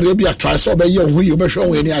yare bi a try so be ye ho yi be hwe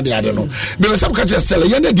ho ani ade no be some catch sell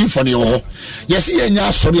ye na di for ne ho yes ye nya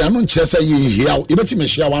asori anu nche say ye hia e beti me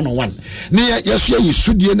hia 1-on-1 ne yeso ye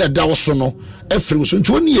sudie na da wo so no afiri so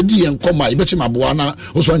nti oni ye di ye nkoma e beti maboa na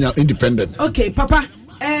wo so anya independent okay papa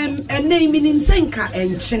name in senka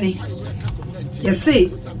enchene you say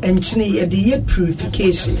enchene ye the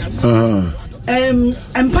purification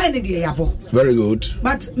empire de yabo very good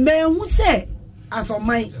but me who say as on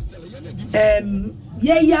my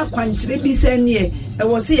ye kwanchire bi se ne e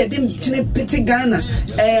wo se ye dem chine pete Ghana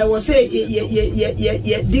wo se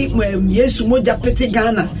ye di Yesu moja pete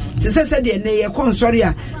Ghana se se de ne ye konsori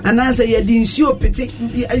a ana se ye di nsuo pete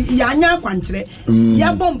ya anya kwanchire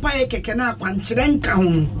ya bompa ye keke na kwanchire nka ho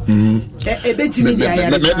e betimi dia ya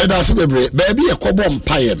me da se bebre baabi ye kobom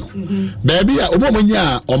paye no baabi a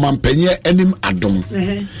omonya omampanye anim adom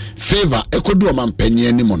favor ekodu omampanye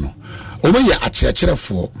anim no omoya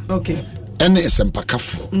akyerɛkyerɛfo okay ene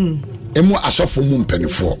esempakafo emu asofo mu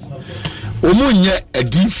mpanifo omu nye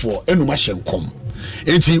adifo enu ma hyenkom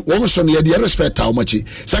enti wo so no ye de respect a omachi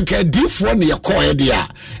sanka adifo ne ye koye de a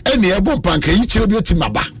ene ebo mpanka yi kire bi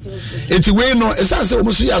otimaba enti we no esanse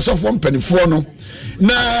omu so ye asofo mpanifo no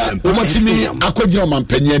na omatimi akogina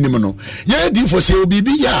omampanye anim no ye di for say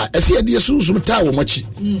obibi ya ese ye de sunsum ta wo machi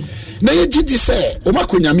na ye gidi say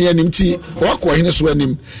omakonyame anim ti wakọ hene so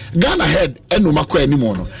anim Ghana head enu makọ anim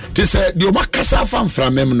no ti say de omakasa fa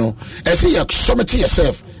mframem no ese ye somete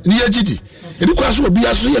yourself ni ye gidi edi kwa so obi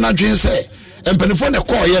aso ye na dwen say empanifo ne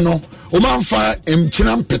kọ ye no omamfa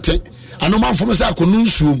emchina mpete anoma mfom se akonu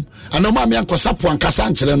nsuom anoma me ankosapo ankasa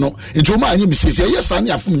nkyere no nti oma anyi bisisi yes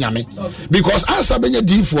ani afom nyame because answer benya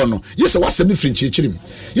difo no yes wasem ne frinchichirim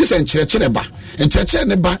yes enkyerechire ba enkyerechire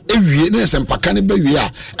ne ba ewie ne sempaka ne ba wie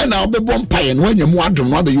a na obebo mpaye no anyamu adom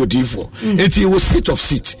no abeyo difo enti wo seat of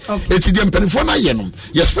seat enti dem penifo na ye no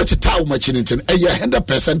yes pet taw machi nti eye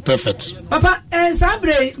 100% perfect papa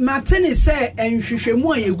sabre matene se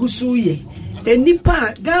enhwehwemu ayegusu ye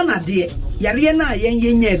enipa Ghana de yare na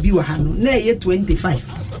yenya bi wa ha no na ye 25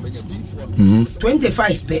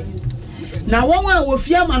 25 pe na won a wo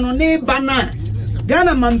fia ma no ne ba na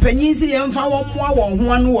Ghana mampanyin se yemfa wo moa wo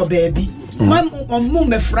ho ano wo baabi mo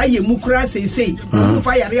mefra ye mu kura sesei mo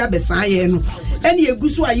fa yare abesan ye no ene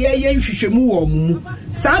egusu a ye nhwehwemu wo mu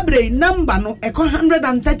sabre number no eko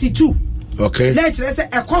 132 okay let's say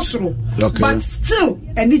ekosoro but still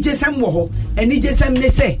eni jesem wo ho eni jesem ne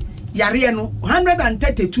say yare no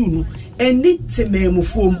 132 no eni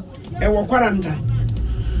tememufom e wo quarantine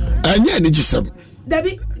anya eni jesem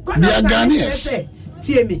dabi quarantine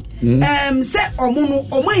tie me se omo no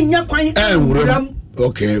omo anya kwan enwuram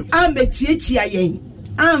okay ambetiechi ayen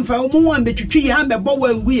amfa omo ambetwitwi ya ambebo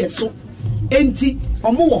wangu ye so enti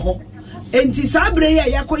omo wo ho enti sabre ya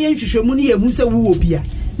yakoye nhwehwemu ne yehu se wo obia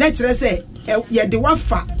na kire se ye de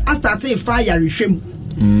wafa astarte fa ya rehwem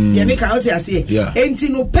ye make out here say enti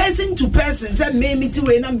no person to person say me meet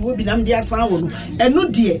we na me obi na me dia san wo no eno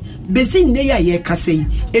de besi nne ya ye kasei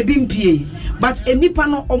ebi mpie but enipa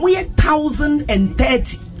no omo ye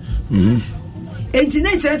 1030 enti na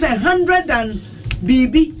kire se 100 and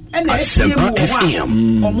BB and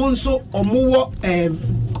FM omo nso omo wo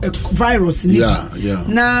virus ni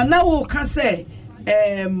na wo ka say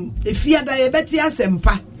efiada ye beti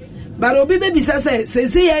asempa but obi baby say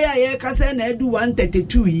ya ka say na edu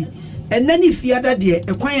 132 yi and then if you other there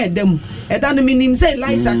ekwan edam eda no minim say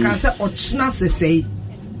Elisha ka say ochna sesei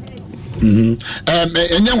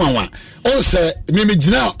enyanwa o say me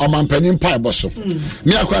gina omampanin pa eboso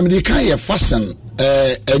me akwa me kan ye fasten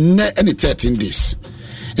enne any 13 days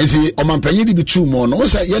enti omampanin di bitu mo no o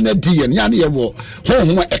say ye na di ye nya na ye wo ho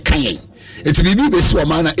ekan ye enti bibi besi o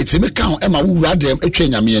mana enti me kan e ma wura dem etwa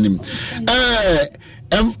nyame anim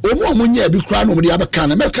omo nya bi kra no mo de abeka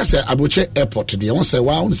na meka se aboche airport de won say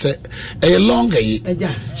wa won say e long yi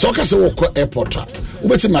so ka se wo ko airport a wo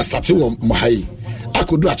beti ma start wo mo hai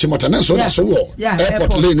akodu achimota na so na so wo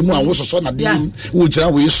airport lane mu an wo so na de wo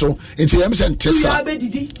gira we so enti yam se ntesa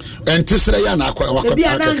entisere ya na akwa bi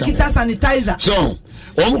ana nkita sanitizer so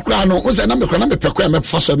omo kra no wo say na me kra na me pekwa me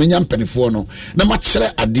fa so me nya mpanifo no na ma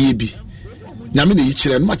kire ade bi nyame ne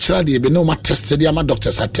yikire no ma kira de be no ma test de ama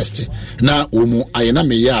doctors are test na wo mu ayena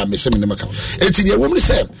me ya me se me ne maka enti de wo mu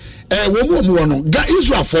se wo mu no ga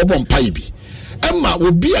Israel for bom pai bi emma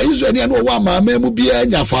obi a Israel ne no wa ma mu bia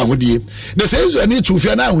nya fa ahodie na se Israel ne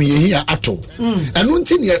tufia na ahoye hia ato eno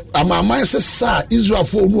nti ne amaman se sa Israel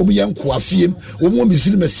for no mu yanko afiem wo mu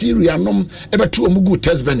misiri Syria nom ebeto mu gu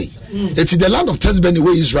Tesbeni enti the land of Tesbeni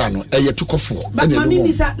where Israel no yetukofo but mami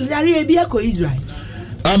bisa yare e bia ko Israel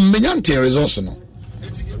menyante resource no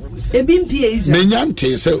ebi mpie Israel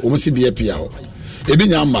menyante se o musi bia pia ho ebi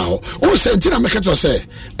nya ma ho o se ntina mekato se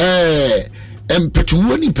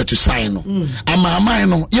empetuwo ni petu sign no amaman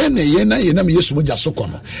no ye na me Yesu moja soko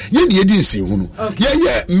no ye ne yedi nsi hu no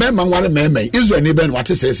ye mema nware mema Israel ne be no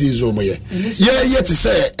wate se Israel mo ye te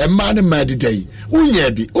se emma ne ma didai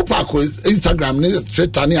unya bi upa ko Instagram ne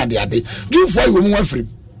Twitter ne ade do for you mo afrim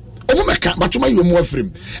omo meka batuma yo mo afrim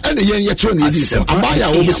ene ye tro ne yedi se abaya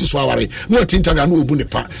wo besi so aware no Instagram no obu ne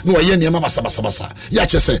pa no ye ne ma basa ya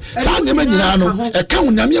che se sa ne ma nyina no e ka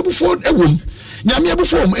unyame abufo ewom nyame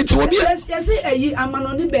abufom enti obi yesi eyi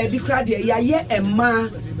amano ni baby kra de ya ye emma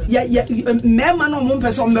ya mema no mo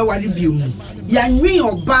mpese o mewale biom ya nwi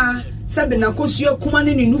oba sebe na kosuo kuma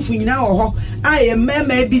ne nufu nyina ho aye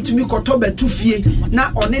mema bi tumi koto betufie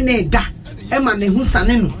na one ne da ema ne hu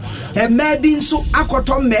sane no emma bi nso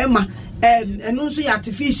akoto mema eno nso ya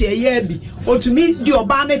artificial ye bi otumi di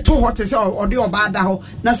oba ne to hot se o de oba da ho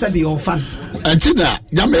na sebe o fan antina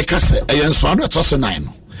nyame ka se eyenso ado to so 9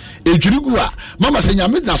 no ejurigu a mama se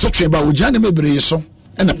nyame na so tweba wo gya ne mebre so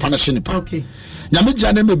ene punish nipa okay nyame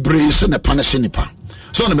gya ne mebre so ne punish nipa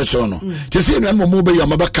so so no me so no te say no mo be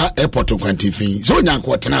yamabaka airport kwantifin so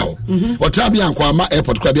nyanko tena ho otena bi anko ama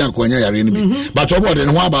airport kwa bi anko anya yare no bi but obo de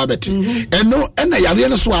ne ho aba beti eno na yare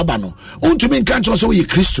no so aba no untumi nka ncho so ye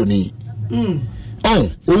kristoni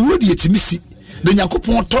owo de yetimisi the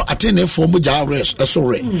Yakupon to attend a form of Jares, a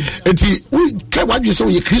sorry. And we can what you say,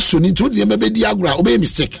 you Christian into the Mabediagra, obey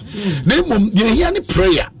mistake. Name you hear any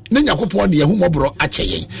prayer. Then Yakupon, the Humobro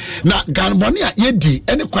Achaye. Now, Garmonia, Yedi,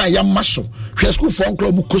 any choir muscle, school for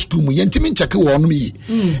Club costume, Yentimin Chako on me.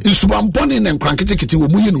 In Subamponin and Crankety will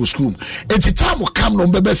move in school. It's a time will come no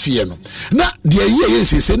baby fiano. Now, the year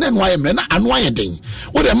is and then why am I unwinding?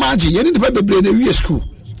 What a margin, you need to be in a school.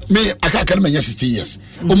 Me, I can't come 60 years,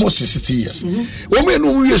 almost 60 years. Women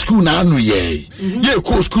no we school now, no ye. Ye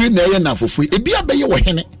course school na for free. It be a bay your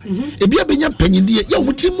henny. It be a bay your penny, dear. You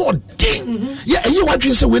would more ding. Yeah, you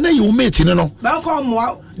watching so when you mate, you know. Welcome,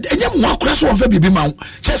 wow. And you more class one for baby mount.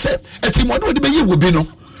 Just said, a team what would be you would be no.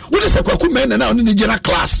 What is a quack man and now in the general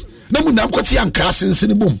class? No munam kwati anka sense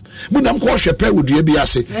ne bom munam ko hwepe wodu bi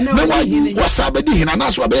ase na wasabedi hina na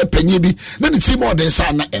so be panyi bi na ne team odin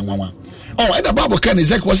sa na enwanwa and the Bible can is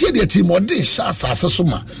was here the team or this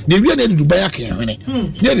sasasuma the we na Dubai akan hwene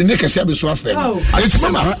here the neka sia be so afa it's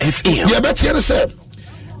mama ya bet here say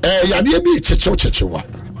ya de bi chechewa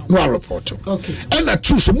no report okay and na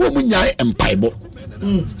two so mo nyai empaibo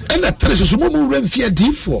and na three so mo remfia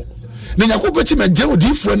d4 na Yakob ti magye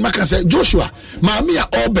d4 and maka say Joshua maami ya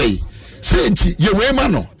obey say nti ye we ma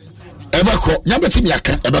no ebeko nyabeti mi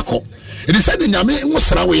aka ebeko it is said nyame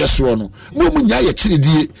nwosra we yeso no mo nya ye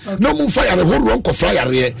chiridie no mo fa yare horo nko fra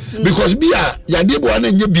yare because bia yade bo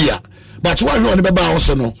na nye bia but wa hwe on be ba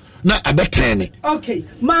so no na abetene okay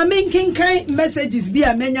ma men kinkan messages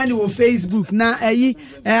bia menya ni wo Facebook na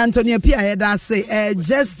Antonia Pia Heda say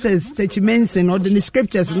Justice Techimensen or the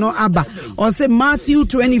scriptures no aba or say Matthew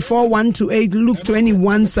 24:1-8 Luke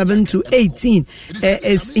 21:7-18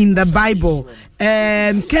 is in the Bible.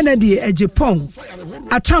 Kennedy Ejipong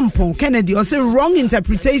Achampong Kennedy or say wrong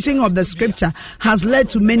interpretation of the scripture has led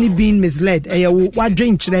to many being misled.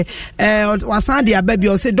 Wasandi Abebi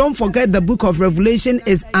or say don't forget the book of Revelation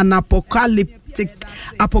is an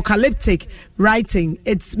apocalyptic writing.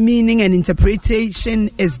 Its meaning and interpretation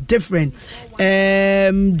is different.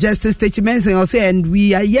 Justice Techimensen or say, and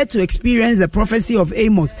we are yet to experience the prophecy of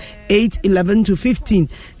Amos 8:11-15.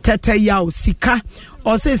 Tete Yao Sika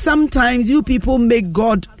or say sometimes you people make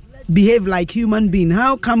God behave like human being.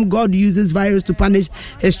 How come God uses virus to punish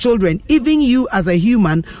his children? Even you as a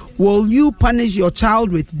human, will you punish your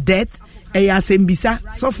child with death?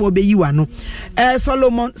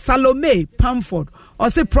 Salome Pamford or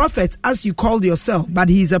say prophet as you called yourself, but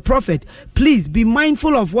he is a prophet. Please be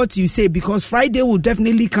mindful of what you say because Friday will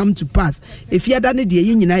definitely come to pass. If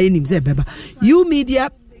you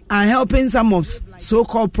media are helping some of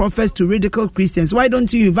so-called prophets to ridicule Christians. Why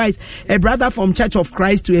don't you invite a brother from Church of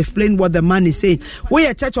Christ to explain what the man is saying? We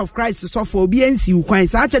are Church of Christ so for BNC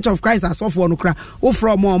ukwan. Our Church of Christ are so for nukra. O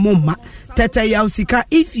from mama tete yausika.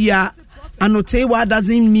 If you are Anotewa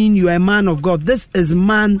doesn't mean you are a man of God. This is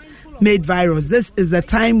man-made virus. This is the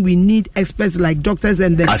time we need experts like doctors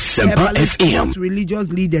and the religious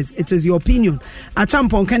leaders. It is your opinion.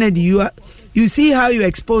 Achampon Kennedy, you see how you're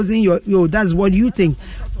exposing your that's what you think.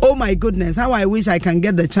 Oh my goodness, how I wish I can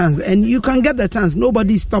get the chance. And you can get the chance.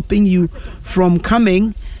 Nobody's stopping you from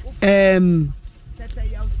coming. Gideon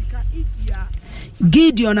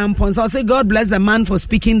Ampons, I'll say God bless the man for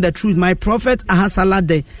speaking the truth. My prophet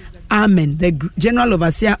Ahasalade. Amen. The General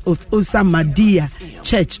Overseer of Osamadia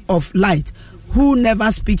Church of Light, who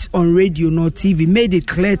never speaks on radio nor TV, made it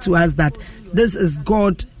clear to us that this is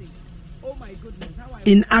God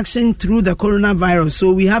in action through the coronavirus.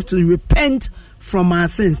 So we have to repent from our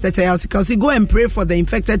sins. Because go and pray for the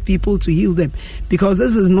infected people to heal them, because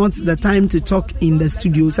this is not the time to talk in the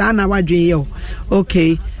studio.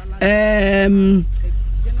 Okay.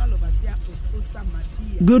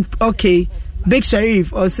 Good. Okay. Big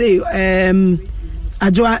Sharif or say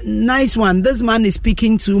Ajwa, nice one. This man is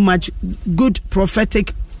speaking too much. Good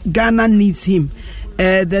prophetic. Ghana needs him.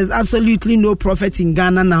 There's absolutely no prophet in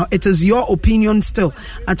Ghana now. It is your opinion still.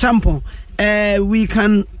 Achampon, we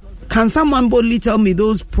can someone boldly tell me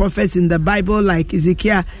those prophets in the Bible like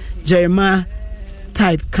Ezekiel, Jeremiah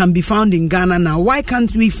type can be found in Ghana now? Why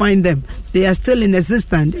can't we find them? They are still in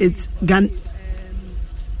existence. It's Ghana.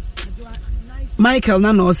 Michael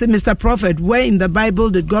Nano say, Mr. Prophet, where in the Bible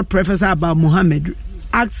did God prophesy about Muhammad?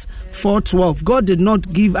 Acts 4:12. God did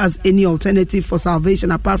not give us any alternative for salvation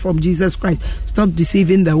apart from Jesus Christ. Stop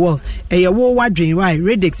deceiving the world.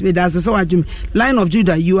 Line of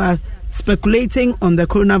Judah, you are speculating on the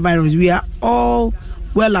coronavirus. We are all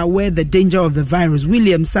well aware the danger of the virus.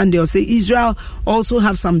 William Sandel say Israel also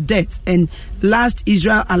have some deaths, and last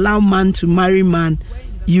Israel allow man to marry man.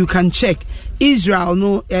 You can check. Israel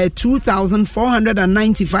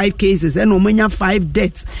 2,495 cases and omenya 5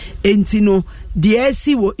 deaths. Entino the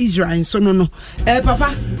AC wo Israel so no.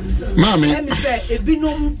 Papa. Mami. Let me say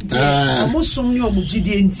ebinom omosom ni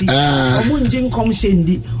omugidi enti. Omunjin kom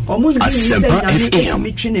shendi. Omunjin say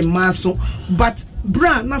nyame etimi ne maso. But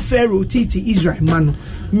bra na Pharaoh titi Israel mano.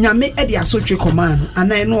 Nyame e de asotwe command.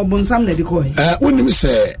 Ana no obonsam na de ko. Wonim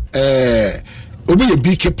say obi ye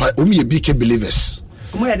BK believers.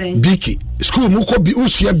 Biki school muko bi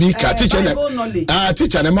usia bika teacher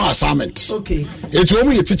na assignment. Okay. It's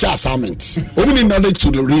only a teacher assignment. Only knowledge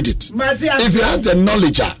to read it. If you have the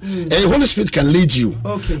knowledge, a Holy Spirit can lead you.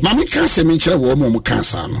 Okay. Mami can say me chere wo mo kan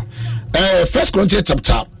sa no. 1 Corinthians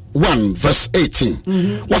chapter 1 verse 18.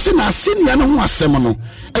 Was na sin na ho asem no.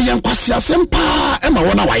 Yenkwase asem pa e ma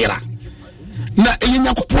wona wayera. Na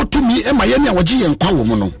Nyankopɔn tumi e ma yɛne a wɔgye yɛn kwa wɔ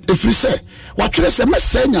mu no ɛfiri sɛ wɔatwerɛ sɛ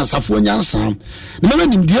mɛsɛe nyansafo nyansa na mɛma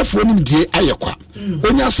nimdeɛfoɔ nimdie ayɛ kwa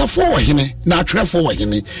onyansafoɔ wɔ hene na atwerɛfoɔ wɔ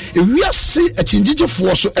hene ewiase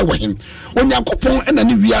akyingyegyefoɔ so ɛwɔ hene Onyankopɔn ɛna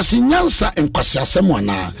ne wiase nyansa nkwasiasɛm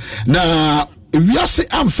anaa na wiase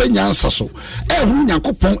amfa nyansa so ɛhu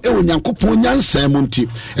Nyankopɔn ɛwɔ Nyankopɔn nyansa mu nti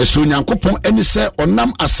ɛso Nyankopɔn ɛni sɛ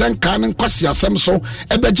ɔnam asɛnka ne nkwasiasɛm so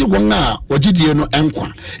ɛbɛgye wɔn a wɔgyidie no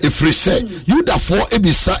ɛnkwa ɛfiri sɛ Yudafoɔ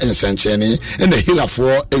ebisa nsɛnkyɛnne ɛna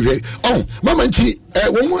Helafoɔ ɛhwɛ mama nti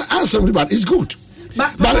wɔn answer but it's good.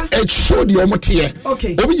 But it showed the omotie.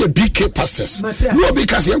 Okay. Obi ye BK pastors. No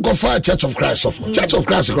because you go for Church of Christ of Church of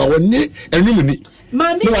Christ go woni enumuni.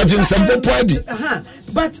 No agin sempo poedi.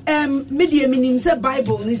 But media minim say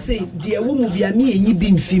Bible ni say de wo mu bia me enyi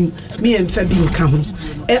bi mfim me emfa bi nka ho.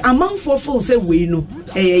 Amanfo full say we no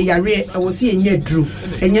yare e wo se enye dru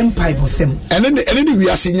enye mpai bosem. Ene we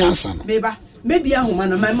ase nyansa no. Beba maybe ahoma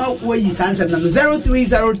na my mouth wo yi sansem na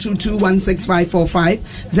 0302216545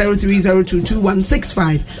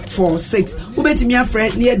 0302216546 ubetimi afre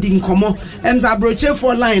na di nkomo emza broche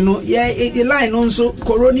for line no ye line no nso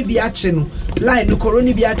corona bi ache no line no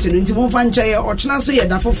corona bi ache no nti mo fa nche ye ochena so ye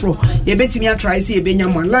da foforo ye betimi atry se ye benya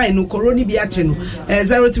mo line no corona bi ache no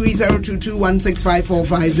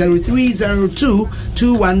 0302216545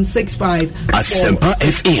 0302216546 Asempa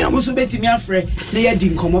FM uso betimi afre na ye di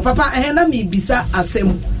nkomo papa na mi bisa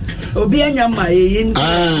asem obi anya ma ye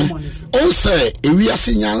on say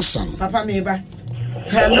ewiase nyansa papa meba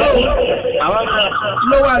hello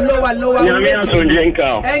lower nyame asonje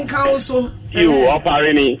enka also you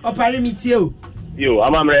opare mi tie yo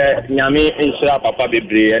amamre nyame nsira papa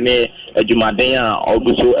bebre ne adwumaden a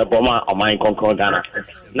oguso eboma oman konkon Ghana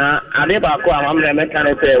na ade ba ko amamre meka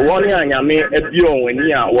ne se woni anyame ebio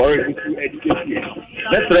wani a wo education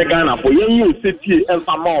let's Ghana for you city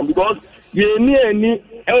emfama because ye ni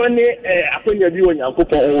ewoni akonya bi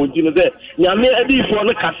Onyankopɔn oji no se nyame adi fo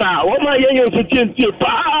no kasa wo ma ye so tie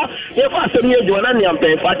pa ye fa asem ye jo na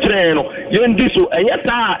nyampe fa kyerɛ no ye ndi so enye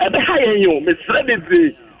ta ebe ha ye yo mesre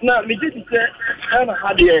bebre na me ji ti se na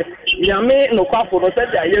ha de nyame no kwafo no se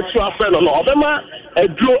dia ye tu afre no obema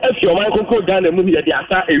eduro afi o man konko Ghana mu ye de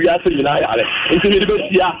asa ewiase nyina yare nti me de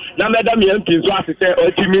besia na meda me mpi so asese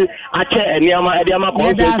otimi ache eniama ediama ko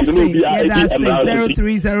no bia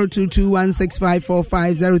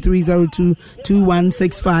 0302216545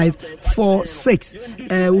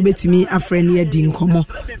 0302216546 ubetimi afre ne edi nkomo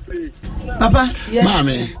papa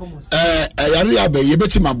mami yare abe ye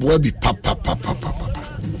betimi aboa bi papa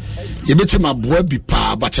yebeti maboa bi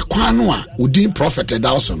pa but kwan no a odin prophet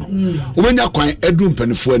edawso no obenya kwan edu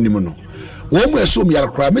mpanifo anim no wo mu esom yare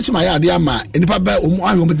kra meti ma ya ade ama enipa ba omu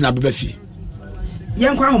ahwe omu dina beba fi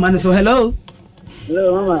yankwa ahoma no so hello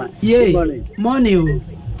mama yeah morning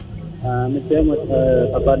Mr.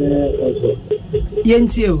 Papa ne also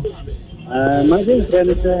yentio my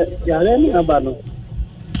friend say yare ni abano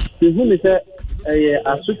ihu ni say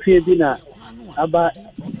asutwe bi na aba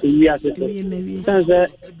ewiase so sanse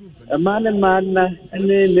man ne me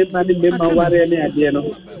ware ne ade no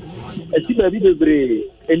ati ba bi bebre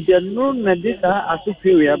enti no na disa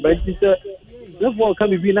asutwe ya ba ti se lefo ka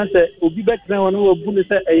bi na se obi betra won wo bu ne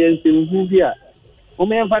se ensemu bi a o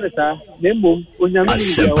me enfa sa na mbom onyame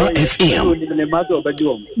ni ya o ne ma do ba di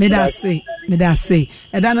o me da say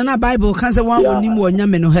eda na Bible kan se wan onim wo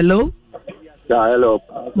nyame no hello hello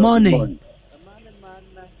morning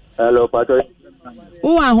hello pato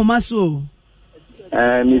o ahoma so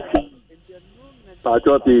Miss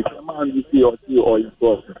Patrick, man, you see or you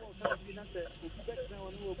cross.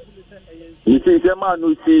 You see, the man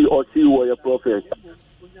who see or see what your prophet.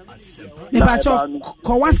 Me Patrick,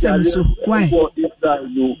 ko wasem so why?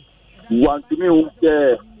 want to me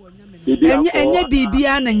enye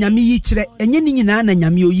bibia na nyame yi kire enye ni nyina na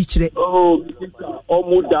nyame oyi kire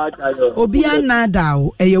omu dada obi ana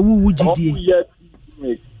dawo eye wuwu gidie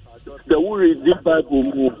the word is the Bible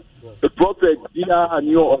move the prophet dia and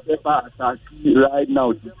your otepa attack right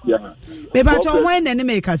now this year me ba cho wan na ne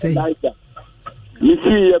me ka say you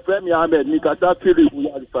see Premier Ahmed ni kata fili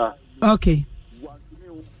uya okay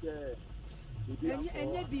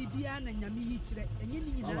enye bibia na nyame yi kire enye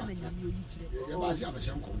ni nyina na nyame oyi kire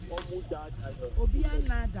obi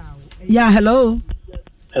ana dawo yeah hello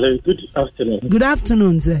good afternoon. Good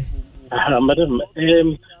afternoon, sir. Madam,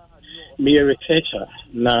 me a researcher.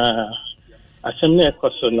 Na asemne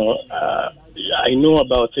kosono. I know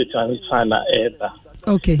about it and sana eba.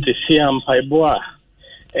 Okay. To see ampaiboa.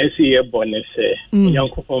 Esi ebonese.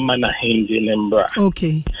 Yankupo mana hindi nembra.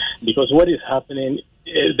 Okay. Because what is happening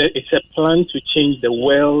is that it's a plan to change the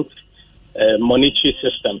world monetary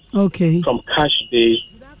system. Okay. From cash based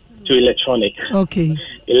to electronic. Okay.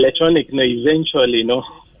 Electronic, no, eventually, no.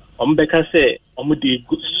 Ombeka say, omudi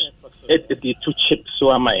the two chips.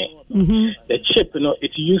 So am I? The chip,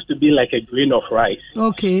 it used to be like a grain of rice.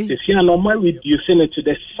 Okay. You see, normal reducing it to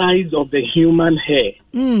the size of the human hair.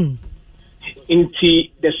 Into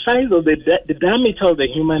the size of the diameter of the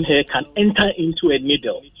human hair can enter into a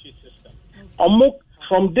needle.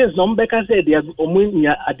 From this, Ombeka said they are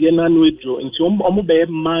adiana withdraw into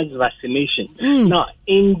mass vaccination. Now,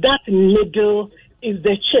 in that needle is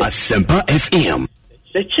the chip. Asempa FM.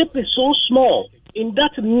 The chip is so small. In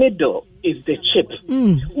that needle is the chip.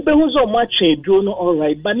 All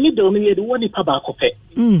right, but needle we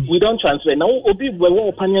don't transfer. Now,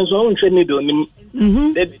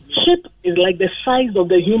 the chip is like the size of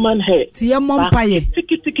the human hair.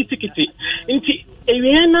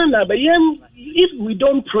 If we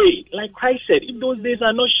don't pray, like Christ said, if those days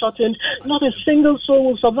are not shortened, not a single soul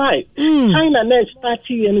will survive. China now is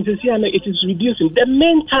 30 and it is reducing. The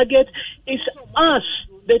main target is us,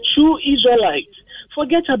 the true Israelites.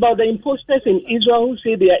 Forget about the imposters in Israel who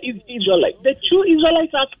say they are Israelites. The true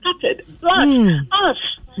Israelites are scattered. Us.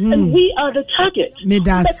 And we are the target.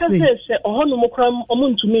 Let's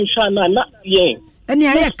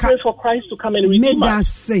pray for Christ to come and redeem us.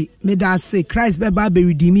 Say, Christ be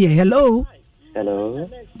redeem me. Hello. Hello.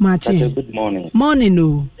 Martin. Good morning. Morning,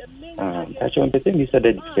 no. That's one thing you said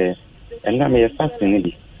that and I'm a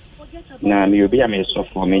fasting. Now, me be a so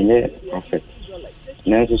for me, prophet.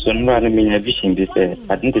 Now, so soon, I mean, a vision this,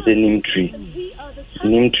 I think it's a name tree.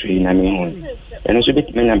 I mean, and also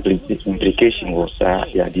bit main implication was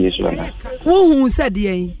the idea. Who said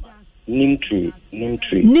ye? Nim tree,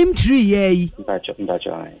 ye. Bacha.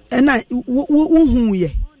 And I, who ye?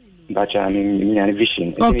 Bacha, I mean,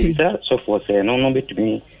 vision. Okay. So for say, no, bit to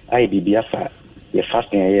me, I be a you're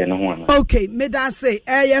fasting a year, no one. Okay, may I say,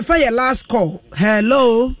 you for your last call.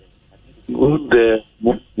 Hello. Good day,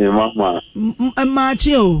 Mama.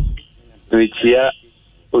 Macho. Which here,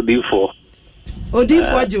 Odifo.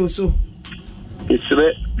 Odifo, Joso. It's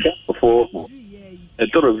for a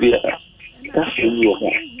Torovia. That's you.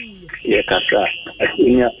 Yakasa.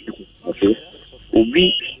 Okay.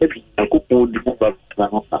 Ubi, a couple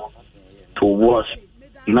to wash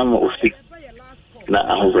number of 6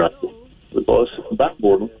 now, because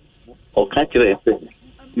backbone or catch a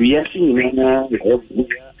we are seeing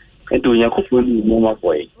and doing a couple more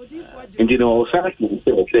boy. And you know, Asempa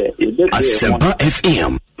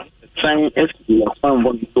FM. Sign FP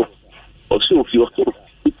one to also if you're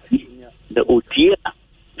the OTA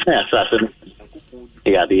assassin.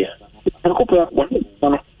 Yeah, dear. I hope one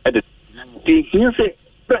at the here say,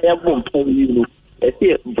 I have one for you. I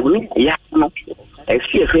see a blue yak. I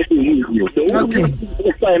see a facing you. Okay.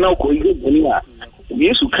 I now call you.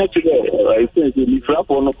 Yes, you catch it. I think you flap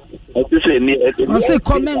on. I say,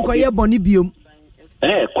 comment for your bonibium.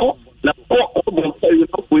 Now, the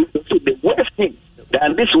worst thing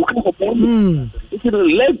that this will come upon if you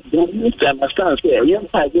let them understand, say, young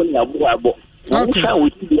five only about. Okay.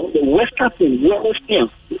 The Western thing, the worst thing.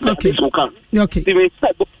 Okay. This will come. Okay.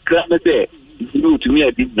 You to me,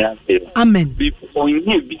 I did not say. Amen. Before you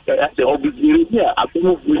I said, obviously, I don't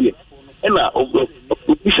know. And I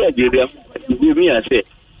said, me, I said,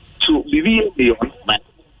 so be man.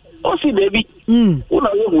 Oh, see, baby.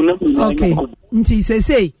 Okay. Nti say,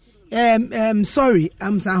 sorry,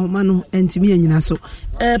 I'm Sahomano and Timmy and Naso.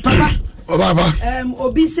 Papa.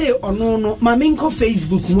 Obi say no, Maminko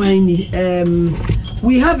Facebook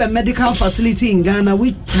we have a medical facility in Ghana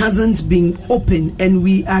which hasn't been open, and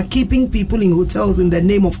we are keeping people in hotels in the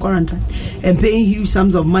name of quarantine and paying huge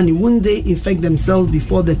sums of money. Wouldn't they infect themselves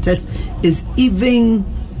before the test is even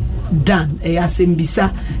done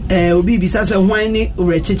asembisa obi bisa say hwan ni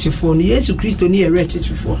orechechefo no Yesu Kristo ni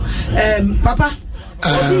orechechefo papa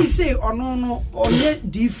obi say ono no oye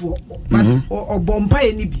difo but obompa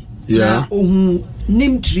eni bi yeah ohun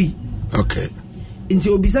nimtree okay nti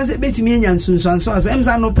obi say betimi enya nsunsuanso as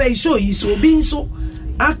emza no pay show yi so obi nso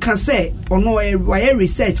aka say ono why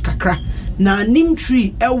research kakra na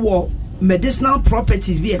nimtree ewo medicinal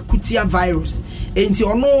properties be akutia virus enti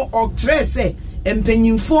ono oktre say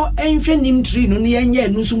empanyimfo enhwe nimtree no ne yenye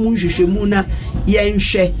no so mu nhwehwemu na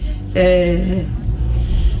yenhwe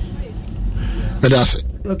bedase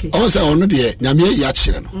okay also ono de nyame ya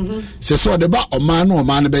kire no se so de ba oman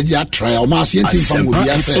no be ya try oman scientific fam wo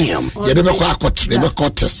bia say ye de be kwa akotre be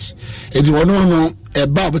cortes edi ono no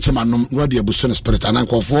eba obetuma no rodi abuso no spirit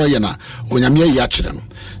anankofo ye na onyame ya kire no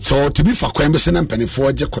so to be for kwan be se na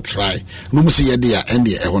mpanifo je ko try no mu se ye de a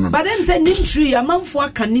ende e hono but then say nimtree amanfo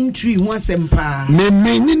aka nimtree ho asempa me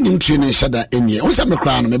nimtree ne shada enie o se me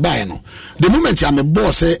kra no me bae no the moment ya me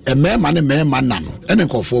boss e mema ne mema na no ene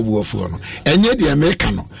nkofo buafu no enye de America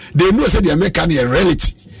no they know say the American is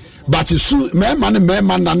reality but su mema na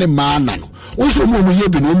ne ma na no so mo ye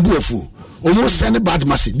bi no mbuafu almost send bad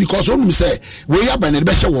message because when say we are by the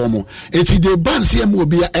best woman it the ban see mo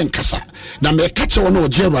bi enkasa na me catch one o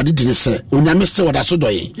je Awurade di say onyame say wada so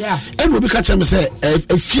doye and we be catch me say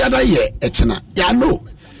fiada ye echina ya no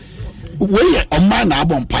we ye o man na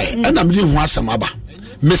abompai and na me di ho asem aba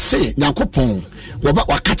me say Nyankopon wo ba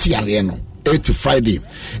wakati yare no 8 Friday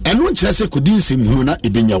and no chese kudin sim hu na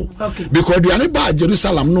ebenyawo because duane ba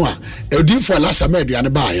Jerusalem no a edin for last time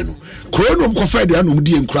duane ba ye no kronom ko fa duane no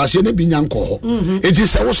die nkurase na binya nko ho enti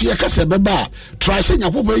se wo so ye kase beba try se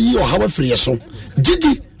Nyankopon yi o hawa firi so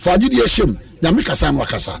gigi fa gigi ye shem nyame kasa no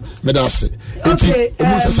akasa medase enti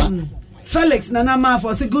emusesa Felix Nanama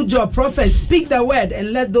for say good job prophet speak the word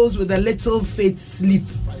and let those with a little faith sleep.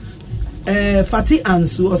 Fati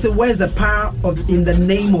Ansu or say where's the power of in the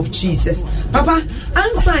name of Jesus papa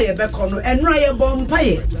answer ye bekono enra ye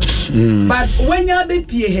bompaye but when you be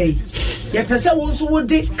pie hey ye pese won so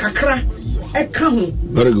wode kakra eka ho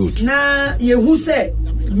very good na ye hu say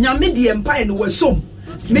nyame de empaye no wasom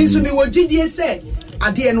me so me wogidie say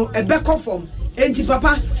ade no ebeko fom enti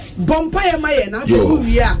papa bompaye maye na fe hu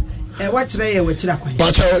wi a wachire ye wachira kwan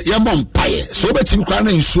pacha ye bompaye so betim kra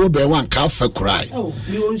na nsuo be wan ka fa krai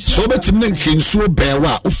so betim na nsuo be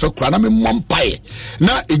wa o fa kra na me bompaye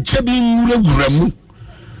na eje bi nwurawuramu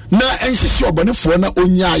na enhihie obonefo na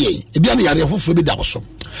onya aye e bia na yare foforo bi da so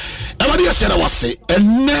e wade ye sere wase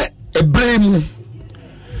enne ebremu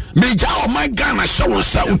meja o my Ghana show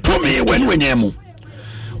sa utomi wenwanyemu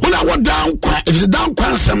wona wodan kwa if down kwa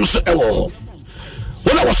nsem so e wo ho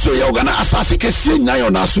wona woso ye ogana asase kese nyayo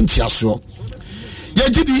na asunti aso ye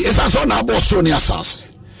gidi esaso na aboso ni asase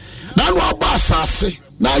na no aba asase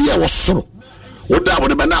na ye wosoro woda wo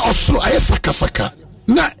be na osoro aye sakasaka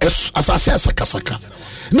na asase sakasaka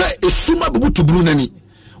na esuma bubutu buru nani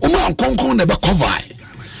o ma nkonkon na be cover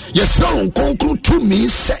ye sra nkonkon to mi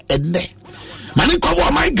se enne mani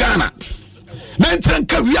cover my Ghana na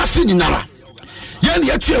ntrenka wiase nyinara ye ne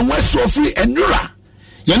ye tie nwaso free enura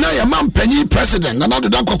yana ya mampanyi president na nado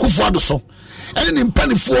dan kwakufo adoso ene ni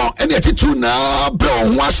mpanifo ene atitu na bre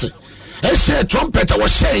ho ase ehye trumpet wo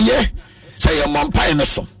hyeye say ye mompai ne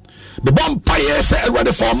so be bompai say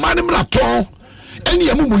Awurade for man mraton ene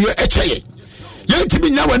ye mumu ye echeye ye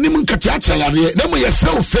tibi nya wanim nkati akyalare na mo ye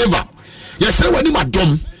srew favor ye srew wanim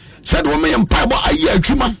adom said wo me mpai bo ayi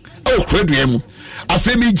adwuma o kredua mu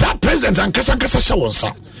afemi ja president ankasa hye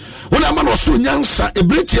wonsa wona ma no so nyansa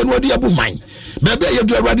ebretie no ade abuman bebe ye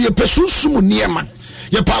do Awurade ye pesunsum niema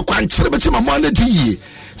ye pa kwankyere beti mama na di yie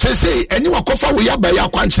say eni wakofa wo ya ba ya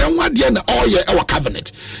kwankyere nwade na all ye e wa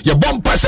cabinet ye bompa